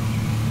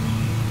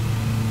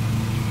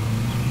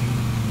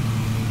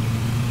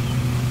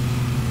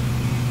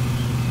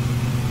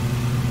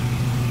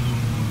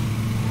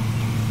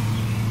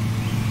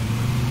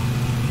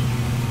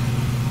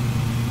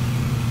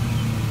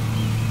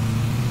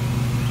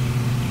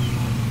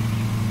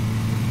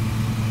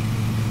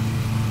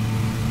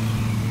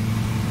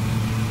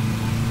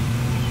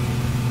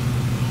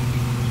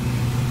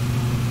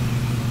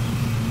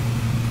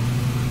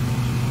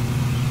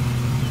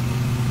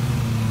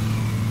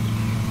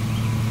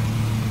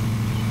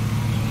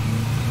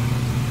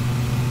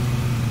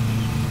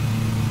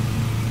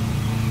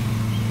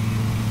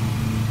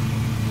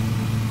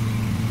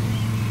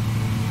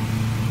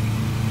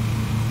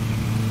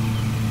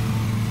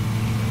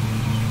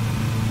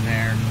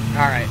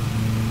 Alright,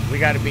 we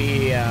gotta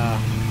be,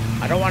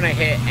 I don't want to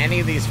hit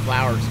any of these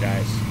flowers,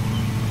 guys.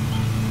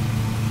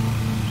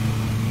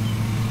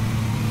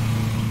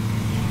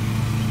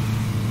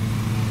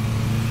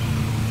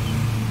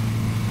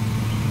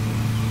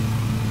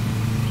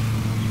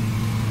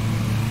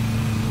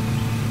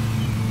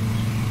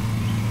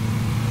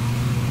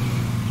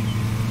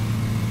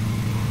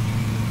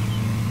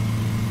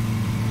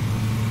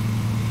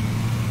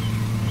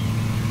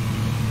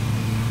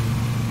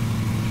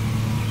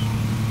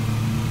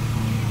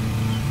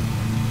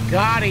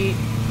 Gotti.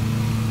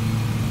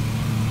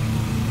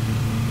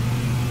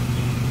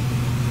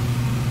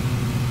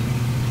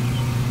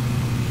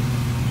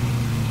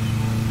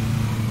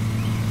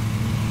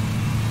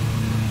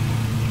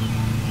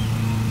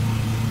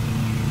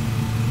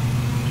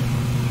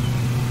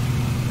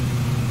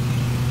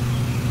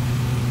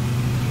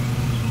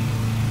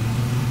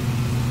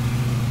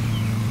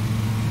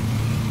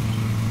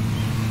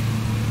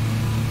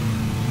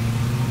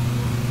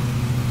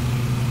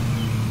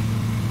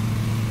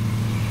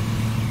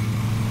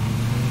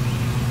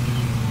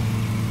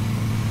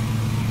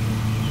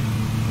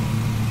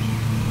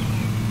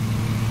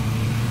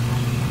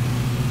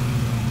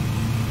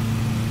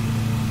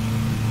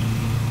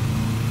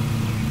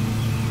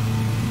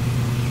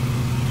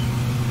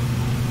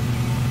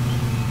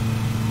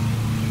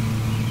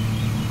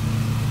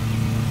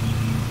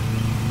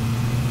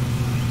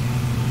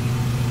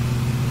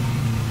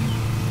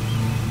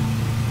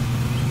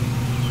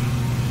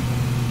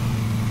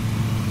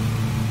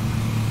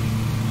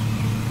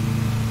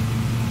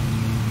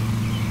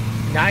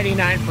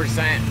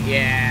 99%.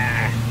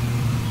 Yeah.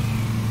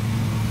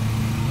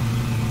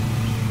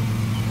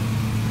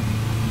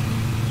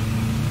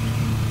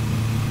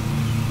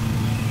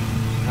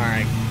 All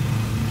right.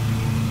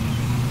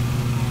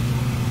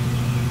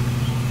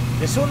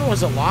 This one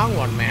was a long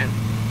one, man.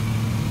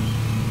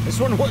 This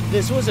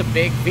was a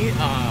big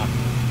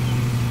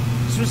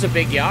this was a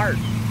big yard.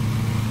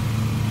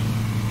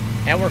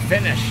 And we're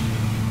finished.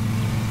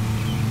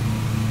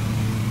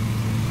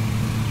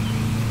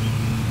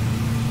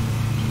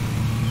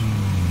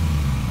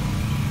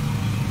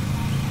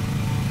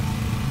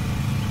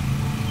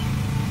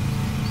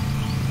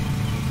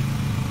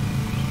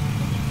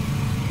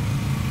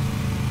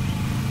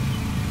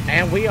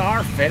 And we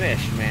are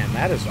finished, man.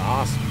 That is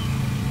awesome.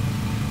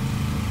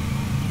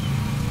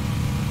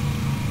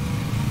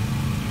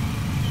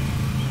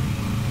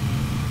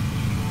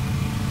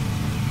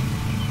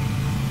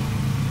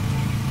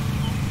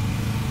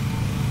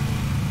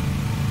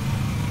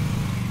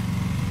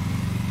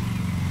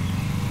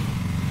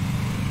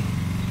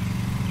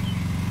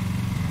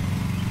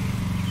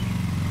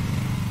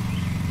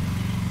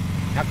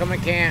 How come I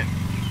can't?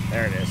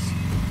 There it is.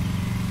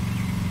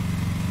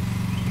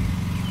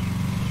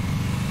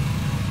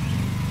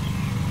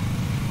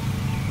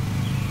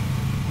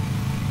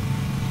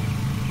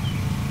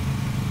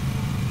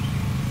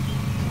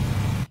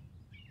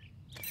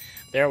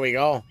 There we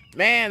go.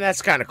 Man,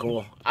 that's kind of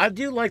cool. I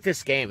do like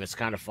this game. It's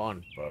kind of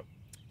fun, but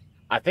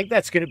I think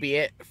that's going to be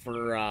it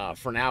for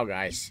now,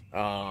 guys.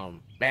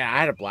 Man, I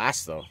had a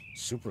blast, though.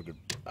 Super good.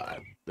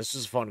 This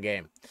is a fun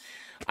game.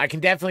 I can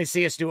definitely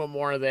see us doing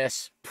more of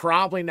this.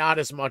 Probably not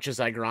as much as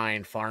I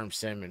grind Farm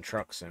Sim and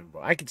Truck Sim,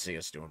 but I can see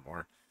us doing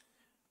more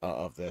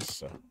of this.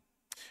 So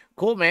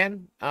cool,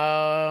 man.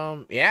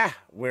 Yeah,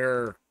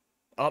 we're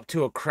up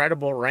to a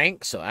credible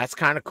rank, so that's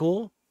kind of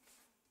cool.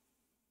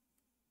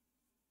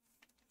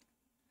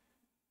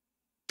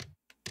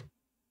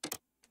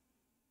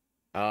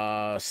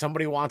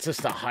 Somebody wants us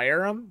to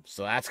hire them,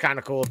 so that's kind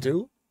of cool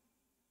too.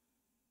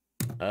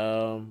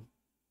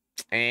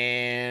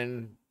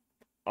 And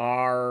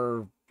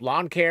our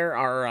lawn care,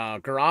 our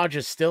garage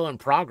is still in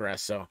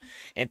progress, so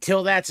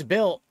until that's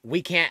built,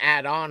 we can't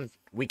add on.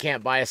 We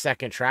can't buy a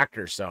second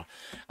tractor. So,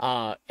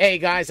 hey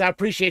guys, I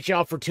appreciate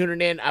y'all for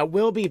tuning in. I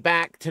will be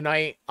back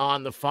tonight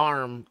on the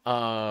farm,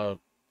 on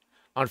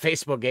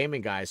Facebook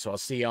Gaming, guys. So I'll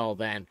see y'all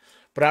then.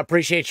 But I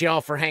appreciate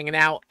y'all for hanging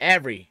out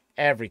every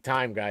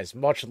time, guys.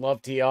 Much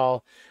love to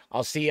y'all.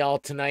 I'll see y'all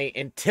tonight.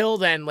 Until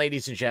then,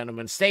 ladies and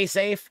gentlemen, stay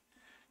safe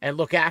and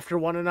look after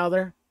one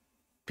another.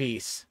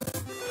 Peace.